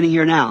I'm standing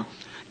here now.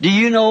 Do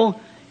you know,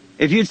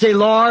 if you'd say,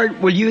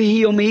 Lord, will you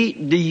heal me?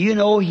 Do you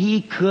know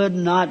He could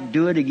not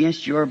do it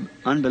against your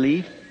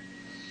unbelief?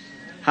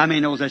 How many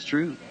knows that's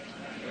true?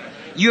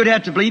 You'd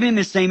have to believe Him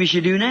the same as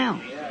you do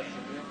now.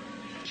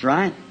 That's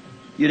right.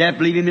 You'd have to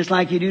believe Him just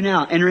like you do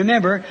now. And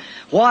remember,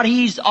 what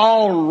He's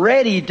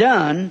already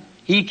done,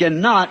 He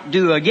cannot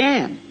do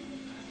again.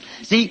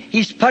 See,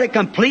 He's put it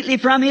completely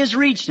from His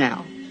reach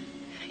now.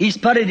 He's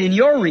put it in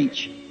your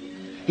reach.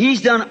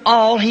 He's done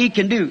all He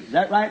can do. Is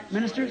that right,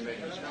 ministers?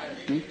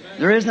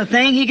 There isn't a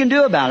thing He can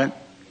do about it.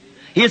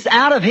 It's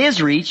out of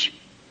His reach.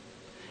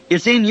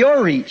 It's in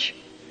your reach.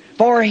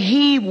 For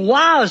He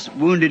was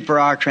wounded for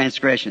our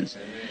transgressions.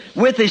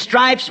 With His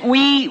stripes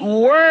we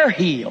were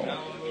healed.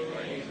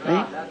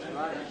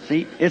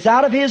 See? It's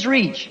out of His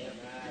reach.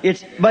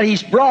 But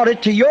He's brought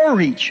it to your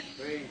reach.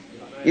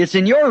 It's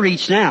in your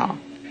reach now.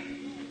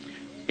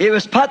 It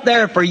was put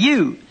there for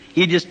you.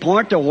 He just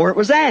pointed to where it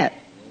was at.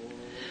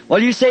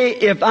 Well, you say,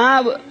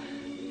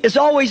 it's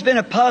always been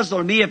a puzzle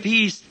to me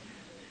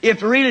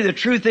if really the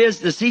truth is,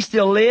 does He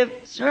still live?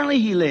 Certainly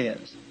He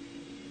lives.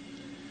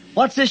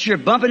 What's this you're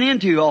bumping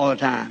into all the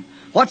time?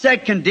 What's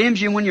that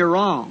condemns you when you're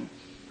wrong?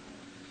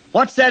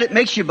 What's that it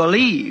makes you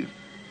believe?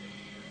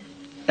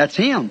 That's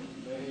Him.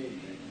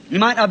 You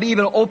might not be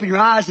able to open your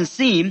eyes and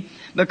see Him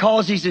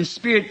because He's in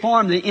spirit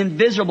form, the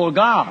invisible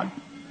God.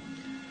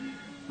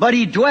 But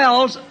He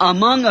dwells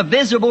among a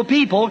visible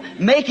people,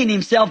 making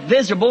Himself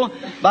visible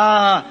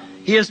by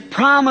His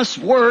promised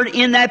word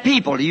in that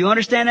people. Do you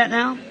understand that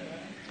now?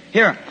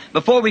 Here,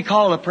 before we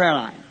call the prayer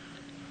line,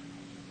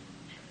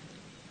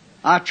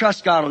 I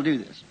trust God will do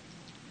this.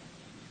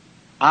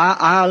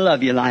 I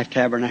love you, Life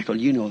Tabernacle.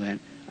 You know that.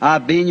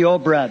 I've been your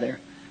brother.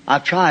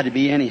 I've tried to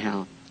be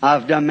anyhow.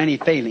 I've done many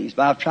failings,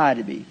 but I've tried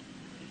to be.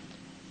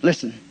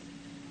 Listen.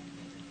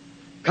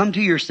 Come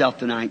to yourself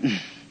tonight.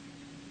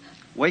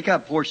 Wake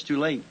up before it's too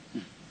late.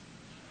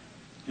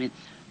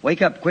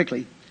 Wake up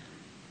quickly.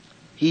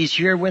 He's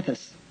here with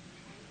us.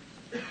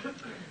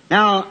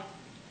 Now,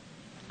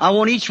 I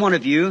want each one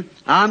of you,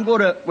 I'm going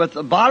to, with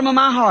the bottom of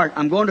my heart,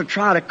 I'm going to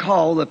try to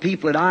call the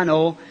people that I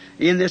know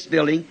in this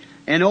building.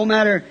 And no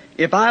matter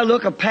if I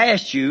look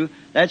past you,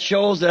 that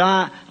shows that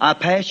I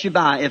pass you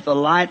by. If the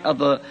light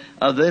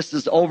of this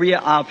is over you,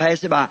 I'll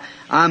pass it by.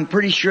 I'm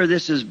pretty sure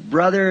this is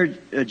Brother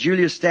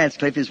Julius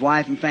Statscliffe, his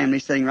wife and family,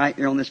 sitting right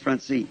here on this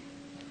front seat.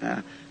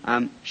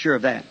 I'm sure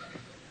of that.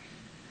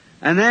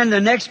 And then the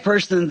next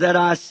person that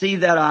I see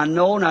that I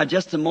know, now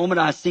just a moment,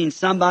 I seen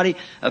somebody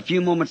a few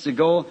moments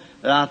ago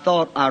that I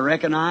thought I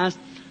recognized,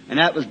 and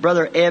that was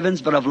Brother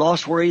Evans, but I've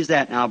lost where he's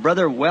at now.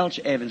 Brother Welch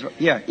Evans.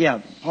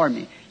 Yeah, pardon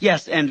me.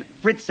 Yes, and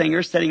Fritz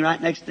Singer sitting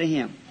right next to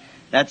him.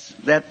 That's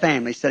that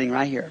family sitting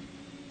right here.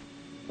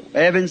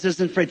 Evans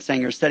and Fritz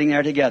Singer sitting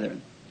there together.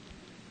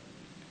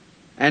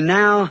 And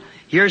now,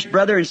 here's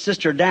Brother and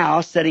Sister Dow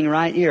sitting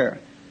right here.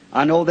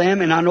 I know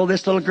them, and I know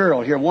this little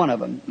girl here, one of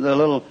them, the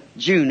little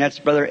June. That's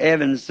Brother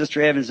Evans,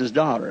 Sister Evans'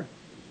 daughter.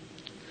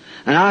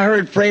 And I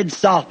heard Fred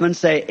Softman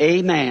say,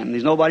 Amen.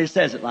 There's nobody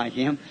says it like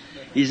him.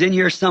 He's in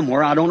here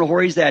somewhere. I don't know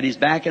where he's at. He's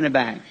back in the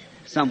back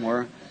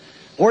somewhere.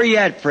 Where are you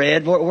at,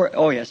 Fred?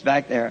 Oh, yes,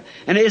 back there.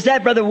 And is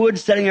that Brother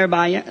Woods sitting there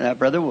by you?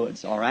 Brother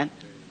Woods, all right.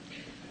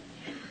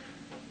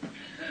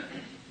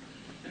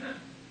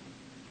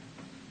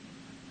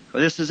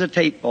 Well, this is a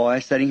tape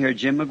boy sitting here,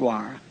 Jim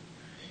McGuire.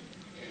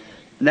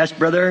 And that's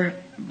Brother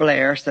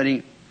Blair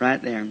sitting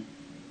right there.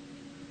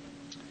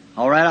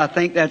 All right, I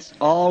think that's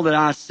all that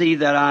I see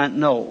that I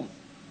know.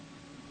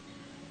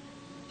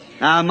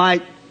 Now, I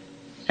might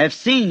have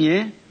seen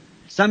you.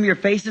 Some of your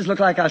faces look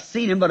like I've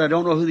seen them, but I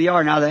don't know who they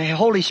are. Now, the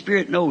Holy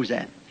Spirit knows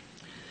that.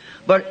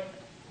 But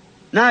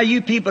now,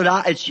 you people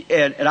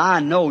that I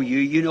know you,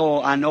 you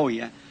know I know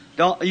you.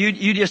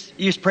 You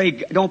just pray.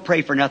 Don't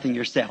pray for nothing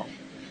yourself.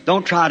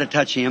 Don't try to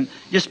touch Him.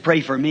 Just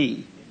pray for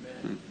me.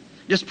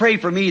 Just pray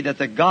for me that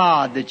the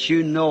God that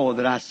you know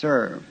that I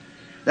serve,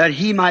 that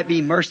He might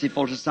be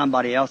merciful to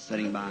somebody else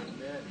sitting by.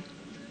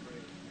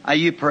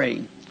 You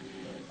pray.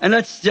 And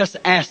let's just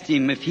ask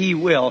Him if He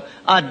will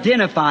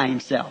identify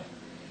Himself.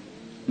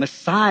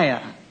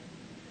 Messiah.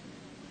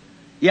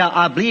 Yeah,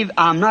 I believe,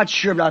 I'm not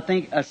sure, but I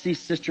think I see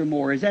Sister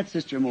Moore. Is that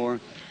Sister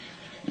Moore?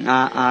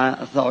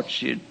 I thought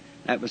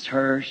that was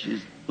her.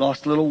 She's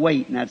lost a little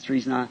weight, and that's the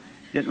reason I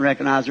didn't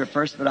recognize her at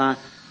first, but I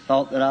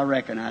thought that I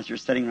recognized her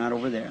sitting right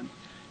over there.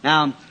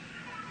 Now,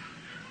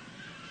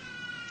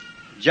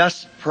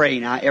 just pray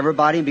now,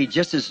 everybody, and be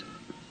just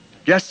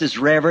as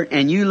reverent,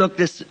 and you look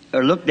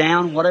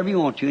down, whatever you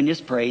want to, and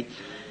just pray.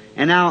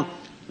 And now,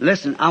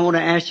 listen, I want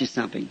to ask you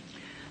something.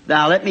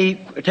 Now, let me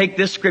take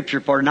this scripture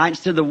for tonight.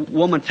 Instead of the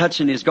woman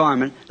touching his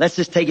garment, let's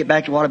just take it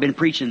back to what I've been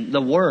preaching,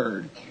 the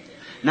Word.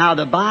 Now,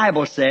 the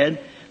Bible said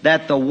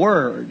that the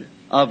Word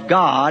of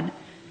God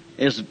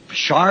is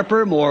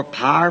sharper, more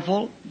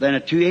powerful than a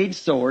two-edged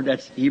sword.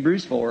 That's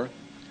Hebrews 4.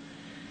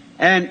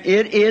 And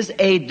it is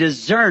a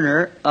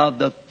discerner of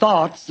the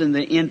thoughts and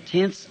the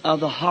intents of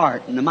the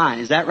heart and the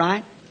mind. Is that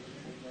right?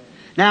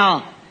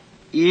 Now,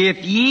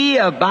 if ye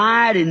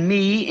abide in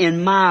me,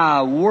 and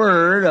my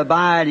word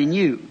abide in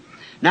you.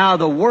 Now,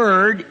 the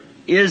Word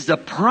is the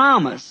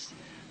promise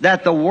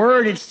that the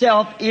Word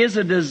itself is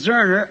a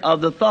discerner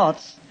of the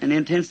thoughts and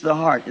intents of the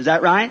heart. Is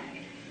that right?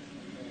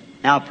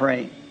 Now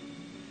pray.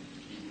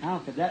 How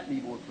could that be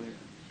more clear?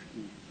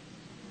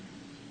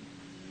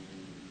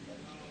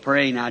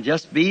 Pray now.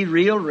 Just be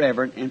real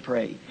reverent and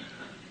pray.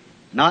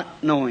 Not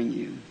knowing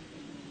you.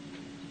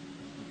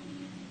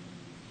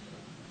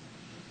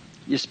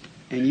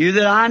 And you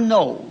that I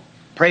know,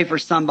 pray for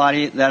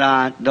somebody that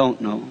I don't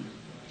know.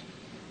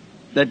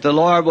 That the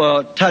Lord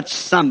will touch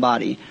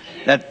somebody,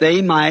 that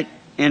they might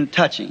in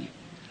touching.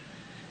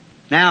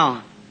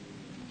 Now,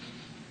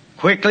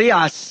 quickly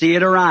I see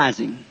it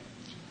arising.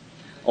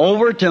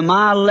 Over to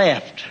my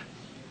left,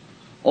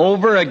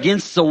 over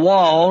against the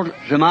wall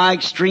to my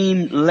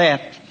extreme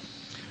left,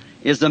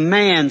 is a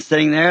man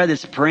sitting there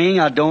that's praying.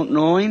 I don't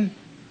know him.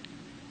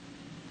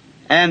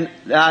 And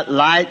that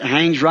light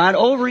hangs right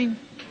over him.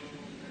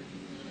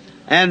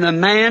 And the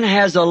man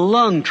has a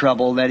lung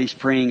trouble that he's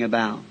praying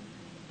about.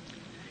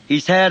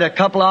 He's had a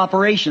couple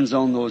operations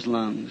on those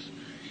lungs.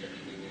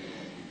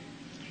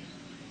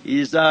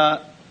 He's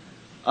a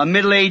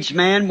middle-aged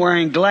man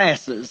wearing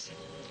glasses,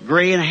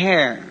 gray in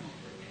hair.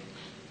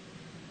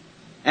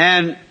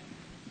 And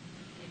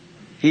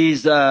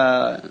he's,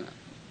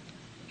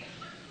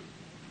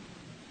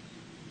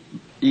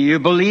 you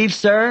believe,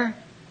 sir,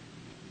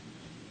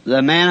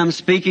 the man I'm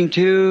speaking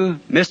to,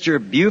 Mr.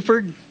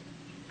 Buford?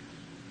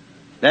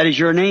 That is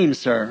your name,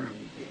 sir.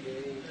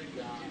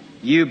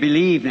 You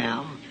believe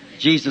now.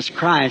 Jesus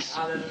Christ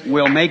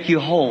will make you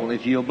whole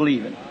if you'll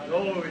believe it.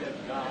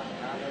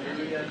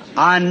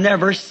 I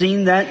never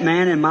seen that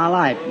man in my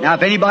life. Now,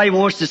 if anybody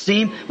wants to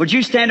see him, would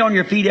you stand on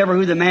your feet ever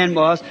who the man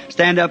was?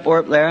 Stand up or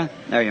up there.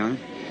 There you are.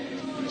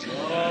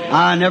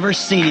 I never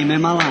seen him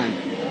in my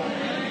life.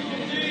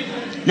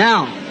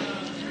 Now,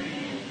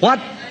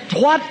 what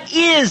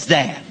is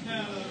that?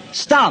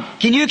 Stop.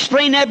 Can you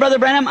explain that, Brother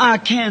Branham? I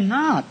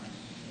cannot.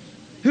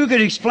 Who could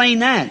explain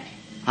that?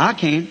 I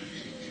can't.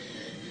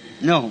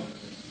 No.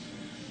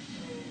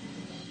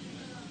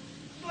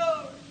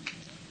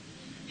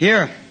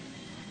 Here.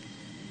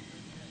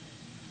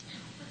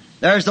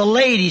 There's a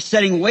lady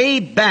sitting way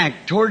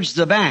back towards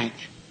the back.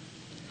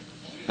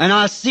 And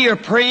I see her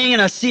praying,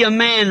 and I see a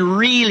man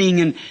reeling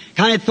and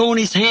kind of throwing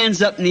his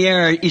hands up in the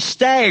air. He's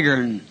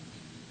staggering.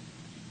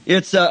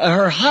 It's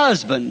her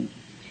husband.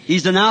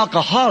 He's an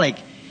alcoholic.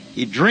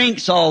 He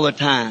drinks all the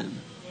time.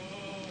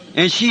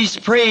 And she's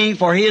praying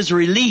for his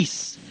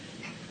release.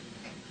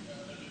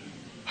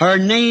 Her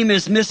name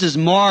is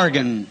Mrs.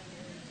 Morgan.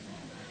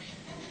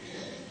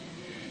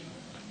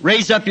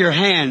 Raise up your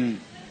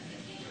hand.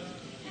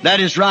 That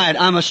is right.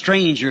 I'm a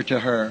stranger to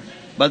her,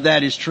 but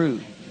that is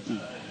true.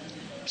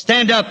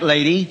 Stand up,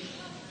 lady.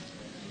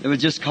 It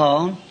was just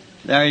called.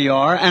 There you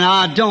are. And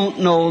I don't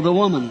know the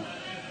woman.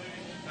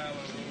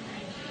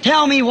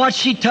 Tell me what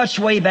she touched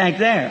way back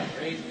there.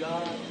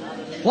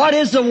 What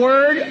is the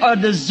word? A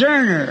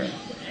discerner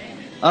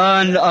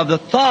of the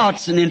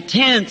thoughts and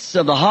intents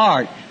of the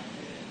heart.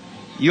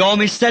 You all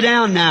may sit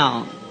down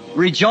now.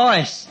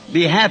 Rejoice.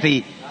 Be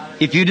happy.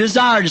 If you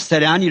desire to sit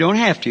down, you don't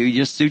have to. You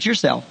just suit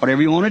yourself,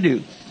 whatever you want to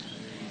do.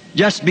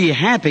 Just be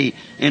happy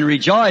and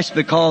rejoice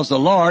because the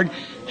Lord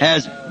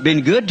has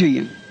been good to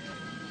you.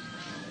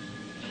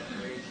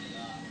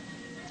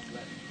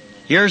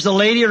 Here's a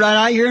lady right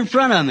out here in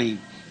front of me.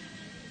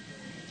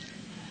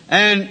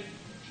 And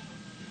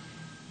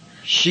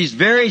she's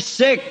very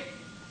sick,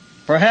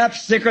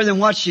 perhaps sicker than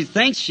what she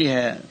thinks she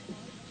has.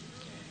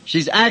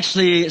 She's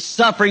actually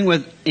suffering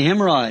with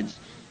hemorrhoids,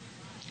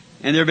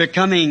 and they're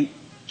becoming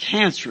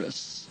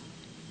cancerous.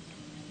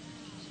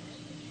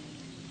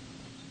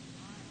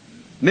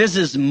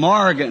 Mrs.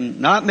 Morgan,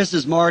 not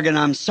Mrs. Morgan,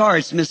 I'm sorry,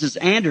 it's Mrs.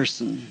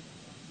 Anderson.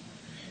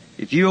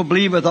 If you will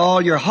believe with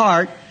all your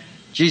heart,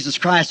 Jesus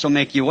Christ will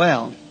make you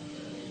well.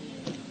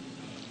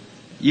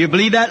 You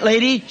believe that,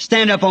 lady?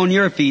 Stand up on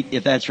your feet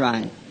if that's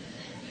right.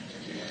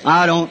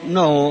 I don't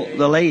know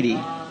the lady.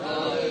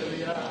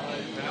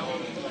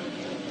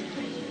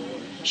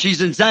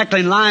 She's exactly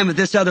in line with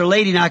this other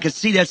lady, and I can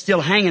see that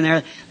still hanging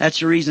there. That's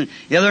the reason.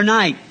 The other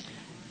night,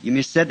 you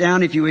may sit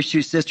down if you wish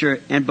to,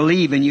 sister, and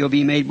believe, and you'll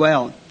be made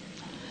well.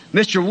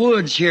 Mr.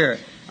 Woods here,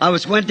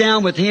 went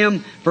down with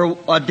him for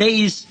a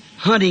day's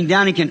hunting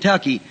down in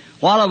Kentucky.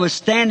 While I was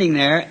standing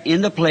there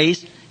in the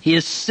place,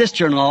 his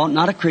sister-in-law,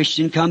 not a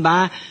Christian, come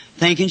by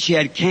thinking she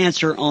had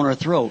cancer on her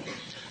throat.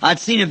 I'd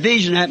seen a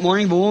vision that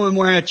morning of a woman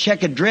wearing a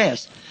checkered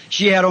dress.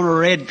 She had on a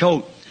red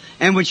coat.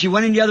 And when she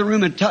went in the other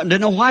room and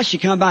didn't know why she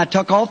come by,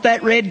 took off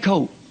that red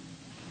coat.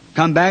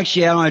 Come back,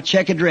 she had on a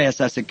checkered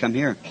dress. I said, come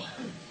here.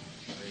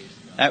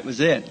 That was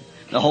it.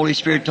 The Holy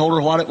Spirit told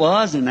her what it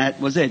was, and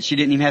that was it. She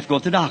didn't even have to go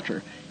to the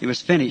doctor. It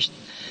was finished.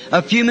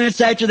 A few minutes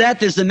after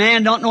that, there's a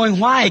man, not knowing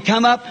why, he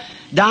come up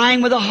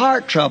dying with a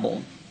heart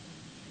trouble.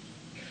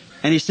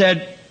 And he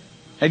said,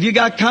 have you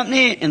got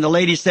company? And the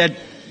lady said,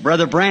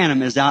 Brother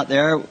Branham is out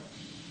there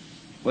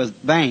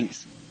with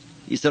Banks.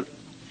 He said,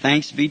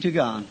 thanks be to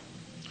God.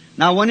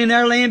 Now I went in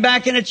there laying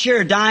back in a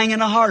chair, dying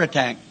in a heart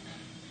attack.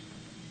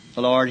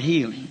 The Lord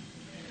healed him.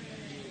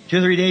 2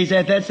 or 3 days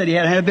after that, said he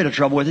had a bit of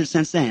trouble with it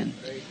since then.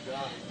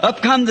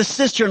 Up come the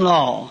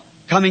sister-in-law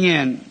coming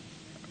in.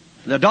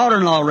 The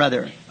daughter-in-law,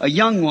 rather. A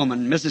young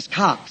woman, Mrs.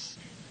 Cox.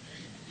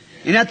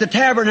 And at the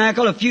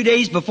tabernacle, a few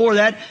days before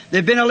that,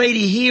 there'd been a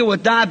lady healed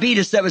with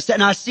diabetes that was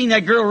sitting. I seen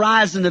that girl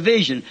rise in the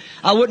vision.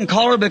 I wouldn't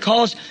call her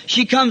because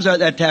she comes at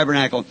that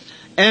tabernacle.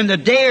 And the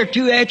day or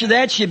two after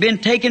that, she'd been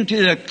taken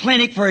to the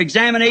clinic for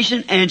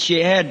examination, and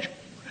she had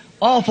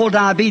awful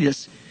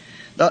diabetes.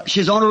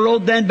 She's on the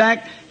road then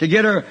back to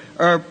get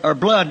her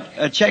blood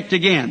checked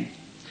again.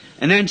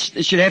 And then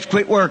she'd have to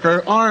quit work.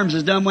 Her arms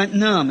as done went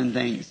numb and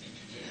things.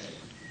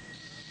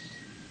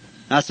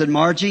 I said,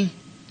 Margie,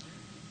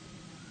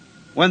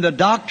 when the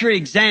doctor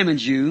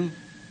examines you,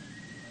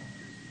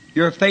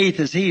 your faith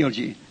has healed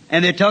you.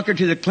 And they took her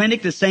to the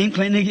clinic, the same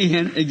clinic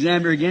again,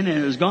 examined her again,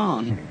 and it was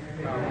gone.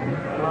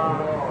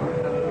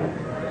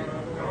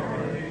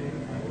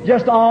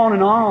 Just on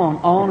and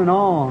on and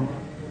on.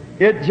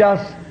 It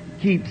just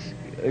keeps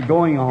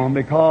going on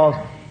because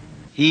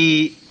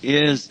He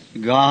is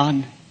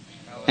God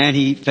and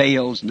He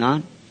fails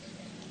not.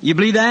 You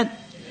believe that?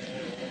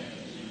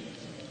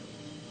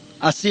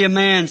 I see a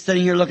man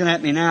sitting here looking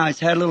at me now. He's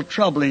had a little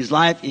trouble in his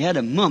life. He had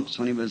a mumps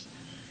when he's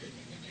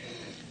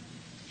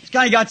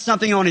kind of got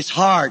something on his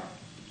heart.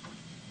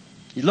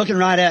 He's looking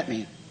right at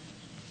me.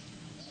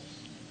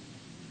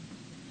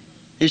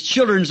 His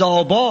children's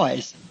all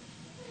boys.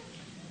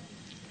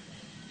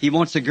 He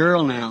wants a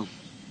girl now.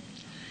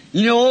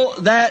 You know,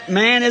 that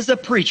man is a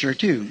preacher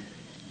too.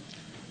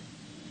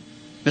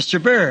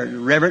 Mr. Bird,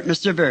 Reverend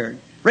Mr. Bird.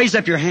 Raise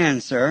up your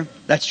hand, sir.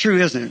 That's true,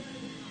 isn't it?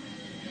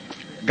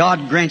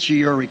 God grant you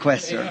your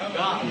request, sir.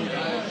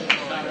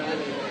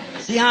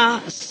 See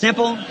how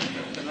simple?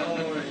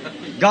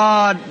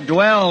 God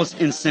dwells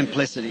in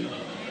simplicity.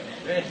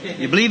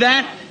 You believe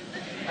that?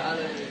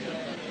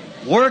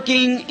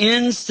 Working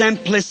in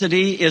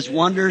simplicity is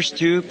wonders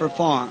to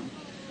perform.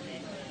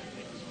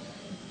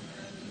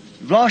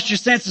 You've lost your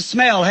sense of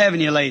smell, haven't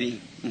you,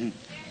 lady?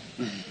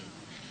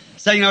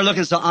 Sitting there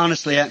looking so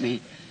honestly at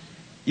me.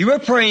 You were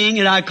praying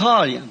and I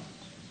call you.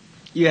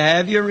 You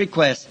have your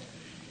request.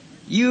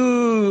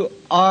 You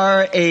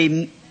are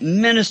a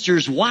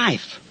minister's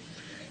wife.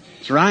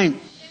 That's right.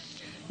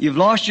 You've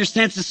lost your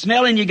sense of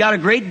smell and you got a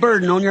great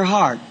burden on your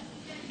heart.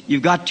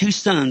 You've got 2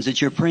 sons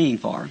that you're praying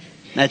for.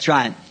 That's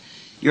right.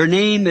 Your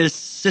name is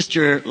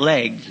Sister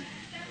Legged.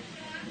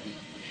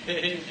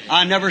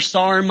 I never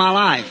saw her in my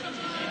life.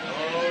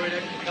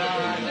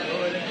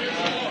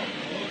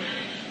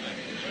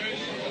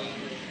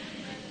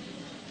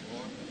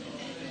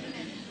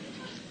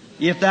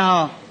 If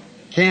thou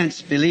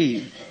canst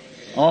believe,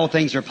 all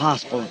things are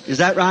possible. Is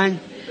that right?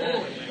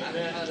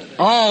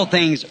 All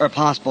things are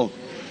possible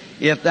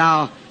if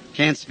thou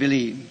canst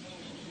believe.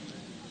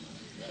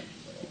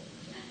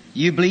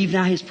 You believe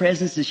now His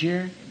presence is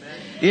here?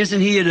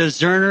 Isn't He a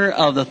discerner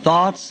of the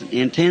thoughts,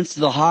 intents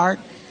of the heart?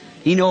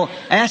 You know,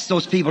 ask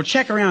those people,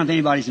 check around if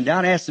anybody's in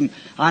doubt. Ask them,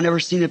 I've never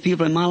seen the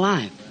people in my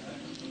life.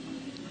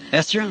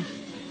 That's true.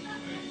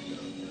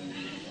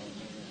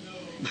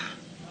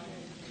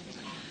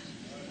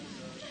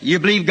 You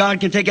believe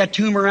God can take that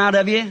tumor out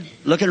of you?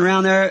 Looking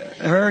around there,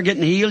 her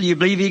getting healed, you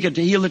believe He could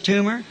heal the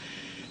tumor?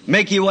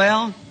 Make you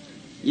well?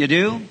 You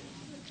do?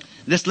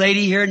 This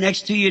lady here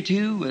next to you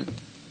too,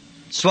 with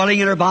swelling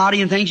in her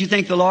body and things, you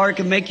think the Lord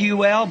can make you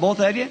well? Both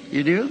of you?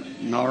 You do?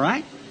 All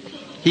right.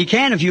 He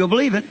can if you'll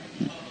believe it.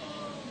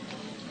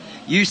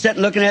 You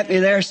sitting looking at me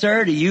there,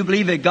 sir. Do you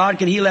believe that God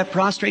can heal that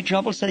prostrate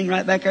trouble sitting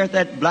right back there with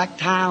that black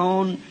tie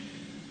on?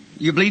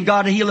 You believe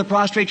God to heal the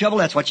prostrate trouble?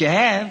 That's what you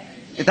have.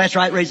 If that's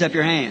right, raise up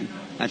your hand.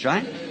 That's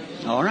right.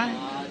 All right.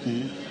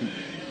 Mm-hmm.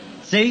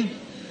 See?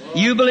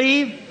 You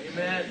believe?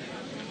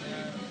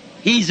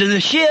 He's in the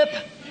ship.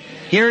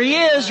 Here He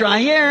is, right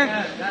here.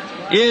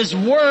 His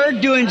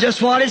Word doing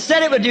just what it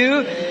said it would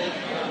do.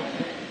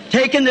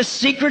 Taking the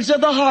secrets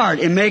of the heart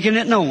and making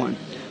it known.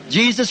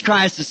 Jesus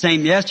Christ the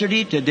same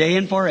yesterday, today,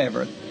 and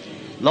forever.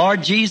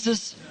 Lord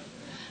Jesus,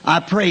 I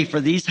pray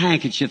for these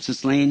handkerchiefs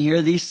that's laying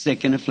here, these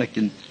sick and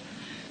afflicted.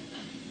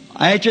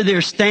 After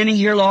they're standing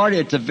here, Lord,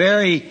 it's a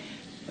very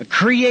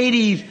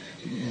creative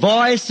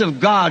voice of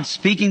God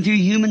speaking through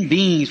human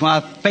beings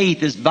while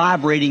faith is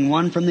vibrating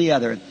one from the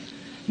other.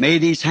 May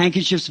these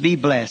handkerchiefs be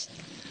blessed.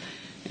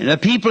 And the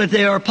people that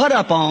they are put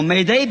up on,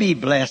 may they be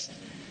blessed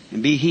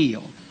and be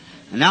healed.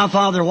 And now,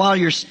 Father, while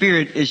your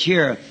Spirit is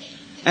here,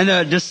 and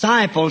the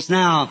disciples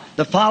now,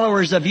 the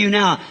followers of you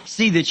now,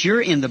 see that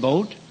you're in the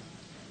boat.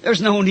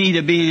 There's no need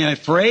of being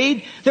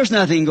afraid. There's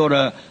nothing going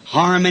to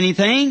harm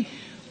anything.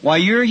 While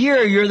you're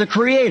here, you're the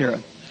Creator.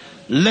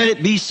 Let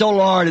it be so,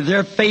 Lord, that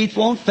their faith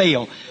won't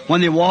fail. When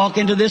they walk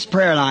into this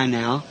prayer line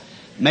now,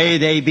 may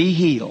they be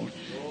healed.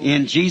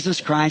 In Jesus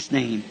Christ's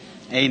name,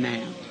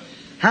 amen.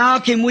 How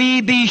can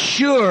we be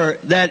sure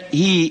that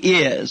He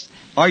is?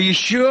 Are you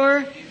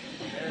sure?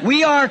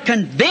 We are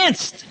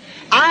convinced.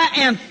 I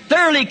am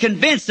thoroughly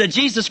convinced that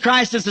Jesus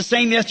Christ is the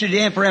same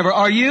yesterday and forever.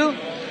 Are you?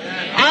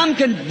 I'm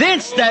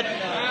convinced that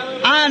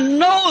I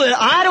know that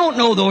I don't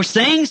know those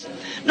things.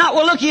 Now,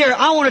 well, look here.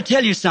 I want to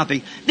tell you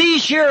something.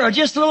 These here are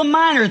just little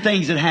minor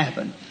things that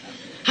happen.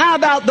 How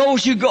about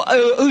those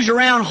who's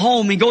around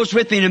home and goes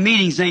with me in a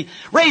meeting saying,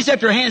 raise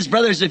up your hands,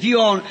 brothers, if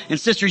you all, and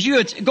sisters, you,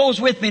 it goes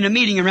with me in a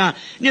meeting around,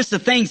 and just the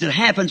things that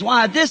happens.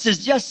 Why, this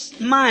is just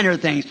minor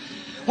things.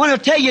 I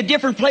want to tell you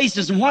different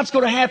places and what's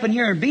going to happen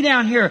here. Be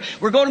down here.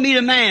 We're going to meet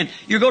a man.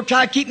 You're going to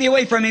try to keep me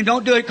away from him.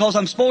 Don't do it because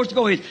I'm supposed to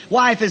go. His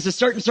wife is a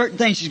certain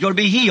thing. She's going to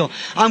be healed.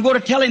 I'm going to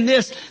tell him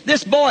this.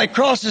 This boy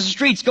crosses the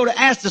streets, go to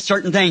ask a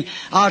certain thing.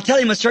 I'll tell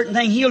him a certain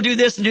thing. He'll do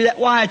this and do that.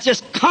 Why? It's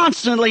just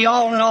constantly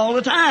all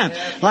the time.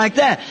 Like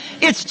that.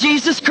 It's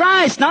Jesus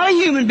Christ, not a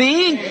human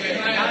being.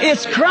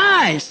 It's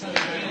Christ.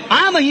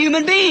 I'm a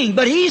human being,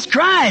 but He's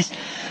Christ.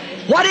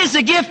 What is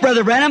the gift,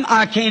 Brother Branham?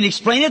 I can't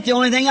explain it. The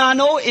only thing I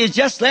know is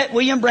just let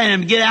William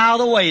Branham get out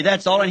of the way.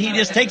 That's all. And he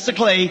just takes the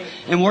clay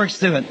and works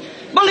through it.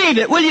 Believe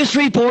it, will you,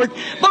 Shreveport?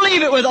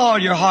 Believe it with all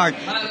your heart.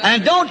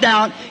 And don't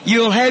doubt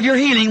you'll have your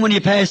healing when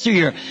you pass through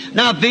here.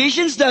 Now,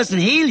 visions doesn't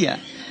heal you.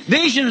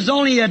 Visions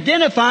only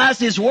identifies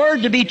His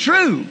Word to be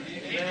true.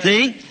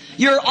 See?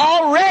 You're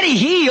already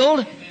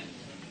healed.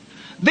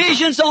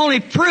 Visions only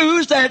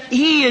proves that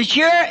He is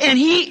here and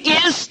He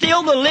is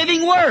still the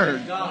living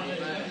Word.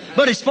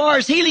 But as far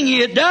as healing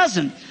you, it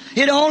doesn't.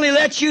 It only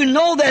lets you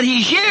know that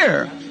He's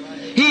here.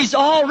 He's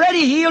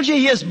already healed you.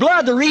 His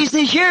blood, the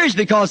reason He's here is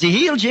because He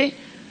healed you.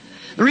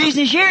 The reason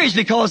He's here is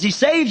because He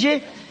saved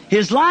you.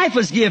 His life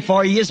was given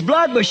for you. His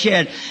blood was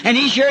shed. And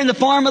He's here in the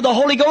form of the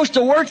Holy Ghost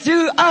to work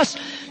through us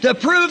to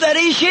prove that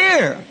He's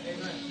here.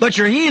 But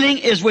your healing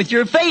is with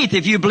your faith.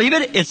 If you believe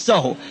it, it's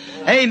so.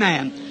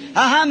 Amen.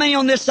 How many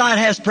on this side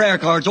has prayer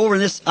cards over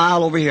in this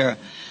aisle over here?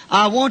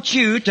 I want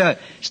you to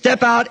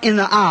step out in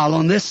the aisle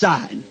on this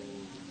side.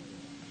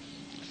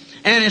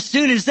 And as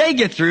soon as they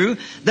get through,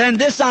 then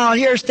this aisle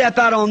here step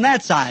out on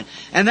that side.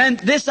 And then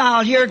this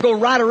aisle here go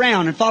right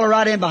around and follow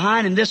right in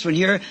behind, and this one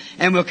here,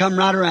 and we'll come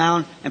right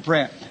around and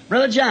pray.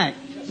 Brother Jack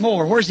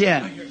Moore, where's he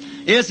at?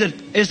 Is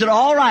it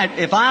all right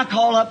if I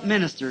call up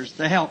ministers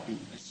to help me?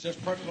 It's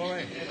just perfectly all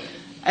right.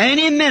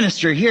 Any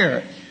minister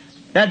here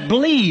that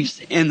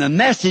believes in the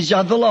message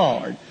of the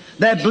Lord,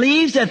 that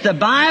believes that the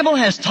Bible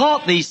has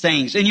taught these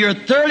things, and you're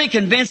thoroughly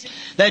convinced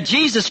that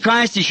Jesus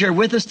Christ is here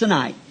with us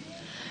tonight,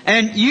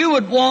 and you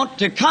would want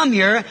to come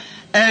here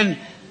and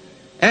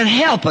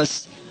help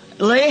us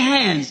lay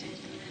hands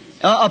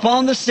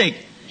upon the sick.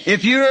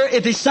 If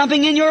there's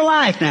something in your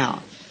life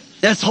now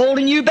that's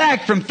holding you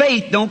back from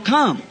faith, don't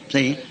come.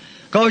 See?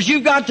 Because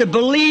you've got to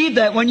believe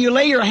that when you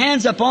lay your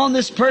hands upon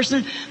this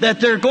person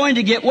that they're going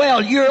to get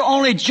well. You're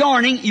only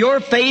joining your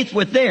faith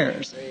with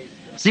theirs.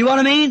 See what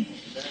I mean?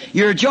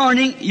 You're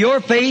joining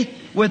your faith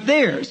with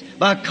theirs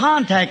by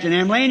contacting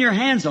them, laying your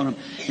hands on them.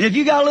 And if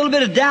you got a little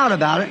bit of doubt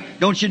about it,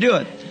 don't you do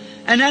it.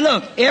 And then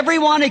look,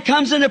 everyone that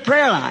comes in the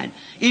prayer line,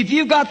 if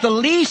you've got the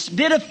least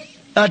bit of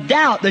a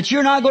doubt that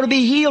you're not going to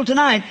be healed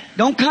tonight,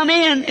 don't come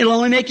in. It'll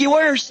only make you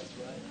worse.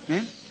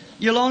 Okay?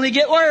 You'll only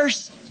get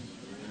worse.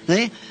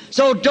 See?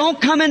 So don't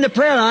come in the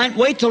prayer line.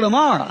 Wait till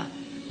tomorrow.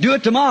 Do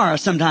it tomorrow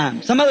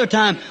sometime. Some other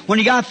time when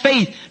you got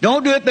faith.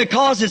 Don't do it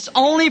because it's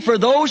only for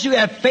those who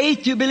have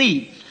faith to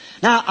believe.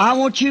 Now, I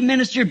want you,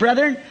 ministry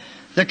brethren,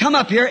 to come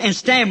up here and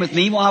stand with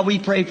me while we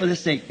pray for the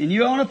sick. And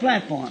you're on a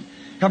platform.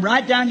 Come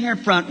right down here in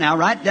front now,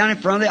 right down in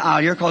front of the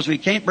aisle here, because we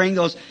can't bring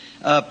those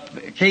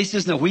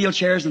cases and the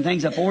wheelchairs and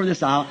things up over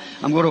this aisle.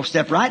 I'm going to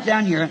step right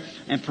down here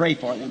and pray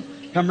for them.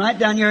 Come right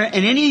down here.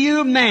 And any of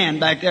you man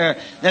back there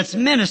that's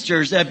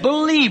ministers that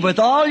believe with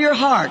all your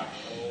heart.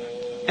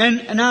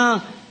 And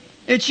now,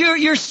 it's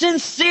you're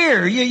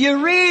sincere.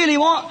 You really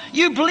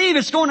you believe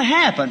it's going to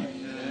happen.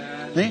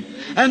 See?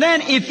 And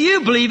then if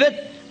you believe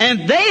it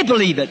and they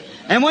believe it,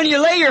 and when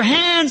you lay your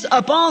hands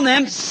upon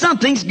them,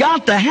 something's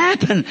got to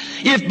happen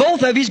if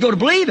both of you's going to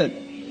believe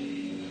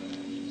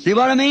it. See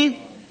what I mean?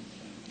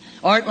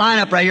 All right, line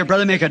up right here,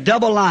 brother. Make a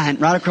double line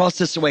right across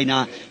this way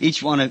now.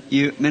 Each one of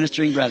you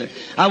ministering brother.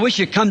 I wish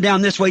you'd come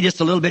down this way just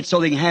a little bit so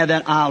they can have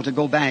that aisle to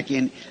go back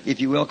in, if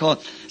you will.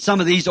 Cause some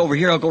of these over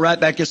here will go right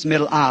back this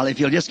middle aisle. If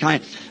you'll just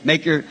kind of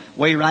make your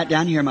way right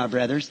down here, my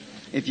brothers,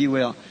 if you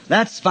will.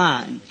 That's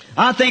fine.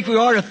 I think we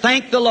ought to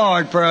thank the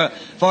Lord for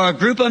a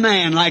group of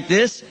men like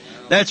this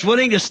that's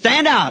willing to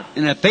stand out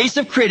in the face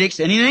of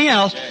critics, anything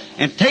else,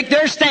 and take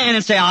their stand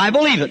and say, I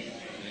believe it.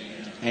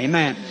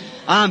 Amen.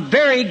 I'm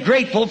very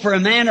grateful for a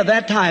man of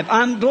that type.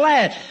 I'm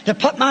glad to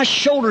put my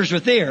shoulders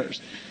with theirs,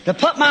 to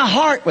put my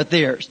heart with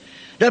theirs,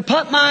 to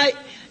put my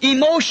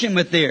emotion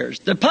with theirs,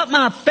 to put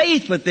my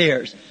faith with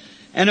theirs.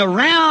 And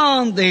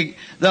around the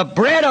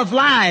bread of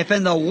life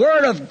and the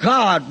Word of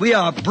God, we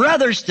are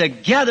brothers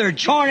together,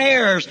 joint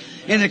heirs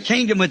in the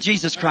kingdom with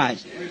Jesus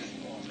Christ.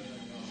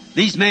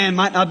 These men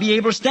might not be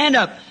able to stand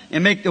up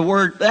and make the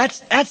Word.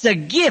 That's a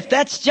gift.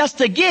 That's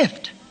just a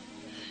gift.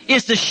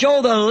 It's to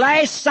show the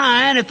last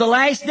sign at the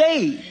last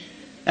day.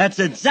 That's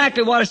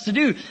exactly what it's to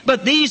do.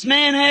 But these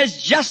men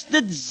has just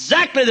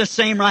exactly the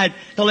same right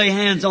to lay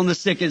hands on the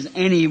sick as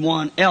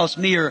anyone else,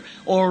 me or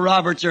Oral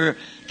Roberts or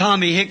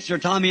Tommy Hicks or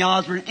Tommy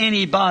Osborne,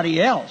 anybody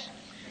else.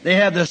 They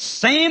have the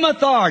same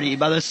authority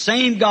by the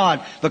same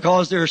God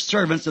because they're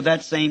servants of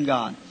that same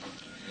God.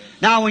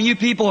 Now, when you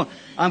people,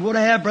 I'm going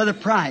to have Brother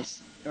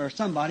Price or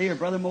somebody or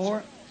Brother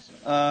Moore.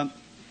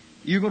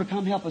 You're going to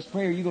come help us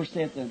pray, or you're going to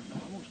stay at the...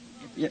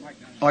 Yeah.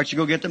 All right, you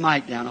go get the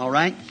mic down, all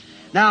right?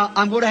 Now,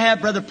 I'm going to have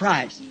Brother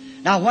Price.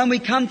 Now, when we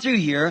come through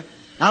here,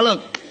 now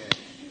look,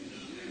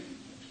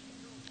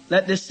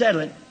 let this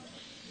settle it.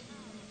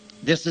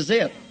 This is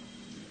it.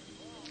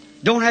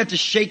 Don't have to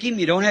shake him.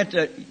 You don't have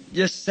to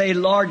just say,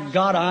 Lord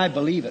God, I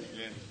believe it.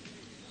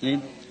 Yeah.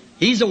 See?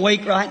 He's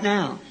awake right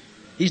now.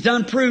 He's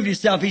done proved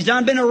himself. He's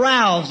done been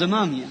aroused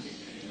among you.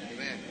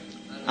 Amen.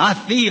 I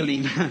feel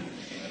him.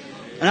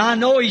 And I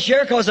know he's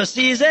here because I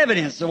see his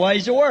evidence, the way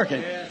he's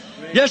working.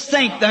 Just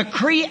think, the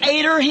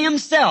Creator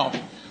Himself,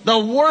 the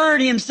Word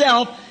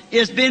Himself,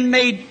 has been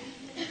made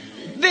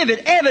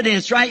vivid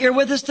evidence right here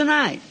with us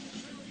tonight.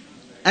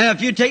 And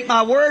if you take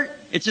my word,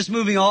 it's just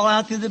moving all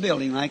out through the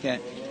building like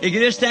that. You can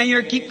just stand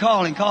here and keep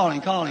calling.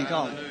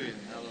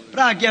 But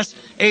I guess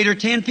 8 or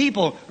 10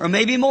 people, or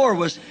maybe more,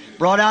 was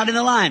brought out in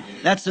the line.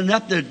 That's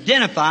enough to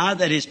identify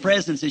that His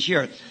presence is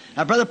here.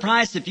 Now, Brother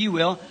Price, if you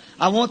will,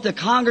 I want the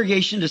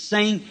congregation to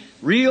sing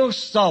real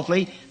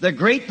softly, the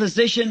great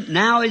physician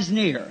now is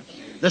near.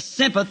 The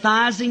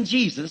sympathizing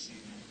Jesus.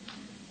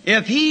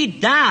 If He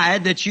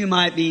died that you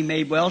might be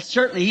made well,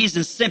 certainly He's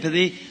in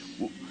sympathy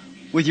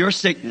with your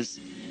sickness.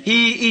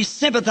 He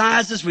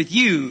sympathizes with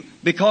you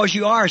because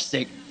you are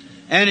sick.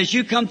 And as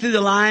you come through the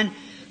line,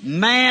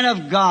 man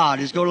of God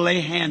is going to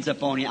lay hands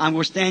upon you. I'm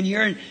going to stand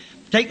here and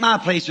take my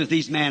place with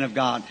these men of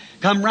God.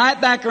 Come right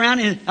back around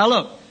and, now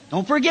look,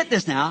 don't forget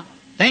this now.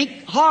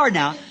 Think hard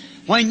now.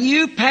 When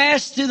you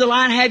pass through the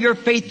line, have your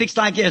faith fixed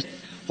like this.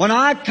 When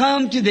I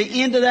come to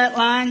the end of that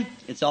line,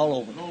 it's all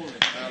over.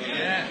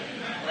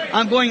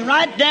 I'm going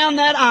right down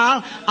that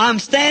aisle. I'm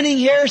standing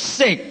here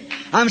sick.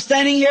 I'm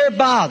standing here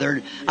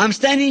bothered. I'm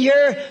standing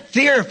here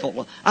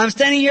fearful. I'm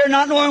standing here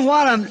not knowing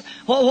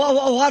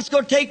what's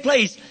going to take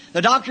place.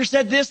 The doctor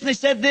said this, and they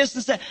said this,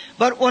 and said.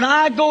 But when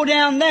I go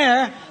down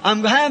there,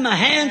 I'm going to have my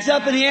hands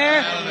up in the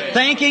air,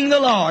 thanking the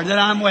Lord that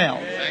I'm well.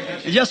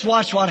 And just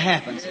watch what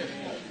happens.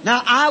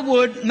 Now,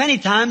 many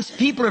times,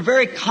 people are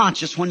very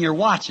conscious when you're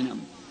watching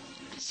them.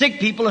 Sick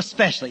people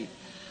especially.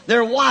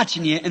 They're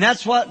watching you, and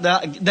that's what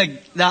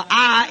the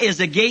eye is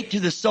a gate to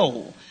the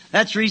soul.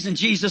 That's the reason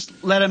Jesus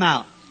let them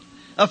out.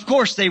 Of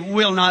course, they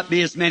will not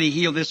be as many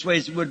healed this way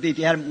as it would be if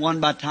you had them one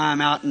by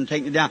time out and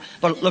taken it down.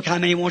 But look how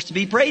many wants to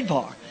be prayed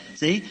for.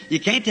 See? You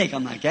can't take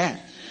them like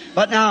that.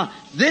 But now,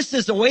 this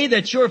is the way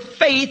that your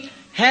faith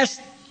has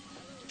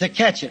to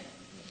catch it.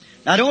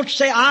 Now, don't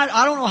say,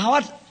 I don't know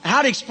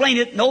how to explain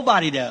it.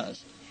 Nobody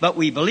does. But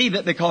we believe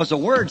it because the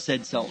Word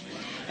said so.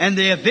 And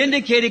the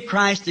vindicated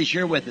Christ is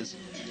here with us.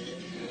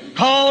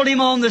 Called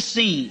Him on the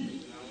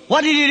scene.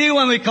 What did He do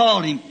when we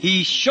called Him?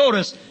 He showed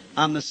us,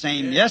 I'm the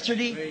same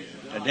yesterday,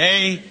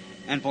 today,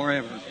 and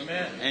forever.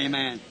 Amen.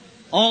 Amen.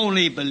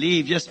 Only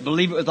believe. Just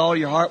believe it with all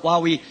your heart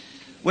while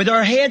with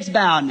our heads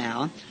bowed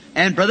now.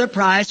 And Brother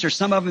Price, or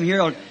some of them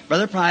here,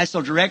 Brother Price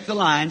will direct the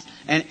lines,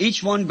 and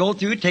each one go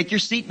through, take your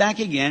seat back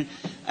again,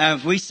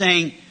 as we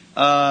sing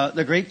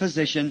the great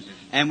physician,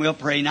 and we'll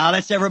pray. Now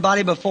let's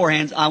everybody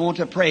beforehand, I want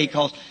to pray,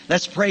 because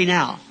let's pray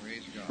now.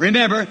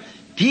 Remember,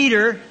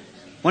 Peter,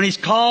 when he's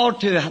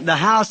called to the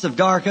house of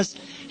Dorcas,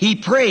 he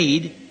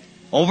prayed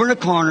over in a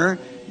corner,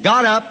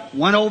 got up,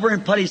 went over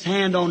and put his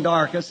hand on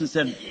Dorcas and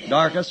said,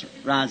 Dorcas,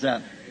 rise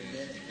up.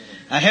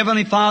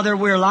 Heavenly Father,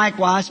 we're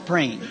likewise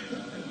praying.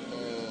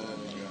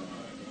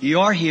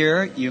 You are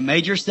here. You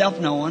made yourself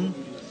known.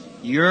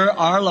 You're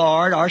our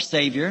Lord, our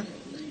Savior.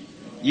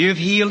 You've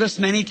healed us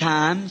many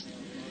times.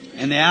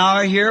 And the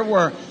hour here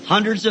where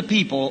hundreds of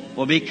people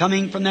will be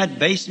coming from that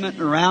basement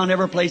and around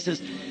every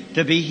places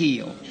to be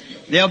healed.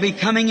 They'll be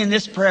coming in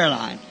this prayer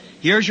line.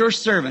 Here's your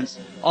servants,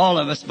 all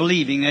of us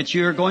believing that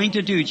you're going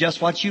to do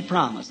just what you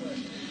promised.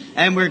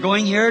 And we're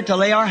going here to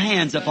lay our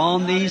hands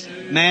upon these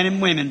men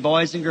and women,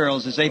 boys and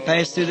girls, as they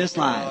pass through this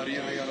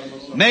line.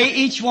 May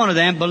each one of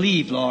them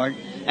believe, Lord.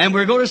 And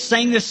we're going to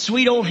sing this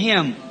sweet old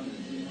hymn,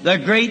 The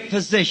Great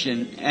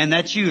Physician, and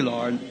that's you,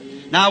 Lord.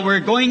 Now we're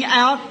going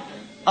out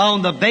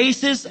on the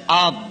basis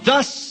of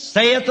Thus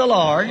saith the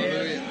Lord.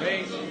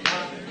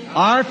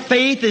 Our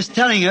faith is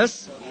telling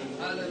us,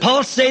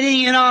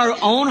 pulsating in our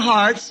own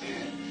hearts,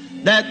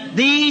 that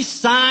these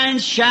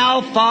signs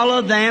shall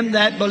follow them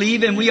that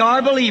believe, and we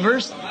are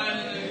believers.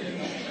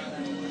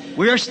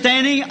 We are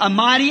standing a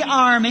mighty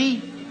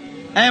army,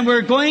 and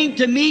we're going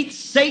to meet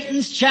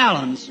Satan's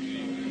challenge.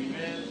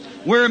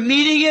 We're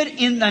meeting it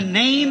in the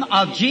name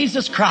of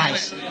Jesus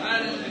Christ.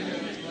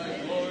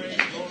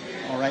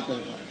 All right,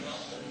 brother.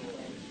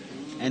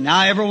 And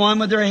now everyone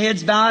with their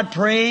heads bowed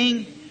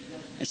praying.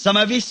 And some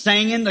of you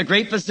singing the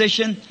great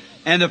physician,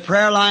 and the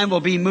prayer line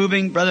will be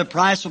moving. Brother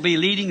Price will be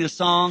leading the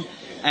song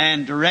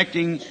and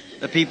directing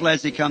the people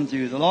as they come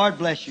through. The Lord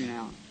bless you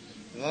now.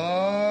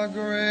 The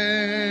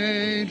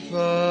great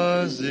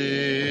physician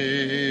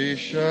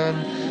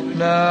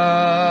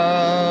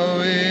now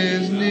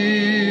is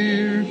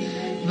near,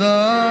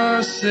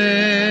 the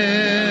sympathizing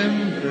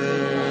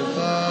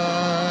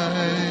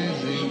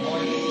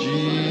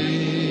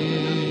Jesus.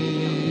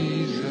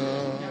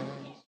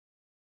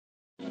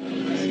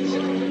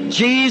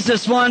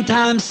 Jesus one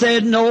time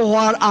said, know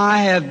what I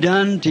have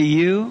done to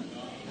you?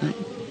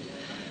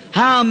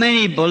 How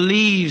many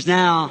believes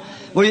now,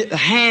 with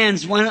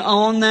hands went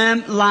on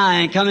them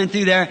lying, coming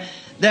through there,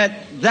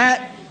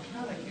 that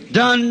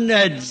done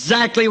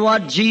exactly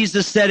what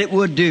Jesus said it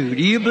would do?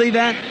 Do you believe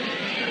that?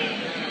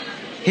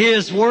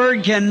 His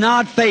word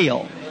cannot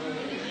fail.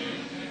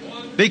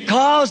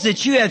 Because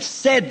that you have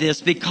said this,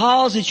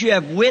 because that you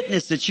have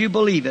witnessed that you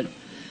believe it,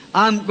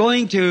 I'm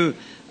going to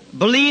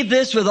believe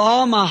this with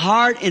all my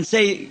heart and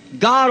say,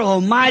 God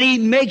Almighty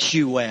makes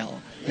you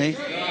well. Okay?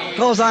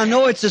 Because I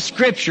know it's the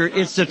Scripture,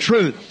 it's the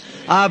truth.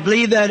 I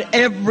believe that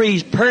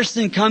every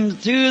person comes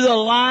through the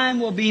line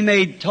will be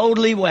made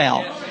totally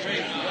well.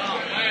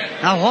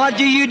 Now what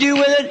do you do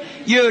with it?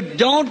 You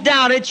don't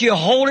doubt it. You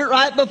hold it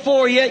right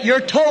before you.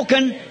 Your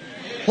token.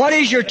 What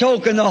is your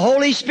token? The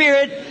Holy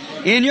Spirit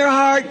in your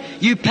heart.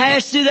 You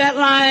pass through that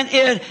line.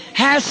 It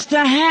has to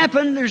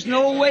happen. There's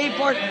no way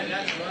for it.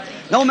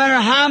 No matter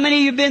how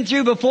many you've been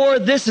through before,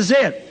 this is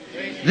it.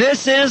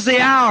 This is the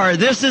hour.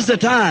 This is the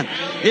time.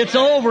 It's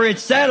over.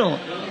 It's settled.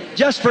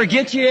 Just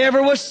forget you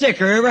ever was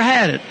sick or ever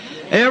had it,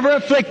 ever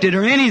afflicted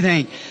or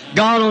anything.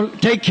 God will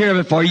take care of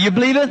it for you. You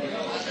believe it?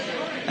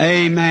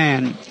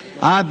 Amen.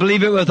 I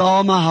believe it with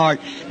all my heart.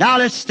 Now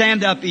let's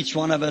stand up, each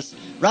one of us.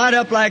 Right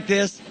up like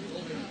this.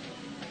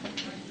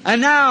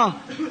 And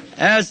now,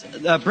 as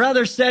the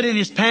brother said in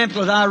his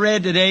pamphlet I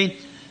read today,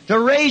 to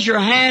raise your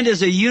hand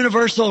is a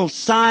universal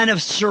sign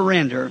of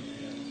surrender.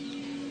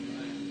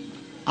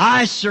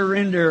 I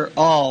surrender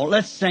all.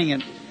 Let's sing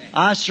it.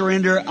 I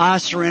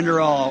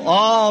surrender all.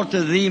 All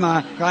to Thee,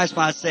 my Christ,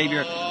 my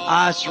Savior.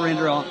 I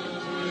surrender all.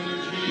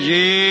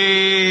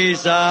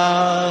 Jesus,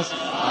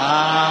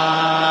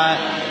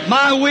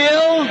 my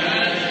will,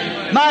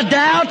 my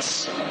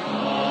doubts,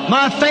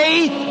 my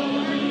faith,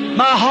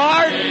 my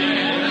heart,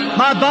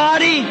 my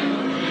body,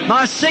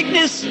 my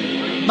sickness,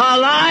 my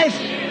life,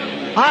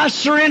 I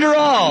surrender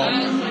all.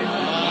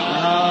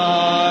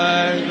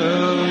 I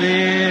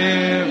believe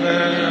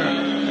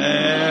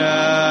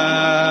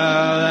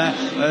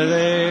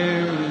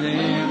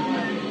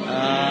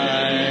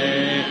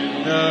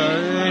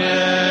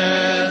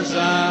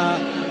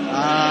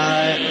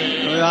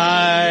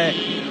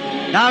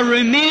Now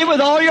mean it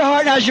with all your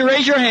heart as you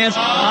raise your hands.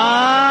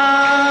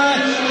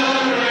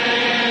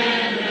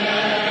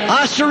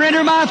 I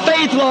surrender my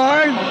faith,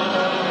 Lord.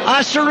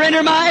 I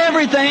surrender my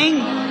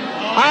everything.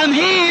 I'm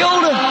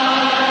healed.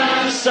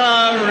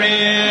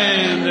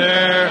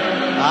 Surrender.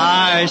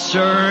 I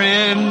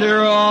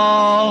surrender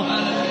all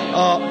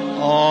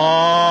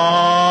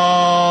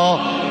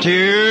to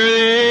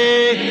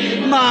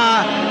Thee,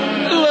 my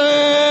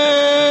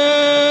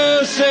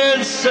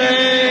blessed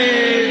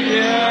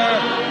Savior.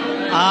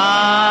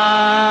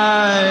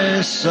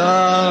 I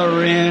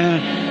surrender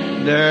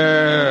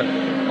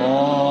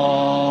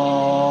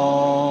all.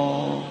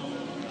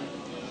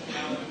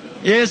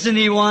 Isn't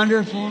He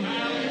wonderful?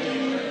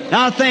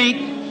 Now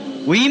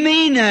think, we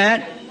mean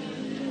that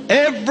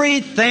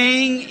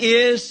everything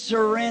is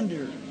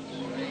surrendered.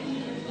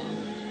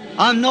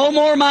 I'm no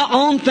more my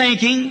own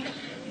thinking.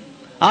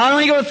 I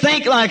don't going to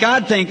think like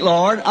I'd think,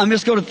 Lord. I'm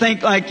just going to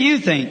think like You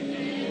think.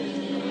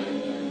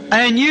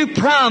 And You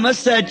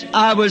promised that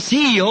I was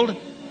healed.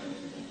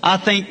 I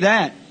think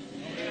that.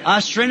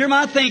 I surrender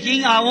my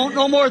thinking. I won't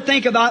no more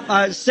think about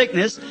my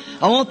sickness.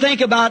 I won't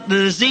think about the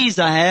disease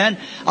I had.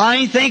 I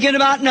ain't thinking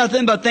about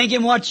nothing but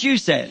thinking what You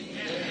said.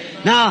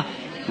 Now,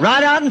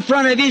 right out in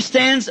front of you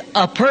stands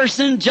a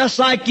person just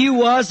like you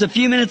was a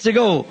few minutes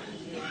ago.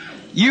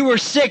 You were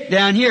sick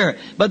down here,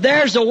 but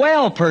there's a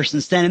well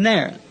person standing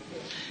there.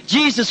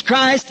 Jesus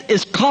Christ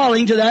is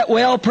calling to that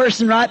well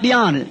person right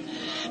beyond it.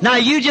 Now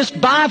you just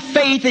by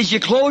faith, as you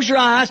close your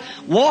eyes,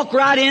 walk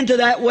right into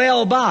that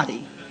well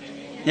body.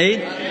 See?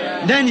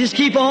 Then just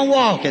keep on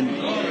walking.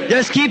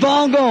 Just keep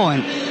on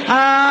going.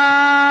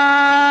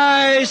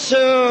 I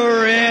surrender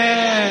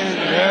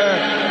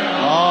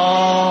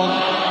all.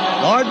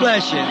 Lord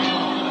bless you.